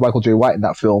 So that was Michael J. White in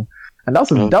that film, and that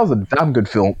was a damn good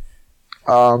film.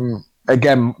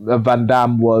 Again, Van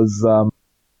Damme was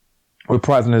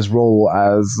reprising his role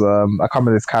as I can't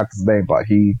remember his character's name, but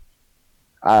he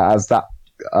as that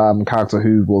character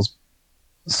who was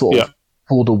sort of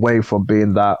pulled away from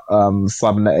being that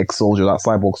cybernetic soldier, that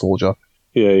cyborg soldier.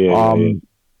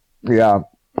 Yeah.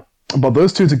 But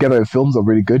those two together in films are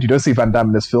really good. You don't see Van Damme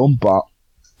in this film, but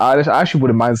I actually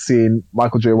wouldn't mind seeing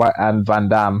Michael J. White and Van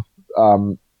Damme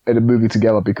in a movie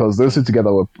together, because those two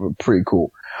together were pretty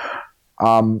cool.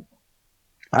 And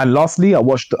lastly, I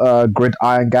watched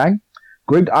Gridiron Gang.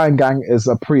 Gridiron Gang is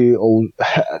a pretty old...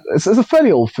 It's a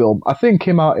fairly old film. I think it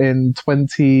came out in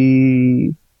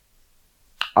 20...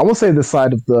 I won't say the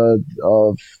side of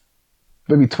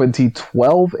maybe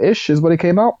 2012-ish is when it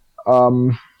came out.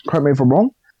 Correct me if I'm wrong.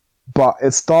 But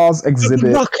it stars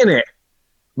Exhibit. Rock in it.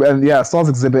 And yeah, it stars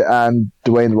Exhibit and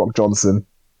Dwayne The Rock Johnson.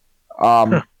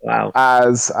 Wow.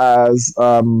 As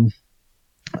I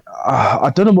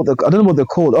don't know what they're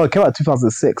called. Oh, it came out in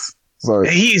 2006. So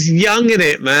he's young in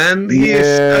it, man. He is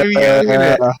so young in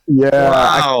it. Yeah.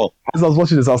 Wow. As I was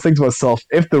watching this, I was thinking to myself,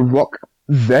 if The Rock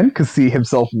then could see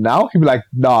himself now, he'd be like,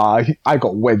 nah, I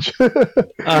got wedge.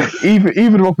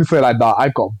 Even Rock would say like, nah, I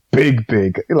got big.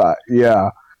 Like, yeah,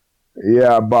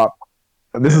 but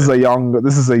this is a young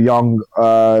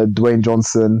Dwayne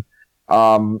Johnson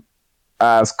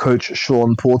as Coach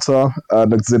Sean Porter,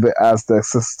 Exhibit as the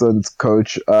assistant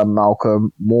coach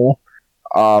Malcolm Moore.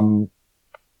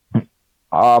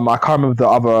 I can't remember the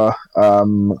other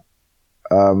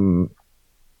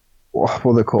what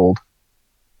are they called?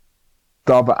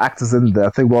 the other actors in there. I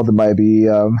think one of them might be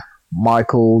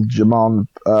Michael Jaman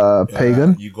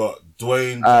Pagan. You got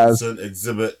Dwayne Johnson,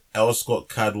 Exhibit, L. Scott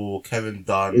Cadwell, Kevin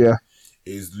Dunn. Yeah.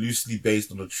 Is loosely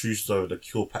based on the true story of the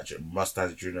Kilpatrick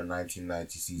Mustangs during the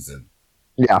 1990 season.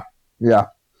 Yeah.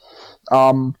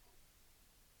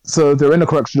 So they're in a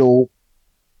correctional.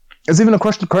 It's even a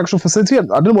correctional facility. I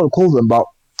don't know what to call them, but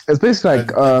it's basically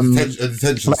like a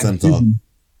detention center.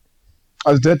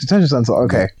 A detention center.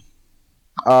 Okay.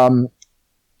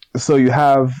 So you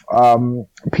have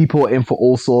people in for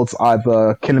all sorts,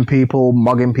 either killing people,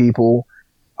 mugging people,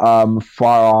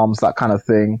 firearms, that kind of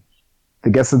thing. They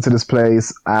gets into this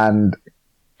place, and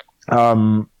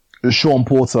Sean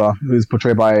Porter, who's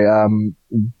portrayed by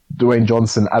Dwayne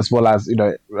Johnson, as well as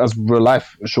as real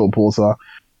life Sean Porter,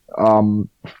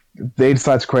 they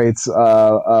decide to create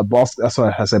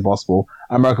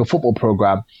American football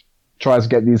program, tries to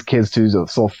get these kids to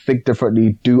sort of think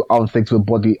differently, do other things with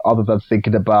body other than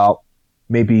thinking about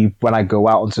maybe when I go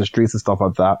out onto the streets and stuff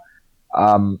like that.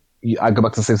 I go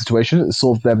back to the same situation. It's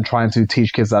sort of them trying to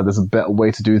teach kids that there's a better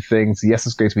way to do things. Yes,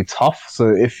 it's going to be tough. So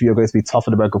if you're going to be tough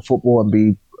in American football and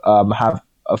have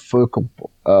a focal,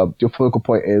 your focal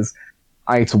point is,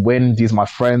 I need to win. These are my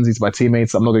friends. These are my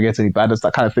teammates. I'm not going to get any badness.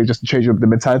 That kind of thing, just to change the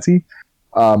mentality.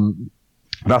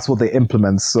 That's what they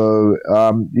implement. So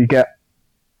you get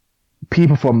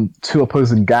people from two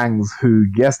opposing gangs who,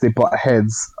 yes, they butt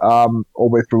heads all the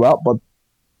way throughout, but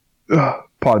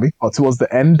pardon me. But towards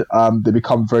the end, they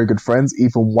become very good friends.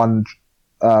 Even one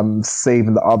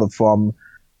saving the other from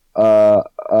a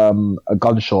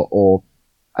gunshot, or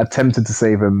attempted to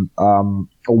save him, or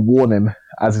warn him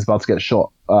as he's about to get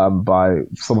shot by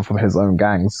someone from his own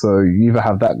gang. So you even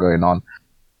have that going on.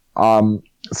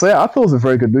 So yeah, I thought it was a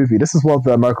very good movie. This is one of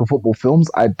the American football films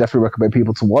I definitely recommend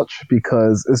people to watch,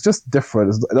 because it's just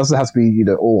different. It doesn't have to be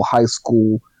all high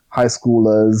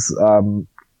schoolers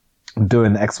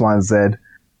doing X, Y, and Z.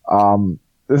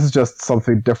 This is just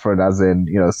something different, as in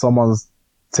someone's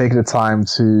taking the time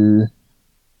to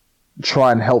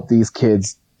try and help these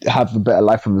kids have a better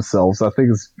life for themselves. I think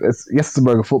it's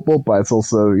American football, but it's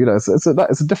also it's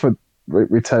a different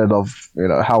retelling of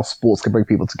how sports can bring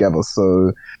people together.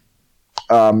 So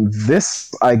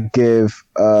this I give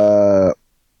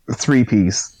 3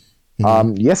 piece.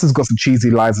 Yes, it's got some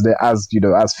cheesy lines in it, as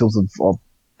as films of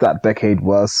that decade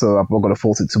were. So I'm not going to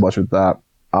force it too much with that.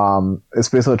 It's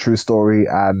based on a true story,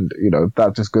 and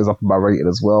that just goes up in my rating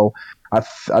as well. I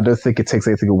don't think it takes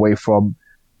anything away from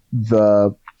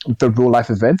the real life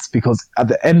events, because at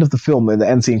the end of the film, in the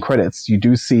end scene credits, you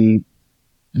do see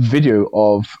video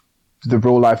of the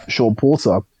real life Sean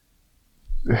Porter,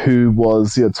 who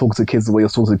was talking to kids the way he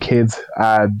was talking to kids.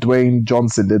 Dwayne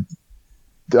Johnson made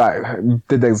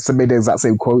the exact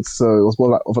same quotes, so it was more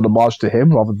like of an homage to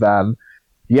him rather than,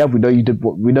 yeah, we know you did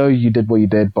what you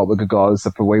did, but we're gonna go a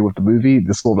separate way with the movie.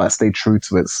 This sort of stayed true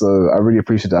to it, so I really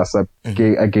appreciate that. So I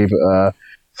gave it a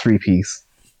 3 piece.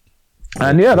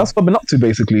 And yeah, that's what I've been up to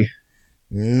basically.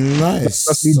 Nice.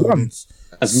 That's been done.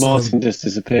 As Martin just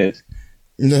disappeared.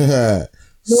 Yeah.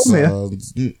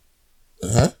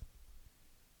 Huh?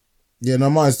 Yeah, no,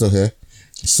 mine's still here.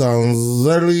 Sounds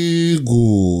very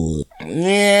good.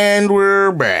 And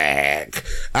we're back.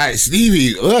 Alright,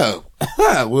 Stevie, look.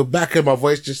 We're back and my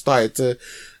voice just started to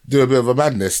do a bit of a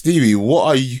madness. Stevie,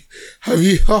 oh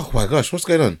my gosh, what's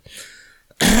going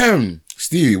on?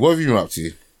 Stevie, what have you been up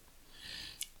to?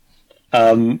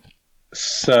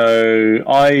 So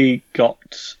I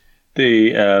got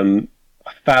I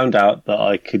found out that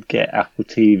I could get Apple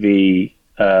TV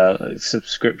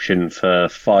subscription for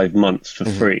 5 months for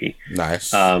free.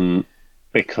 Nice.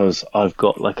 Because I've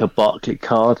got a Barclays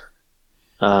card,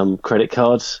 credit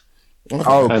cards.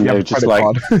 Oh, and they're just like,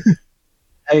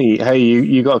 hey,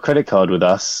 you got a credit card with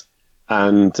us,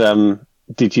 and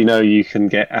did you know you can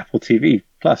get Apple TV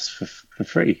Plus for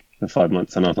free for 5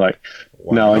 months? And I was like,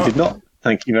 no, I did not.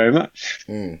 Thank you very much.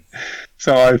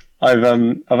 So I've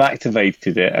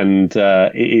activated it, and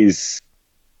it is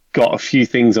got a few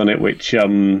things on it which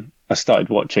I started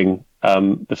watching.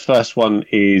 The first one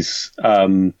is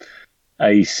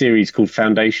a series called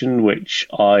Foundation, which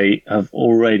I have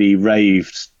already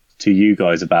raved to you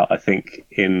guys about, I think,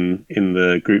 in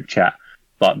the group chat.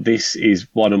 But this is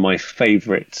one of my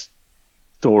favourite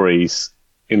stories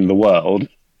in the world.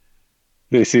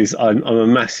 This is I'm a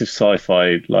massive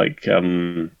sci-fi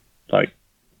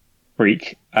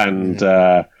freak, and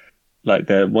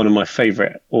one of my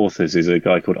favourite authors is a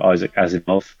guy called Isaac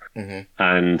Asimov,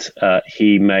 and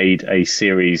he made a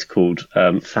series called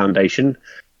Foundation,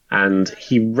 and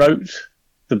he wrote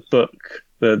the book.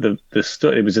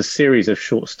 It was a series of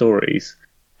short stories,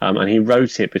 and he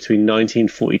wrote it between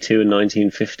 1942 and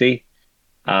 1950.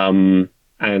 And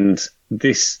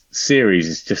this series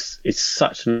is it's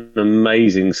such an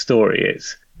amazing story.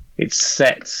 It's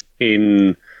set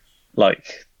in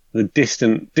like the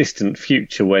distant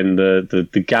future when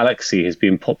the galaxy has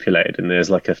been populated and there's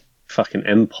like a fucking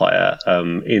empire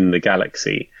in the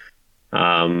galaxy,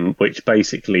 which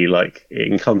basically like it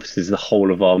encompasses the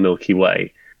whole of our Milky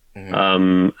Way.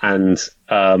 And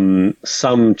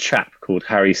some chap called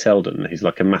Harry Seldon, who's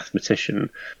like a mathematician,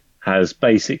 has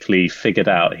basically figured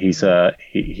out he's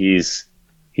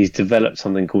developed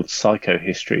something called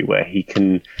psychohistory, where he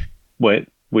can, with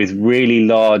really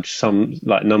large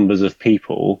numbers of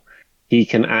people, he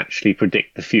can actually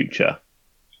predict the future.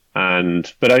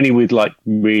 But only with like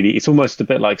really, it's almost a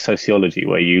bit like sociology,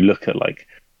 where you look at like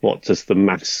what does the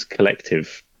mass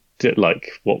collective do,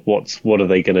 like what are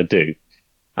they going to do?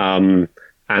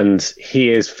 And he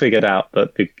has figured out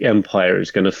that the empire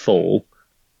is going to fall,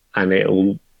 and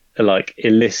it'll like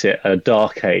elicit a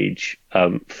dark age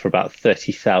for about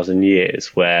 30,000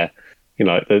 years, where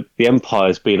the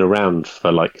empire's been around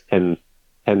for like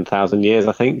 10,000 years,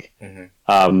 I think.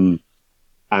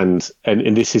 And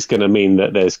this is going to mean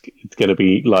that there's going to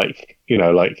be like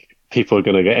people are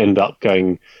going to end up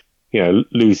going,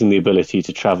 losing the ability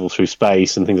to travel through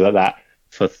space and things like that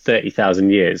for 30,000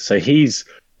 years. So he's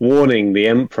warning the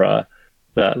emperor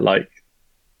that like,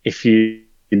 if you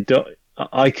do,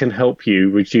 I can help you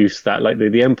reduce that. Like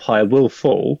the empire will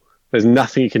fall. There's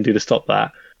nothing you can do to stop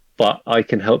that, but I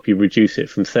can help you reduce it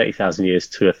from 30,000 years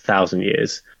to 1,000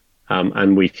 years.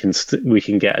 And we can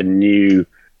get a new,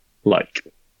 like,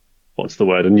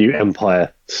 a new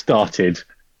empire started,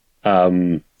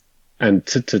 and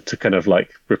to kind of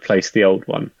like replace the old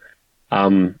one.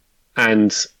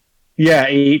 And yeah,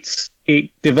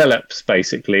 it develops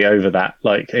basically over that.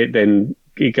 Like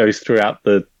it goes throughout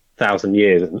the 1,000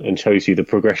 years and shows you the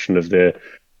progression of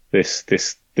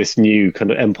this new kind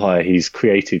of empire he's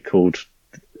created called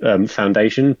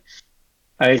Foundation.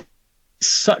 It's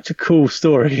such a cool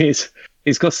story.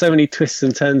 It's got so many twists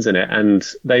and turns in it, and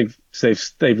they've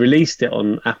released it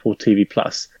on Apple TV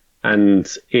Plus,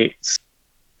 and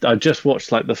I just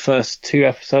watched like the first 2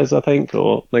 episodes, I think,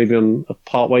 or maybe I'm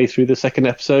part way through the second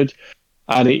episode,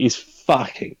 and it is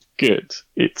fucking good.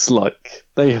 It's like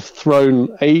they have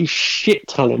thrown a shit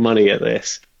ton of money at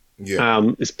this. Yeah.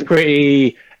 It's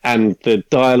pretty, and the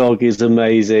dialogue is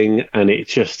amazing, and it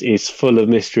just is full of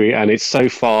mystery, and it's so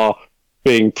far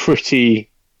being pretty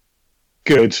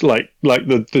good. Like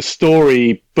the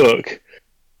story book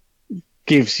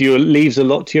leaves a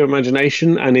lot to your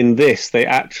imagination, and in this they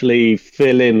actually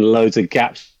fill in loads of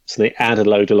gaps, and they add a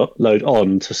load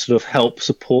on to sort of help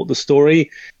support the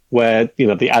story, where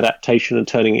the adaptation and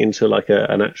turning it into like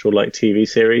an actual like TV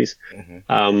series.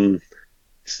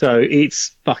 So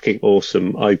it's fucking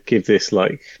awesome. I give this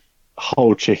like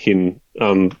whole chicken.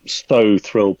 So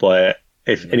thrilled by it.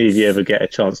 If any of you ever get a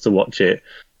chance to watch it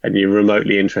and you're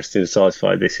remotely interested in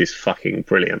sci-fi, this is fucking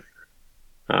brilliant.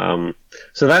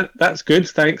 So that's good.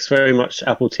 Thanks very much,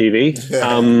 Apple TV.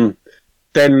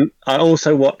 Then I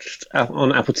also watched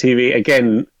on Apple TV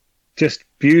again, just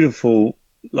beautiful.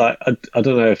 Like I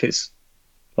don't know if it's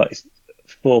like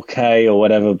 4K or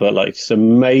whatever, but like just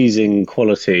amazing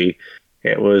quality.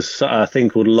 It was a thing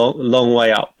called Long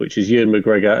Way Up, which is Ewan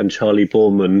McGregor and Charlie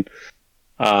Boorman,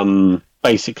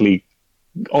 basically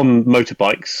on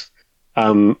motorbikes,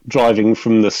 driving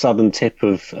from the southern tip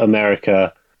of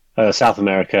America, South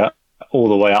America, all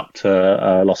the way up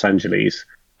to Los Angeles.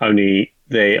 Only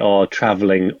they are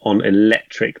traveling on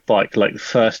electric bike, like the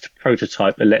first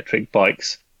prototype electric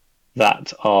bikes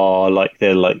that are like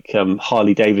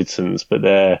Harley Davidsons, but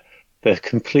they're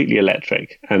completely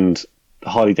electric, and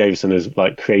Harley Davidson has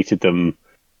like created them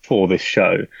for this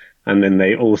show. And then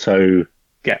they also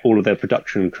get all of their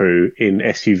production crew in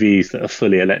SUVs that are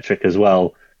fully electric as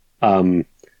well,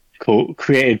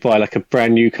 created by like a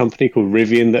brand new company called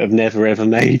Rivian that have never ever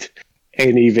made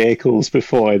any vehicles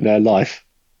before in their life.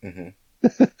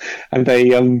 And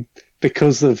they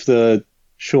because of the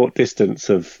short distance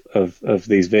of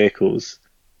these vehicles,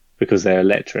 because they're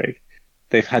electric,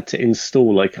 they've had to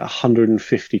install like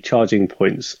 150 charging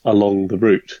points along the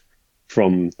route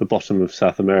from the bottom of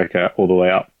South America all the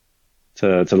way up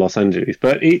to Los Angeles.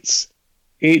 But it's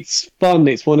fun.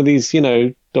 It's one of these,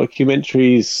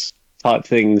 documentaries type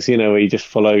things, where you just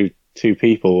follow 2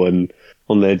 people and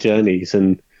on their journeys,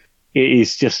 and it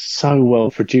is just so well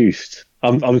produced.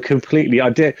 I'm completely.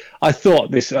 I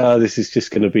thought this is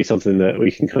just going to be something that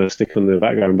we can kind of stick on the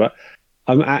background, but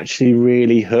I'm actually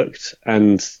really hooked.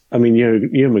 And I mean,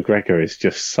 Ewan McGregor is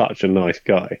just such a nice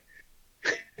guy.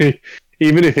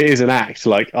 Even if it is an act,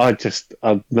 like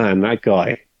man, that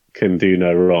guy can do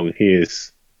no wrong.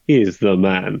 He's he is the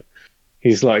man.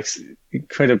 He's like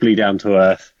incredibly down to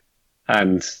earth,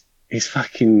 and he's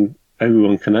fucking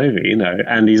Obi-Wan Kenobi, you know.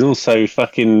 And he's also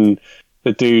fucking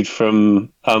the dude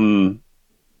from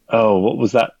what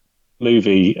was that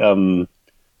movie?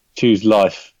 Choose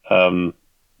Life.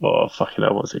 Fucking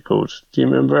hell, what's it called? Do you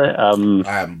remember it?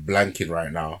 I am blanking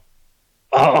right now.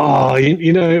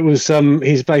 You know, it was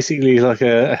he's basically like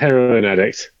a heroin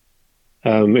addict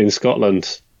in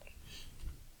Scotland.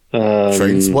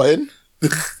 Trainspotting?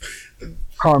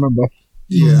 Can't remember.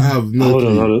 Yeah, I have no Hold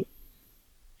clue. on.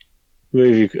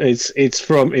 Movie.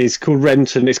 It's called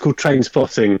Renton. It's called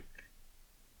Trainspotting.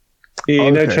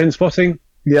 You know Trainspotting?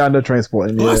 Yeah, I know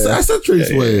Trainspotting. Yeah. I said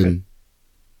Trainspotting.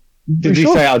 Did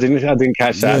you say I didn't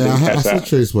catch that? Yeah, I said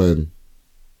Trainspotting.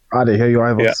 I didn't hear you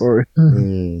either. Yeah. Sorry.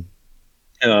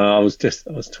 I was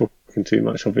talking too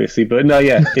much, obviously, but no,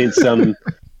 yeah, it's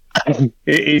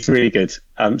it's really good.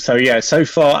 So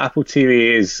far Apple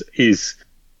TV is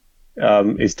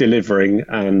delivering,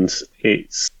 and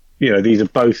it's, you know, these are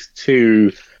both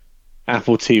two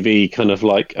Apple TV kind of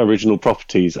like original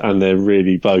properties, and they're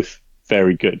really both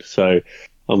very good. So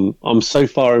I'm so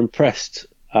far impressed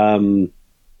by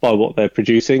what they're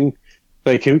producing. If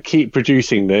they can keep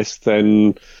producing this,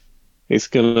 then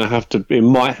it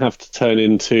might have to turn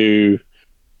into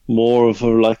more of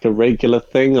a regular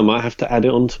thing. I might have to add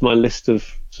it onto my list of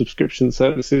subscription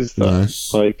services that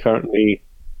I currently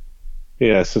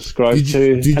subscribe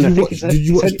to. Did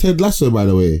you watch Ted Lasso, by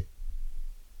the way?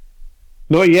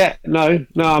 Not yet. No.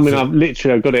 I mean,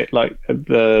 I've got it like at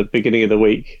the beginning of the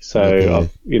week, so I've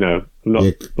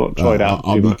not tried out.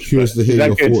 I'll be curious to hear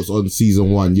your thoughts on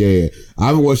season 1. Yeah. I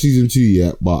haven't watched season 2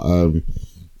 yet, but I'll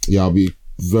be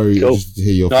very interested to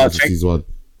hear your thoughts on season 1.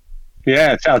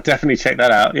 Yeah, I'll definitely check that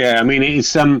out. Yeah, I mean,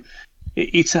 it's I think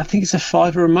it's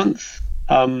 $5 a month,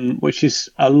 which is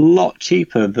a lot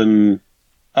cheaper than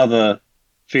other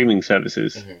streaming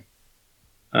services.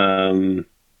 So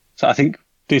I think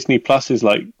Disney Plus is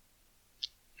like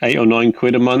 £8 or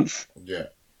 £9 a month. Yeah.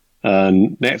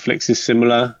 Netflix is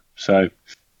similar. So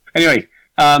anyway,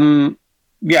 I've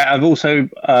also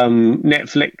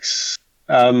Netflix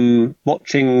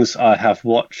watchings. I have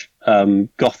watched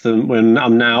Gotham. When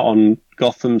I'm now on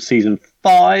Gotham season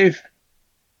 5.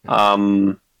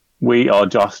 We are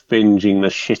just binging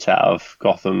the shit out of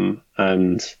Gotham,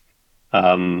 and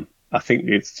I think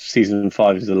it's season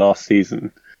 5 is the last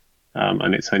season.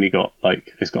 And it's only got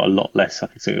it's got a lot less. I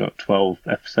think it's got 12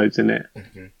 episodes in it.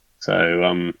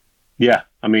 So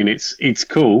I mean, it's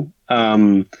cool.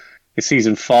 It's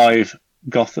season 5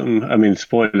 Gotham. I mean,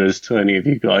 spoilers to any of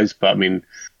you guys, but I mean,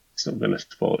 it's not going to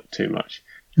spoil it too much.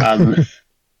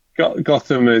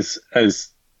 Gotham has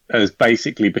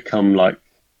basically become like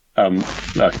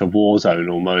a war zone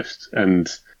almost, and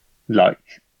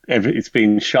it's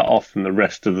been shut off from the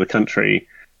rest of the country,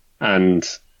 and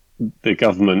the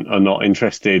government are not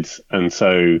interested, and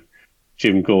so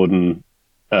Jim Gordon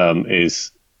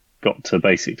is got to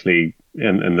basically,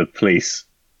 and the police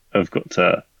have got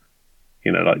to,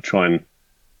 try and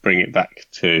bring it back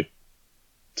to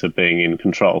being in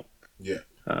control. Yeah.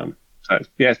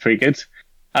 It's pretty good.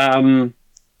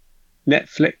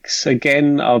 Netflix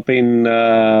again. I've been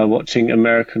watching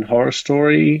American Horror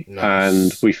Story,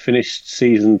 and we finished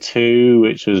season 2,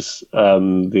 which was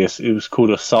it was called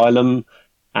Asylum.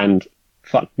 And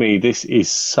fuck me, this is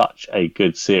such a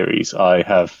good series.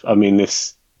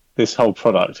 This whole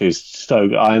product is so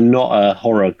good. I am not a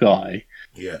horror guy.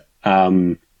 Yeah.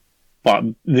 But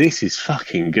this is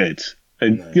fucking good.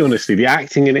 And honestly, the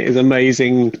acting in it is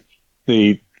amazing.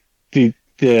 I'm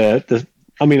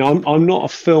not a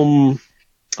film.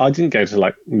 I didn't go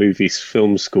to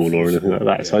film school or anything like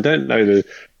that, so I don't know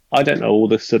all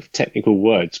the sort of technical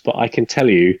words, but I can tell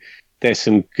you there's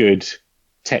some good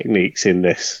techniques in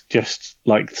this. Just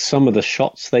like some of the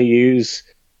shots they use,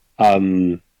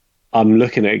 I'm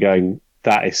looking at it going,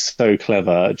 that is so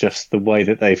clever. Just the way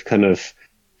that they've kind of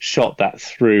shot that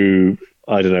through,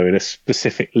 I don't know, in a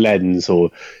specific lens, or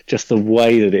just the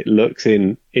way that it looks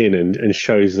in and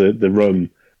shows the room.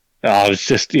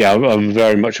 I'm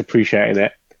very much appreciating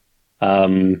it.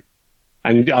 And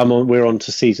we're on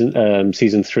to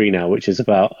season 3 now, which is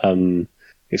about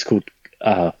it's called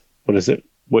what is it,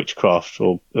 witchcraft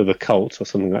or the cult or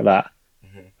something like that.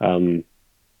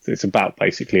 It's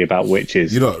basically about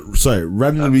witches.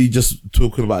 Randomly just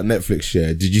talking about Netflix. Yeah,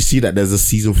 did you see that there's a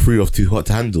season 3 of Too Hot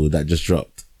to Handle that just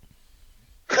dropped?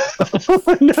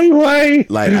 No way!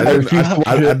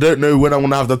 I don't know when I'm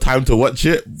gonna have the time to watch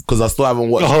it, because I still haven't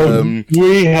watched.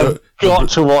 We have got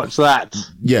to watch that.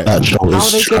 Yeah,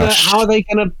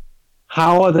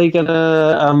 how are they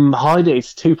gonna hide it?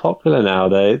 It's too popular now.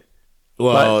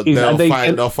 Well,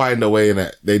 Like, they'll find a way in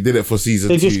it. They did it for season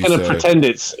 2. They're just going to pretend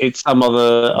it's some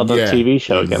other TV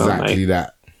show again, aren't they? Exactly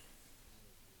that.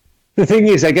 The thing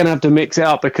is, they're going to have to mix it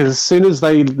up because as soon as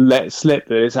they let slip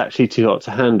that it's actually too hot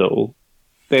to handle,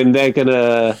 then they're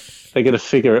gonna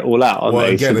figure it all out, aren't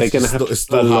they? Again, so they're going to have to it's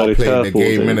still how playing the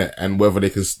game, in innit? And whether they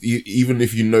can, even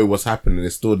if you know what's happening,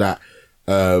 it's still that,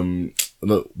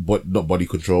 not body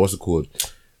control. What's it called?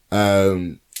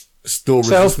 Still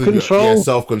self-control.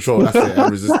 Self-control. That's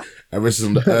it. And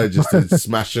resisting the urges to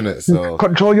smashing it. So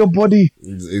control your body.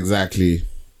 Exactly.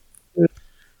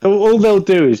 All they'll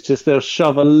do is they'll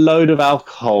shove a load of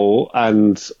alcohol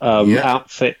and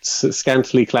outfits,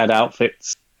 scantily clad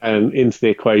outfits, into the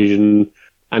equation,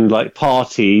 and like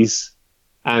parties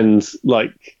and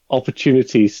like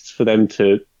opportunities for them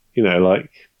to,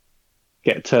 like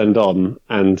get turned on,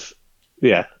 and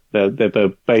they're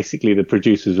basically the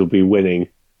producers will be winning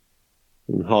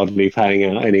and hardly paying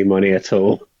out any money at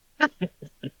all.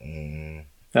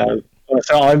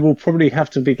 So I will probably have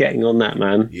to be getting on that,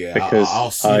 man. Yeah, because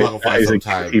I'll see if I can find some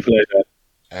time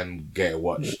and get it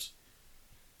watched.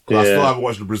 Because I still haven't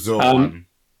watched the Brazil one.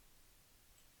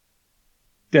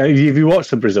 Yeah, have you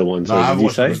watched the Brazil one? No, I haven't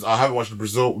watched the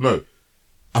Brazil. No,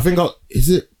 I think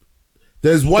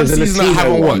there's one season I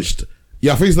haven't watched.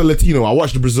 Yeah, I think it's the Latino. I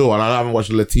watched the Brazil one. I haven't watched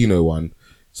the Latino one,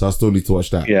 so I still need to watch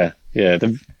that. Yeah.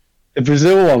 The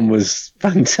Brazil one was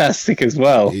fantastic as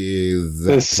well. Exactly.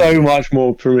 There's so much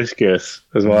more promiscuous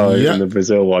as well in the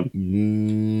Brazil one.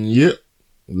 Yep.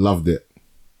 Loved it.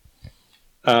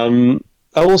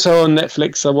 Also on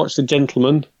Netflix, I watched The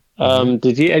Gentleman.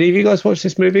 Did any of you guys watch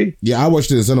this movie? Yeah, I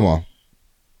watched it in cinema.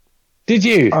 Did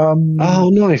you? Oh,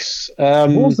 nice. What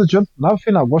was The Gentleman? I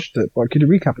think I watched it, but could you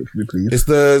recap it for me, please?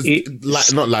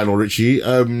 It's not Lionel Richie.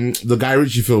 The Guy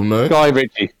Ritchie film, no? Guy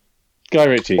Ritchie.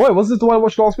 Wait, was this the one I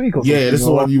watched last week? Or yeah, this is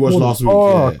the one you watched last week.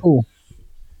 Oh, cool.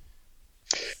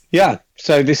 Yeah,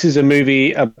 so this is a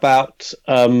movie about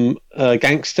a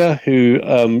gangster who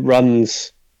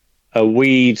runs a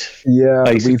weed. Yeah,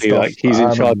 basically, weed like he's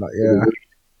in charge. that,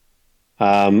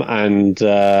 and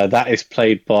that is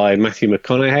played by Matthew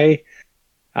McConaughey,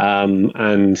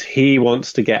 and he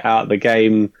wants to get out of the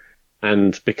game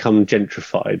and become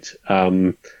gentrified.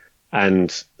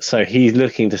 And so he's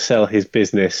looking to sell his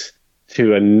business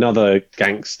to another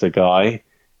gangster guy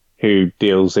who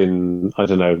deals in, I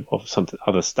don't know, something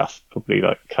other stuff, probably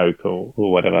like coke or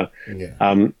whatever.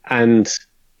 Yeah. And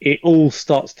it all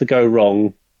starts to go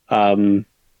wrong along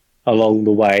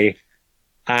the way.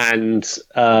 And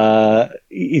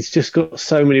it's just got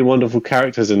so many wonderful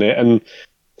characters in it. And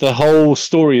the whole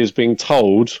story is being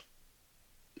told,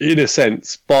 in a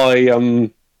sense, by...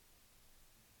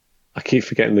 I keep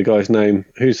forgetting the guy's name.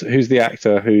 Who's the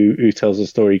actor who tells the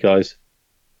story, guys?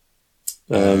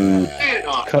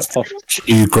 Cut off.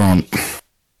 Hugh Grant.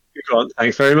 Hugh Grant.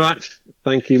 Thanks very much.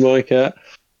 Thank you, Micah.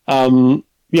 So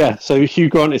Hugh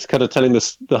Grant is kind of telling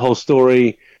the whole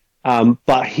story,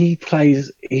 but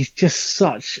he's just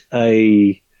such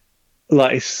a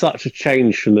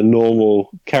change from the normal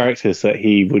characters that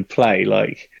he would play.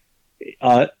 Like,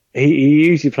 he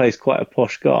usually plays quite a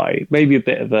posh guy, maybe a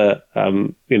bit of a,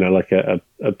 like a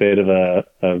bit of a,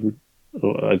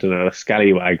 I don't know, a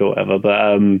scallywag or whatever,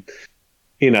 but,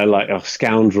 like a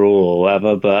scoundrel or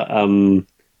whatever. But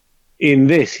in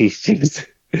this, he's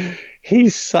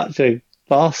such a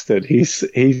bastard.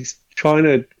 He's trying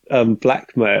to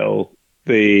blackmail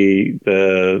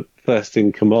the first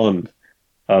in command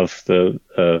of the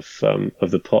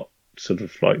pot, sort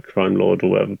of like crime lord or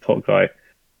whatever, pot guy,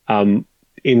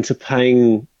 into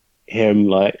paying him,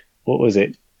 like, what was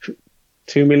it,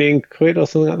 2 million quid or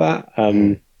something like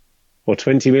that, or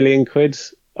 20 million quid,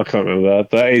 I can't remember,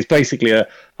 but it's basically a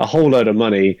whole load of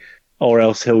money, or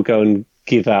else he'll go and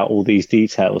give out all these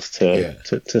details to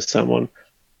someone.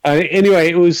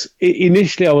 Anyway,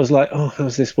 initially I was like, oh,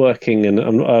 how's this working? And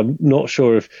I'm not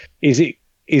sure is it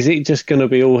just going to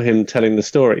be all him telling the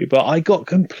story? But I got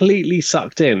completely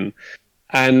sucked in,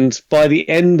 and by the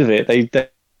end of it,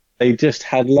 they just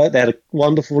had a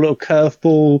wonderful little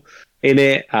curveball in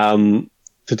it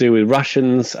to do with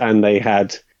Russians, and they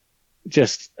had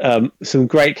just some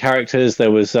great characters.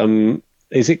 There was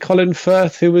is it Colin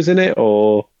Firth who was in it,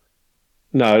 or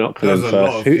no, not Colin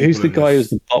Firth? Who's the guy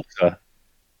who's the boxer?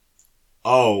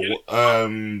 Oh,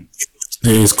 it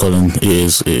is Colin. It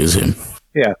is him.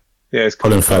 Yeah, it's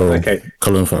Colin Farrell. Okay,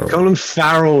 Colin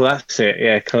Farrell. That's it.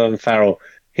 Yeah, Colin Farrell.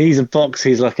 He's a boxer.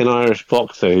 He's like an Irish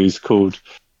boxer who's called.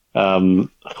 I can't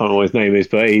remember what his name is,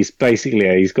 but he's basically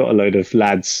he's got a load of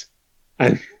lads,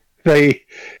 and they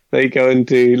go and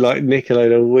do like nick a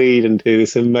load of weed and do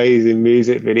this amazing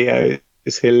music video.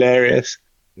 It's hilarious.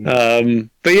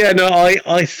 But yeah, no,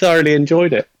 I thoroughly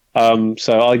enjoyed it.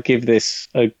 So I give this,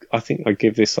 I think I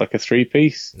give this like a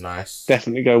 3-piece. Nice.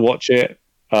 Definitely go watch it.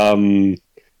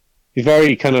 It's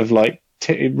very kind of like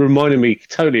it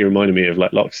totally reminded me of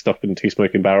like Lock, Stock and Two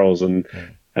Smoking Barrels and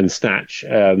Snatch.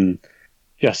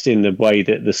 Just in the way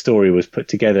that the story was put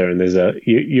together, and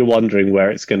you're wondering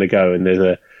where it's going to go, and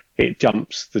the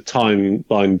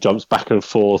timeline jumps back and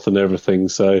forth and everything.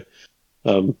 So,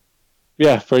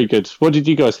 yeah, very good. What did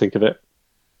you guys think of it?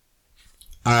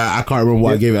 I can't remember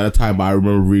what I gave it at the time, but I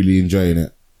remember really enjoying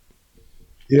it.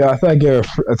 Yeah, I think I gave it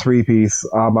a 3-piece.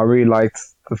 I really liked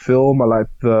the film. I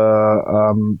liked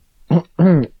the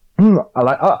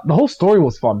the whole story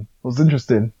was fun. It was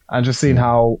interesting, and just seeing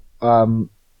how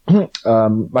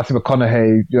Matthew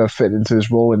McConaughey fit into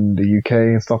his role in the UK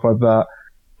and stuff like that.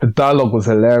 The dialogue was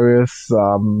hilarious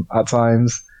at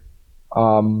times.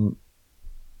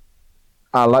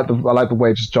 I like the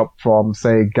way it just jumped from,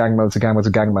 say, gang member to gang member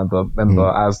to gang member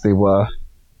as they were.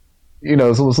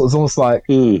 It's almost like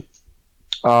you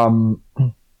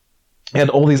had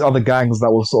all these other gangs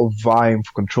that were sort of vying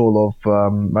for control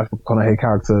of Matthew McConaughey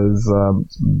character's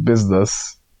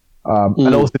business.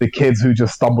 And also the kids who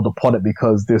just stumbled upon it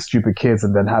because they're stupid kids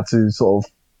and then had to sort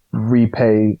of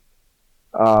repay,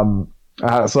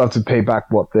 have to pay back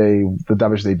the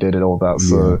damage they did and all that.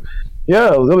 So,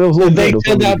 yeah, it was all they good.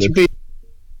 turned out to be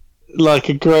like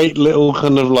a great little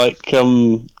kind of like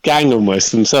gang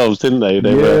almost themselves, didn't they?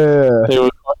 They were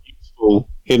quite useful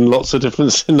in lots of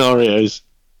different scenarios.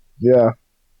 Yeah.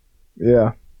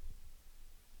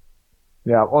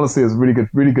 Honestly, it's a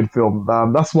really good film.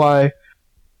 That's why.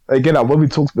 Again, when we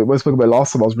spoke about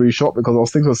last time, I was really shocked because I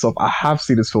was thinking to myself, I have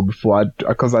seen this film before.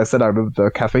 Because I said I remember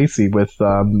the cafe scene with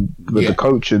the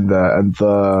coach in there and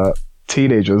the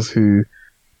teenagers who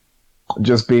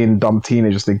just being dumb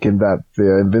teenagers thinking that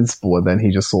they're invincible, and then he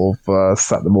just sort of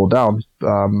sat them all down.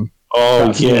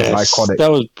 Yes, iconic.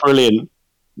 That was brilliant.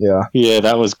 Yeah,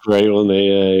 that was great, wasn't it?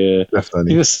 Yeah.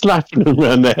 Definitely. He was slapping them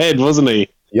around the head, wasn't he?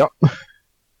 Yep.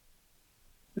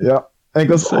 And he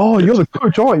goes, "Oh, you're the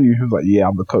coach, aren't you?" He was like, "Yeah,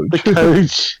 I'm the coach." The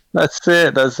coach. That's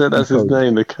it. That's his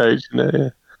name, the coach.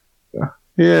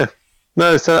 Yeah.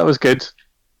 No, so that was good.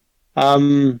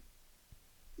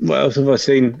 What else have I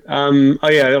seen?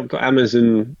 I've got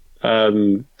Amazon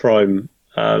Prime.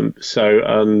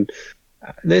 So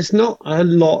there's not a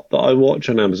lot that I watch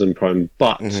on Amazon Prime,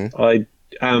 but I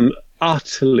am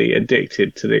utterly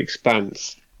addicted to The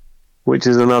Expanse, which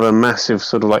is another massive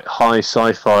sort of like high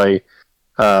sci-fi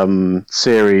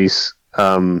series,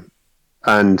 and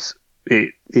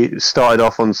it started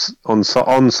off on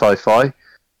sci-fi,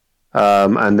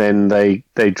 and then they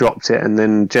dropped it, and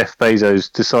then Jeff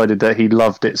Bezos decided that he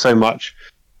loved it so much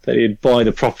that he'd buy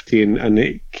the property, and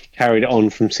it carried it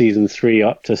on from season 3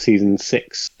 up to season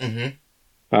 6.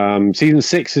 Season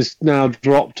 6 is now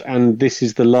dropped, and this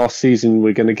is the last season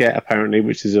we're going to get, apparently,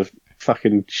 which is a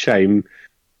fucking shame,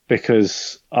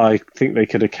 because I think they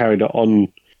could have carried it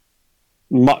on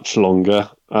much longer.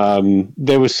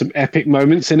 There was some epic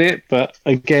moments in it, but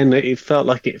again, it felt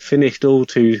like it finished all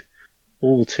too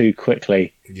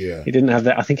quickly. Yeah, it didn't have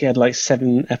that. I think it had like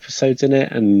 7 episodes in it,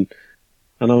 and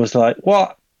I was like,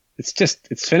 "What?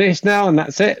 It's finished now, and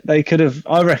that's it." I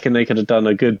reckon they could have done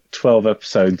a good 12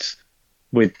 episodes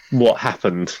with what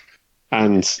happened,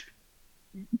 and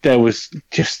there was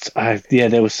just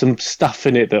there was some stuff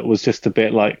in it that was just a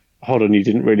bit like, hold on, you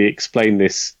didn't really explain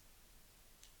this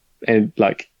and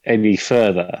like any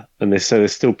further, and they're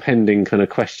still pending kind of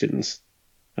questions.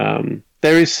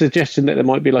 There is suggestion that there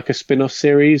might be like a spin-off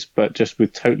series, but just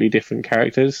with totally different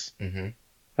characters,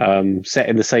 set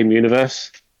in the same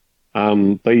universe.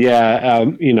 But yeah,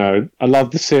 I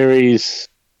love the series.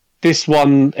 This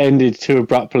one ended too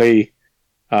abruptly,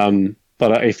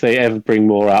 but if they ever bring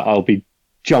more out, I'll be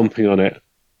jumping on it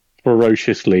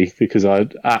ferociously because I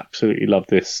absolutely love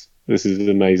this. This is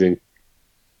amazing.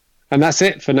 And that's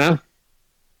it for now.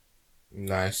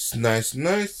 Nice.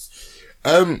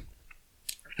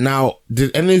 Now,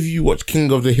 did any of you watch King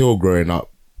of the Hill growing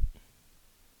up?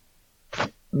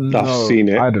 No, I've seen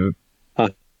it. I do.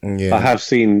 Yeah. I have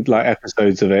seen like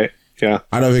episodes of it. Yeah.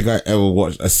 I don't think I ever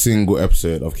watched a single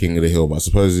episode of King of the Hill, but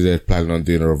supposedly they're planning on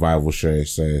doing a revival show,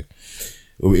 so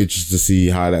it'll be interesting to see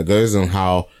how that goes and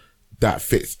how that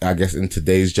fits, I guess, in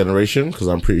today's generation, because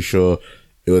I'm pretty sure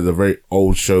it was a very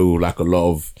old show, like a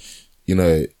lot of,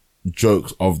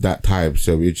 jokes of that time,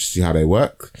 so we'll just see how they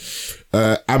work.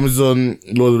 Amazon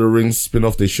Lord of the Rings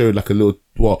spin-off, they showed like a little,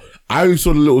 I only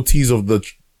saw the little tease of the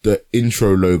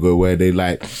intro logo where they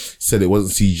like said it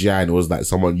wasn't CGI and it was like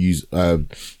someone used, they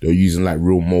were using like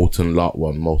real maybe not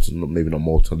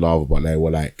molten lava, but they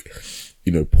were like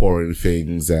pouring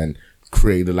things and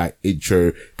creating the like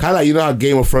intro, kind of like how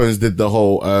Game of Thrones did the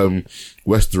whole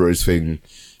Westeros thing.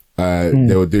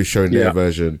 They were showing their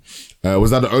version.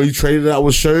 Was that the only trailer that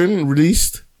was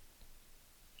released?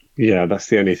 Yeah, that's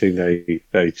the only thing they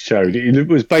showed. It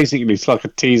was basically, it's like a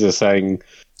teaser saying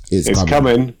it's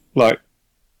coming. Like,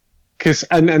 because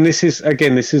and this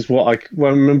is what I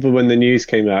remember when the news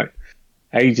came out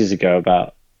ages ago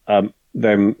about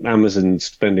them Amazon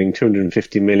spending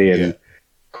 250 million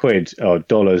quid or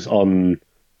dollars on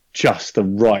just the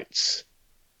right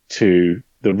to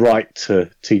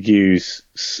use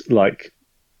like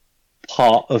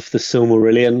part of the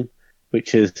Silmarillion,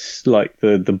 which is like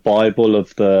the Bible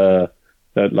of the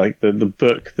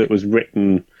book that was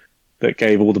written that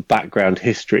gave all the background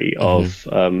history of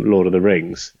Lord of the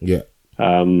Rings. Yeah.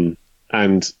 And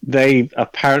they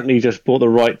apparently just bought the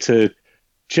right to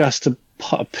just a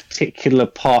particular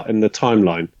part in the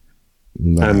timeline.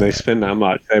 No. And they spent that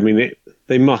much. I mean,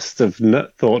 they must have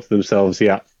thought to themselves,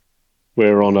 "Yeah,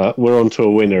 we're onto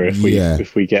a winner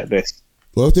if we get this."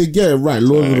 Well, if they get it right,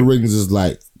 Lord of the Rings is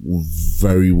like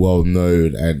very well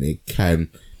known, and it can,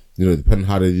 depending on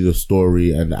how they do the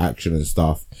story and the action and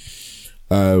stuff.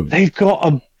 They've got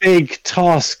a big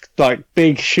task, like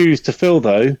big shoes to fill,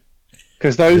 though,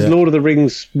 because those Lord of the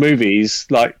Rings movies,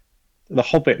 like The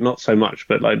Hobbit, not so much,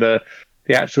 but like the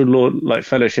actual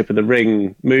Fellowship of the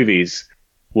Ring movies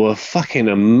were fucking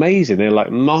amazing. They're like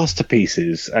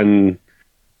masterpieces, and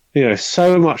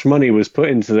so much money was put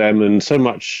into them, and so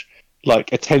much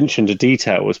like attention to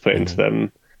detail was put into them.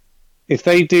 If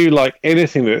they do like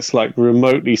anything that's like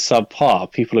remotely subpar,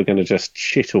 people are going to just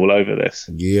shit all over this.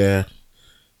 Yeah,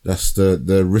 that's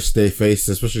the risk they face,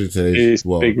 especially today. It's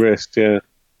big risk, yeah.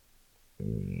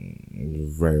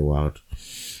 Very wild.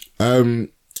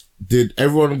 Did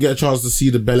everyone get a chance to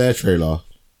see the Bel Air trailer?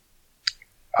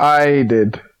 I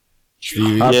did.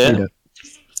 Stevie? I've seen it.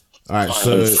 Alright,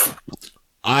 so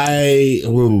I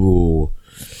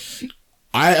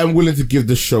am willing to give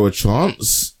the show a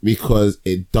chance because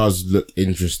it does look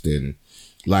interesting.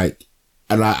 Like,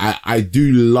 and I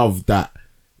do love that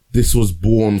this was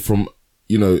born from,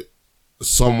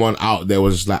 someone out there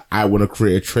was just like, I want to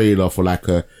create a trailer for like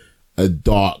a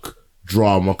dark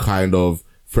drama kind of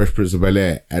Fresh Prince of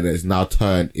Bel-Air, and it's now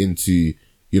turned into,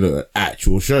 an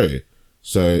actual show.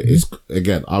 So it's,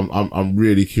 again, I'm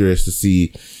really curious to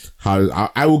see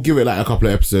how, I will give it like a couple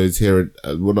of episodes here,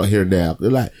 not here and there,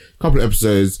 like a couple of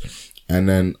episodes, and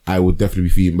then I will definitely be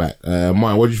feeding back.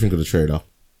 Maya, what do you think of the trailer?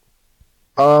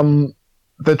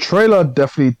 The trailer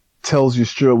definitely tells you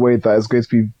straight away that it's going to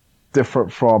be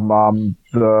different from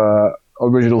the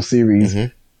original series.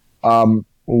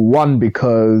 One,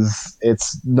 because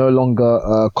it's no longer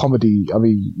a comedy. I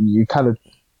mean, you kind of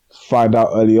find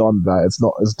out early on that it's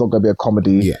not going to be a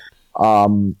comedy. Yeah.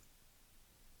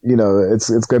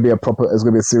 It's going to be it's going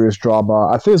to be a serious drama.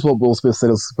 I think it's what Will Smith said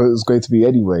it was going to be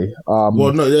anyway.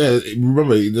 Well, no, yeah,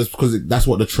 remember, just because that's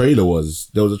what the trailer was.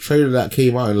 There was a trailer that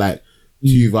came out in like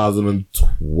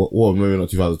 2012, well, maybe not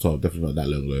 2012, definitely not that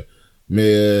long ago.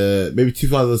 Maybe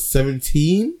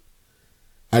 2017,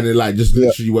 and it like just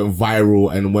literally went viral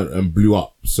and went and blew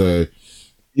up. So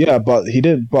yeah, but he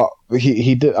did. But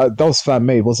he did. That was fan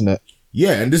made, wasn't it?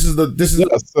 Yeah, and this is. Yeah,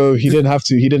 so he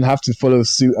didn't have to follow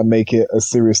suit and make it a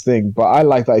serious thing. But I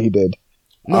like that he did.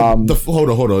 No,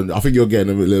 hold on. I think you're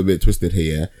getting a little bit twisted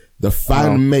here. Yeah? The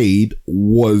fan made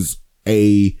was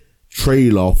a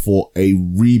trailer for a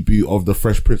reboot of The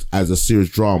Fresh Prince as a serious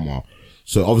drama.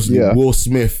 So obviously Will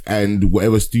Smith and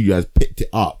whatever studio has picked it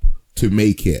up to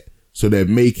make it. So they're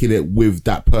making it with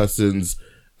that person's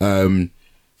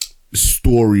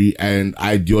story and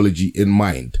ideology in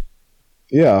mind.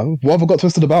 Yeah, what have I got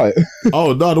twisted about it?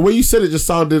 Oh no, the way you said it just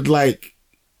sounded like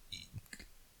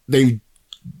they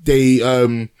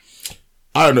I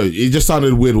don't know, it just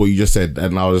sounded weird what you just said,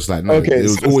 and I was like, no, okay, it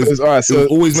was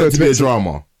always meant to be a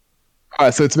drama.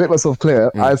 Alright, so to make myself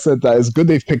clear, I said that it's good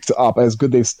they've picked it up, and it's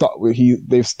good they've stuck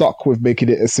with making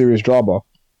it a serious drama.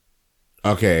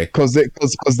 Okay, because they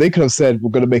could have said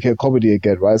we're going to make it a comedy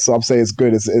again, right? So I'm saying it's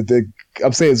good.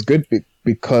 I'm saying it's good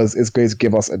because it's going to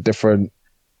give us a different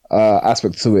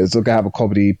aspect to it. It's not going to have a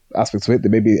comedy aspect to it.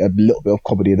 There may be a little bit of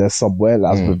comedy there somewhere,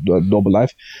 as with normal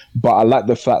life. But I like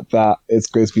the fact that it's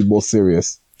going to be more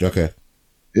serious. Okay.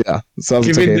 Yeah. So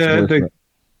Giving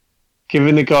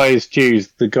the guy his dues,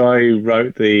 the guy who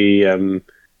wrote it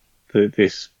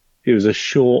was a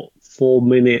short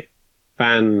 4-minute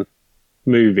fan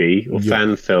movie or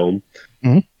fan film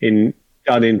done in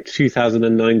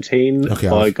 2019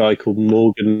 by a guy called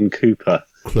Morgan Cooper.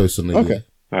 Close on okay.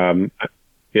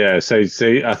 Yeah, so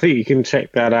I think you can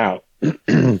check that out.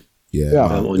 On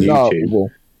YouTube.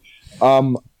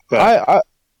 But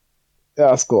Yeah,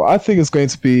 that's cool. I think it's going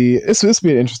to be it's going to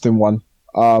be an interesting one.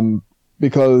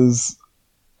 Because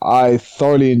I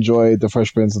thoroughly enjoyed The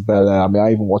Fresh Prince of Bel-Air. I mean,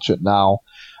 I even watch it now.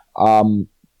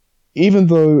 Even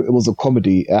though it was a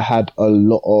comedy, it had a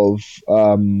lot of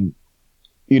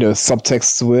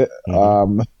subtext to it.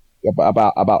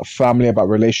 About family, about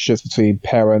relationships between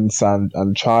parents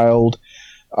and child,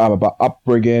 about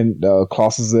upbringing,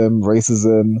 classism,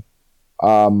 racism,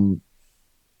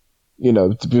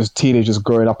 just teenagers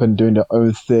growing up and doing their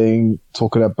own thing,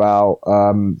 talking about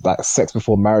like sex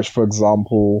before marriage, for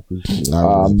example.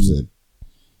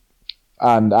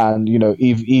 And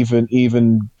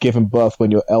even giving birth when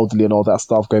you're elderly and all that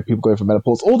stuff, people going for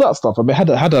menopause, all that stuff. I mean, it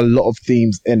had a lot of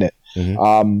themes in it.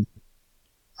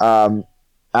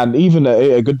 And even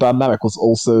a good dynamic was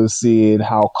also seeing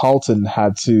how Carlton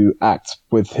had to act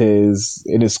in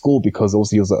his school, because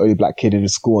obviously he was the only black kid in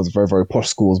his school. It's a very, very posh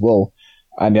school as well.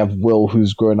 And you have Will,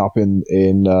 who's grown up in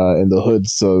the hood.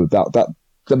 So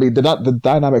the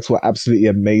dynamics were absolutely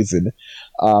amazing.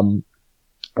 And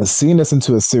seeing this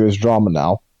into a serious drama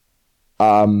now,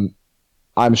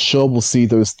 I'm sure we'll see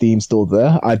those themes still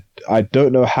there. I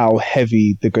don't know how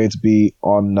heavy they're going to be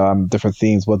on different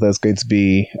themes, whether it's going to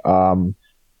be,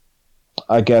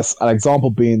 I guess, an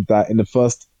example being that in the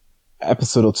first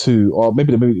episode or two, or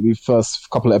maybe the first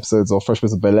couple of episodes of Fresh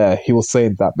Prince of Bel-Air, he was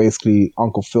saying that basically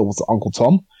Uncle Phil was Uncle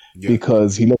Tom,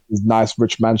 because he lived in his nice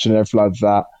rich mansion and everything like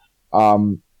that.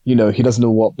 He doesn't know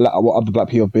what other black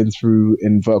people have been through,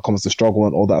 in inverted commas, the struggle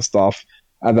and all that stuff.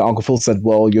 And then Uncle Phil said,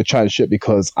 well, you're chatting shit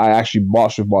because I actually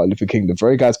marched with Martin Luther King. The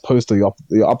very guy's poster, you're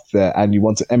up there and you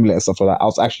want to emulate and stuff like that. I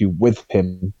was actually with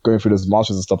him going through those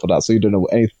marches and stuff like that. So you don't know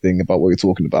anything about what you're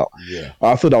talking about. Yeah.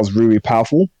 I thought that was really, really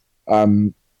powerful.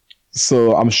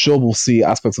 So I'm sure we'll see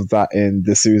aspects of that in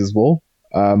this series as well.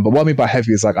 But what I mean by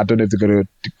heavy is, like, I don't know if they're going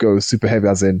to go super heavy,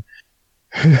 as in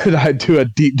I do a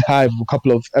deep dive, a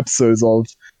couple of episodes on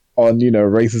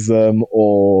racism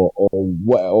or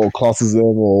classism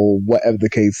or whatever the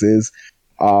case is.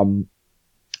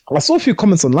 I saw a few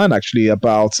comments online actually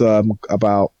about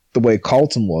the way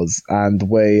Carlton was and the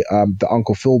way the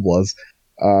Uncle Phil was.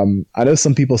 I know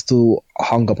some people still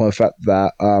hung up on the fact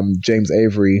that James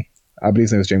Avery, I believe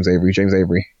his name was James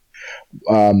Avery,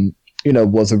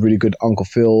 was a really good Uncle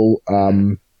Phil.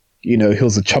 He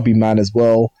was a chubby man as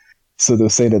well. So they were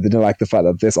saying that they didn't like the fact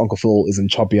that this Uncle Phil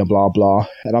isn't chubby and blah, blah.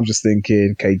 And I'm just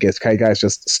thinking, okay, guys,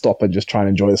 just stop and just try and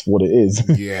enjoy this for what it is.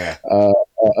 Yeah.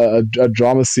 A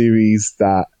drama series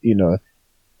that, you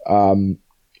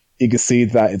can see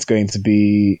that it's going to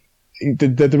be...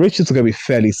 The relationships are going to be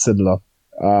fairly similar.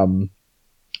 From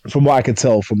what I can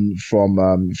tell from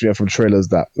trailers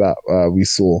that we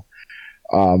saw.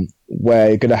 Where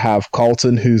you're going to have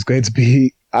Carlton, who's going to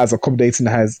be as accommodating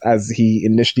as he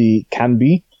initially can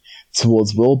be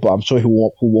towards Will, but I'm sure he'll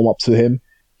warm up to him.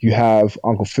 You have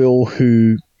Uncle Phil,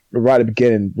 who right at the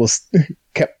beginning was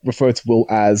kept referred to Will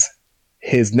as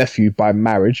his nephew by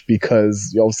marriage,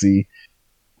 because obviously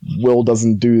Will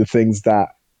doesn't do the things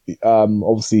that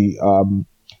Uncle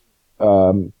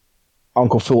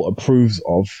Phil approves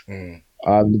of.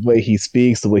 The way he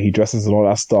speaks, the way he dresses, and all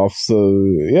that stuff. So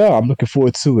yeah, I'm looking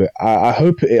forward to it. I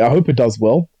hope it does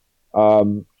well.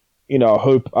 I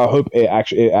hope it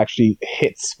actually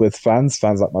hits with fans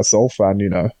like myself, and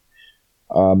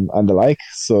and the like.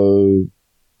 So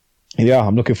yeah,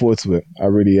 I'm looking forward to it. I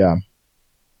really am.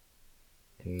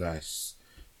 Nice.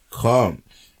 Calm.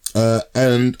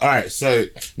 And alright, so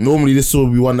normally this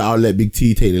will be one that I'll let Big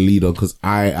T take the lead on, because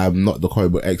I am not the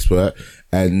comic book expert,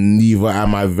 and neither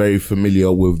am I very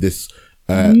familiar with this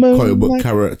comic book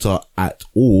character at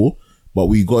all. But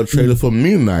we got a trailer for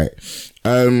Moon Knight.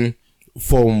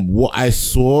 From what I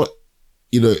saw,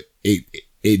 it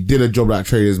did a job that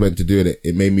trailer is meant to do.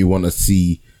 It made me want to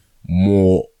see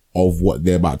more of what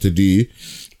they're about to do.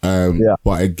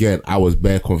 But again, I was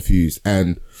bare confused,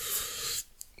 and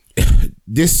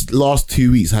this last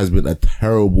 2 weeks has been a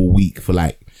terrible week for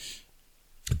like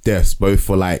deaths, both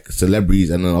for like celebrities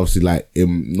and then obviously like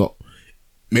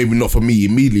maybe not for me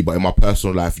immediately, but in my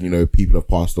personal life, people have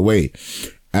passed away.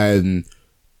 And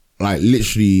like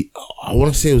literally, I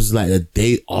want to say it was like the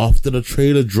day after the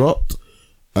trailer dropped.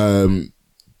 I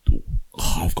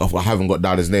haven't got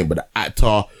down his name, but the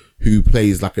actor who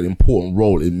plays like an important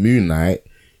role in Moon Knight,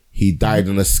 he died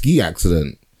in a ski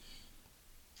accident.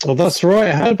 Oh, that's right.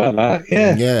 I heard about that.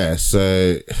 Yeah. Yeah.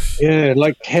 So. Yeah,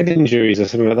 like head injuries or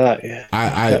something like that. Yeah.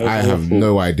 I have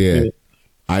no idea. Yeah.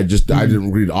 I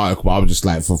didn't read the article, but I was just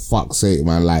like, for fuck's sake,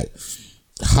 man, like,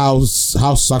 how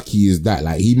sucky is that?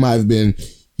 Like, he might have been,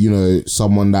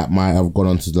 someone that might have gone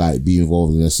on to like be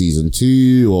involved in a season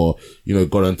 2 or,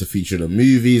 gone on to feature in the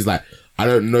movies. Like, I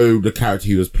don't know the character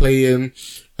he was playing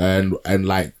and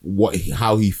like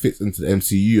how he fits into the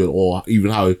MCU or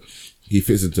even how he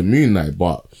fits into Moon Knight,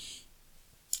 but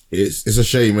it's a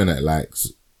shame, innit? Like,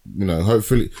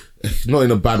 hopefully, not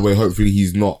in a bad way, hopefully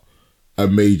he's not a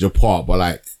major part, but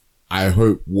like, I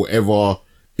hope whatever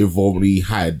involvement he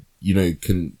had,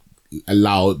 can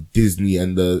allow Disney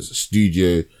and the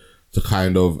studio to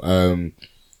kind of,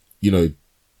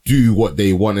 do what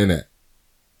they want in it.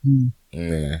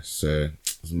 Yeah, so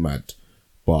it's mad.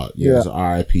 But yeah, it's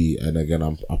RIP. And again,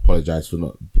 I apologize for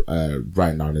not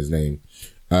writing down his name.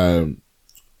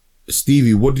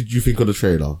 Stevie, what did you think of the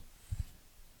trailer?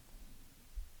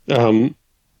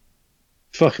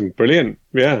 Fucking brilliant.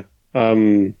 Yeah.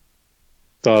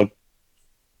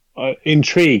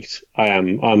 Intrigued I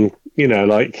am. I'm,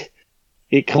 like,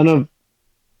 it kind of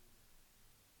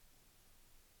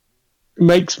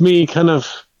makes me kind of,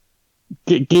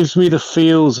 it gives me the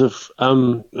feels of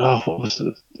what was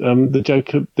it?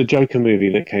 The Joker movie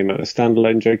that came out, the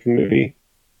standalone Joker movie.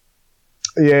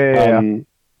 Yeah.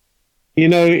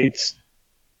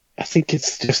 I think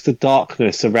it's just the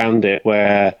darkness around it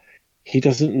where he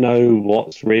doesn't know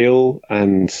what's real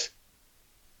and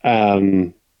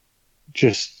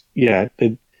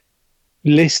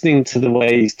listening to the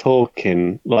way he's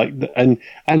talking, like, and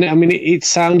I mean, it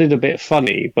sounded a bit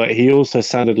funny, but he also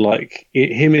sounded like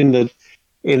him in the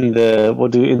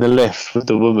lift with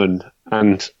the woman,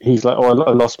 and he's like, "Oh,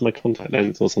 I lost my contact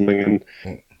lens or something,"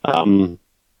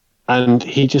 and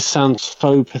he just sounds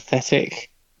so pathetic.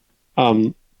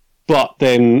 But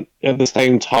then at the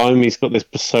same time, he's got this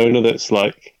persona that's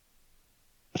like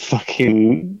a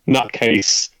fucking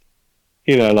nutcase,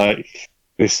 like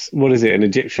this. What is it? An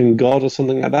Egyptian god or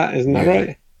something like that? Isn't that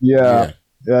right? Yeah.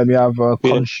 We have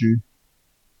Khonshu.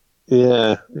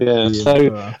 Yeah.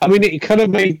 So, I mean, it kind of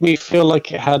made me feel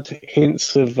like it had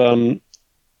hints of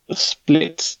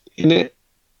split in it.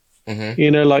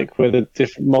 Mm-hmm. Like where the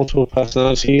different multiple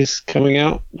personalities coming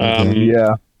out.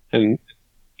 And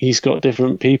he's got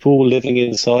different people living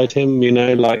inside him.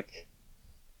 But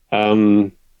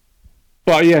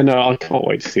yeah, no, I can't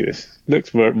wait to see this.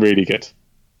 Looks really good.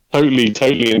 Totally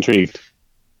intrigued.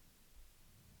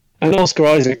 And Oscar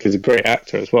Isaac is a great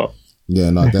actor as well. Yeah,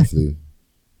 no, definitely.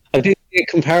 I did see a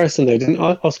comparison though, didn't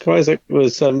I? Oscar Isaac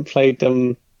was played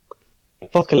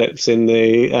Apocalypse in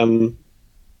the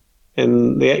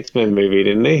X-Men movie,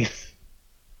 didn't he?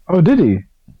 Oh, did he?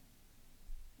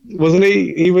 Wasn't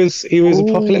he? He was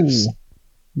Apocalypse.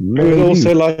 He was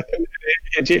also like an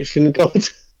Egyptian god.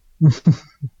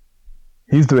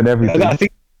 He's doing everything. I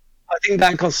think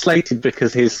that got slated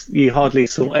because you hardly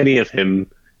saw any of him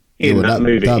in that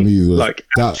movie. That movie was like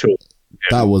actual.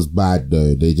 That was bad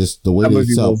though. They just the way they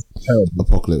set up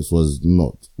Apocalypse was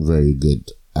not very good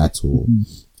at all.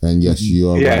 Mm-hmm. And yes,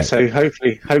 you are right. Yeah, so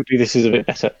hopefully this is a bit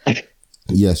better.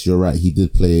 Yes, you're right. He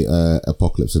did play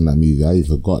Apocalypse in that movie. I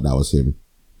even forgot that was him.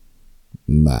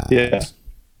 Mad. Yeah.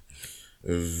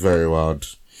 Very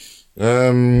wild.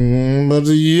 But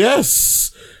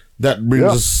yes, that brings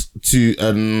us to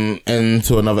an end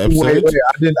to another episode. Wait,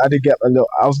 I didn't get a little.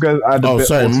 I was going.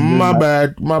 Sorry, my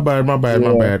bad.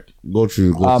 Go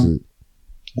through.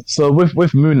 So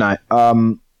with Moon Knight,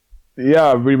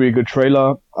 really good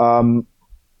trailer. The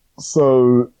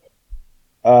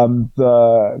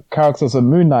characters of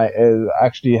Moon Knight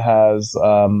has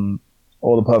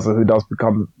or the person who does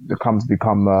become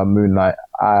Moon Knight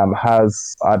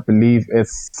has, I believe,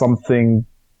 it's something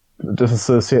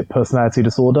dissociative personality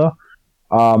disorder.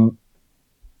 I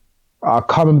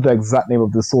can't remember the exact name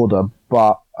of the disorder,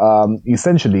 but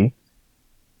essentially,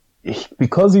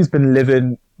 because he's been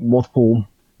living multiple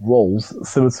roles,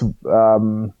 similar to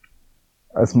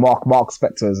as Mark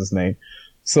Spector is his name.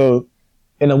 So,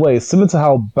 in a way, similar to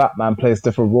how Batman plays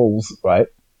different roles, right?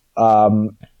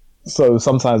 So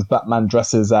sometimes Batman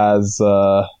dresses as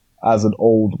an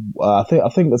old, I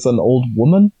think it's an old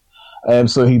woman.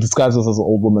 So he disguises as an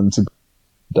old woman to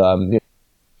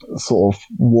sort of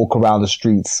walk around the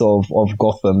streets of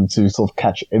Gotham to sort of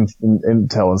catch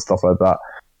intel and stuff like that.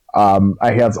 And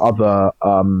he has other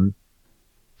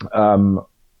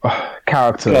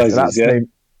characters.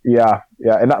 In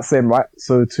that same right.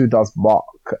 So too does Mark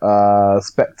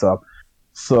Spector.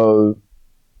 So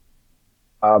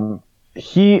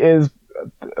he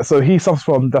suffers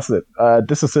from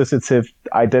dissociative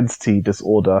identity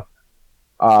disorder,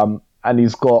 and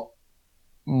he's got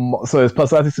his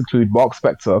personalities include Mark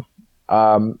Spector,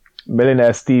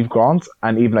 millionaire Steve Grant,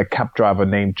 and even a cab driver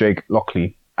named Jake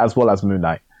Lockley, as well as Moon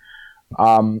Knight.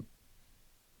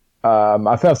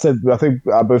 I think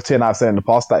both T and I have said in the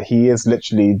past that he is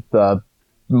literally the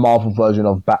Marvel version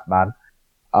of Batman.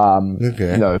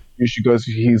 Okay. You know,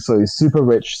 he's super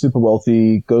rich, super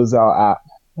wealthy, goes out at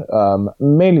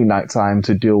mainly nighttime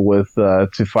to deal with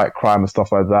to fight crime and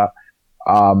stuff like that.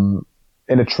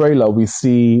 In a trailer, we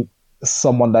see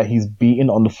someone that he's beaten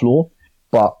on the floor,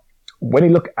 but when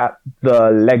you look at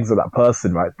the legs of that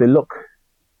person, right, they look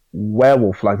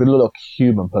werewolf-like. They don't look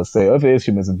human per se. If it is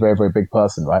human, it's a very, very big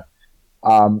person, right?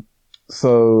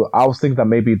 So I was thinking that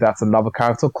maybe that's another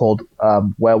character called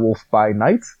Werewolf by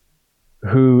Night,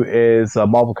 who is a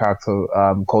Marvel character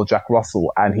called Jack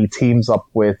Russell, and he teams up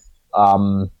with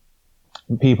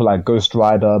people like Ghost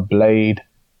Rider, Blade,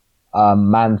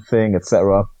 Man-Thing,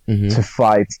 etc., to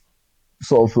fight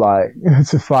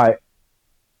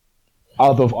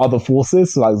other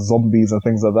forces like zombies and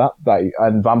things like that,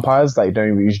 and vampires that you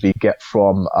don't usually get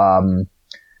from. I'm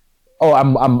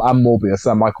Morbius.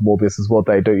 I'm Michael Morbius as well.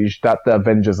 They don't usually that the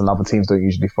Avengers and other teams don't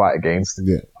usually fight against.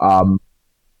 Yeah.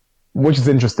 Which is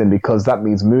interesting because that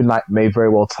means Moon Knight may very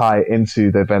well tie into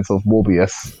the events of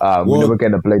Morbius. We never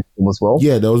get a Blade film as well.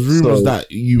 Yeah, there was rumors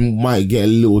that you might get a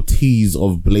little tease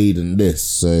of Blade in this.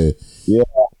 So yeah,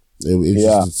 it'll be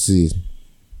interesting to see.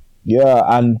 Yeah,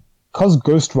 and because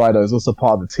Ghost Rider is also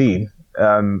part of the team,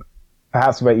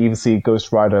 perhaps we might even see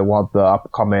Ghost Rider in one of the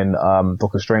upcoming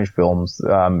Doctor Strange films,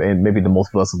 in maybe the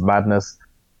Multiverse of Madness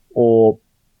or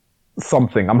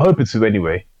something. I'm hoping to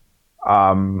anyway.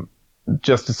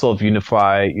 Just to sort of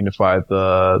unify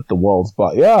the worlds.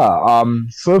 But yeah,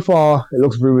 so far it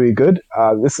looks really, really good.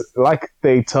 This, like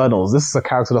the Eternals, this is a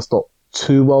character that's not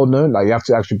too well known. Like, you have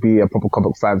to actually be a proper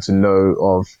comic fan to know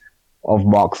of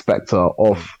Mark Spector,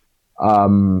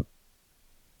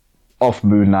 of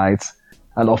Moon Knight,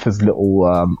 and of his little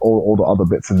all the other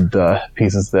bits and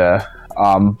pieces there.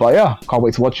 But yeah, can't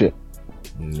wait to watch it.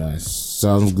 Nice,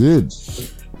 sounds good.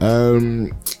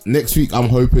 Next week I'm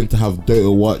hoping to have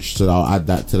Dota watched, so I'll add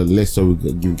that to the list so we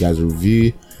can give you guys a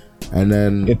review. And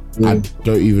then I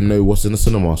don't even know what's in the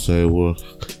cinema, so we'll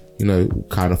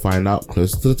kind of find out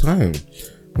close to the time.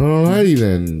 Alrighty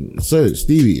then. So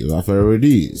Stevie, without further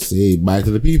ado, say bye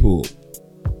to the people.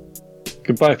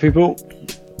 Goodbye, people.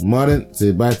 Martin,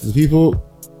 say bye to the people.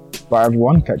 Bye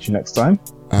everyone, catch you next time.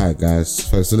 Alright guys,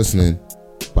 thanks for listening.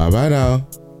 Bye bye now.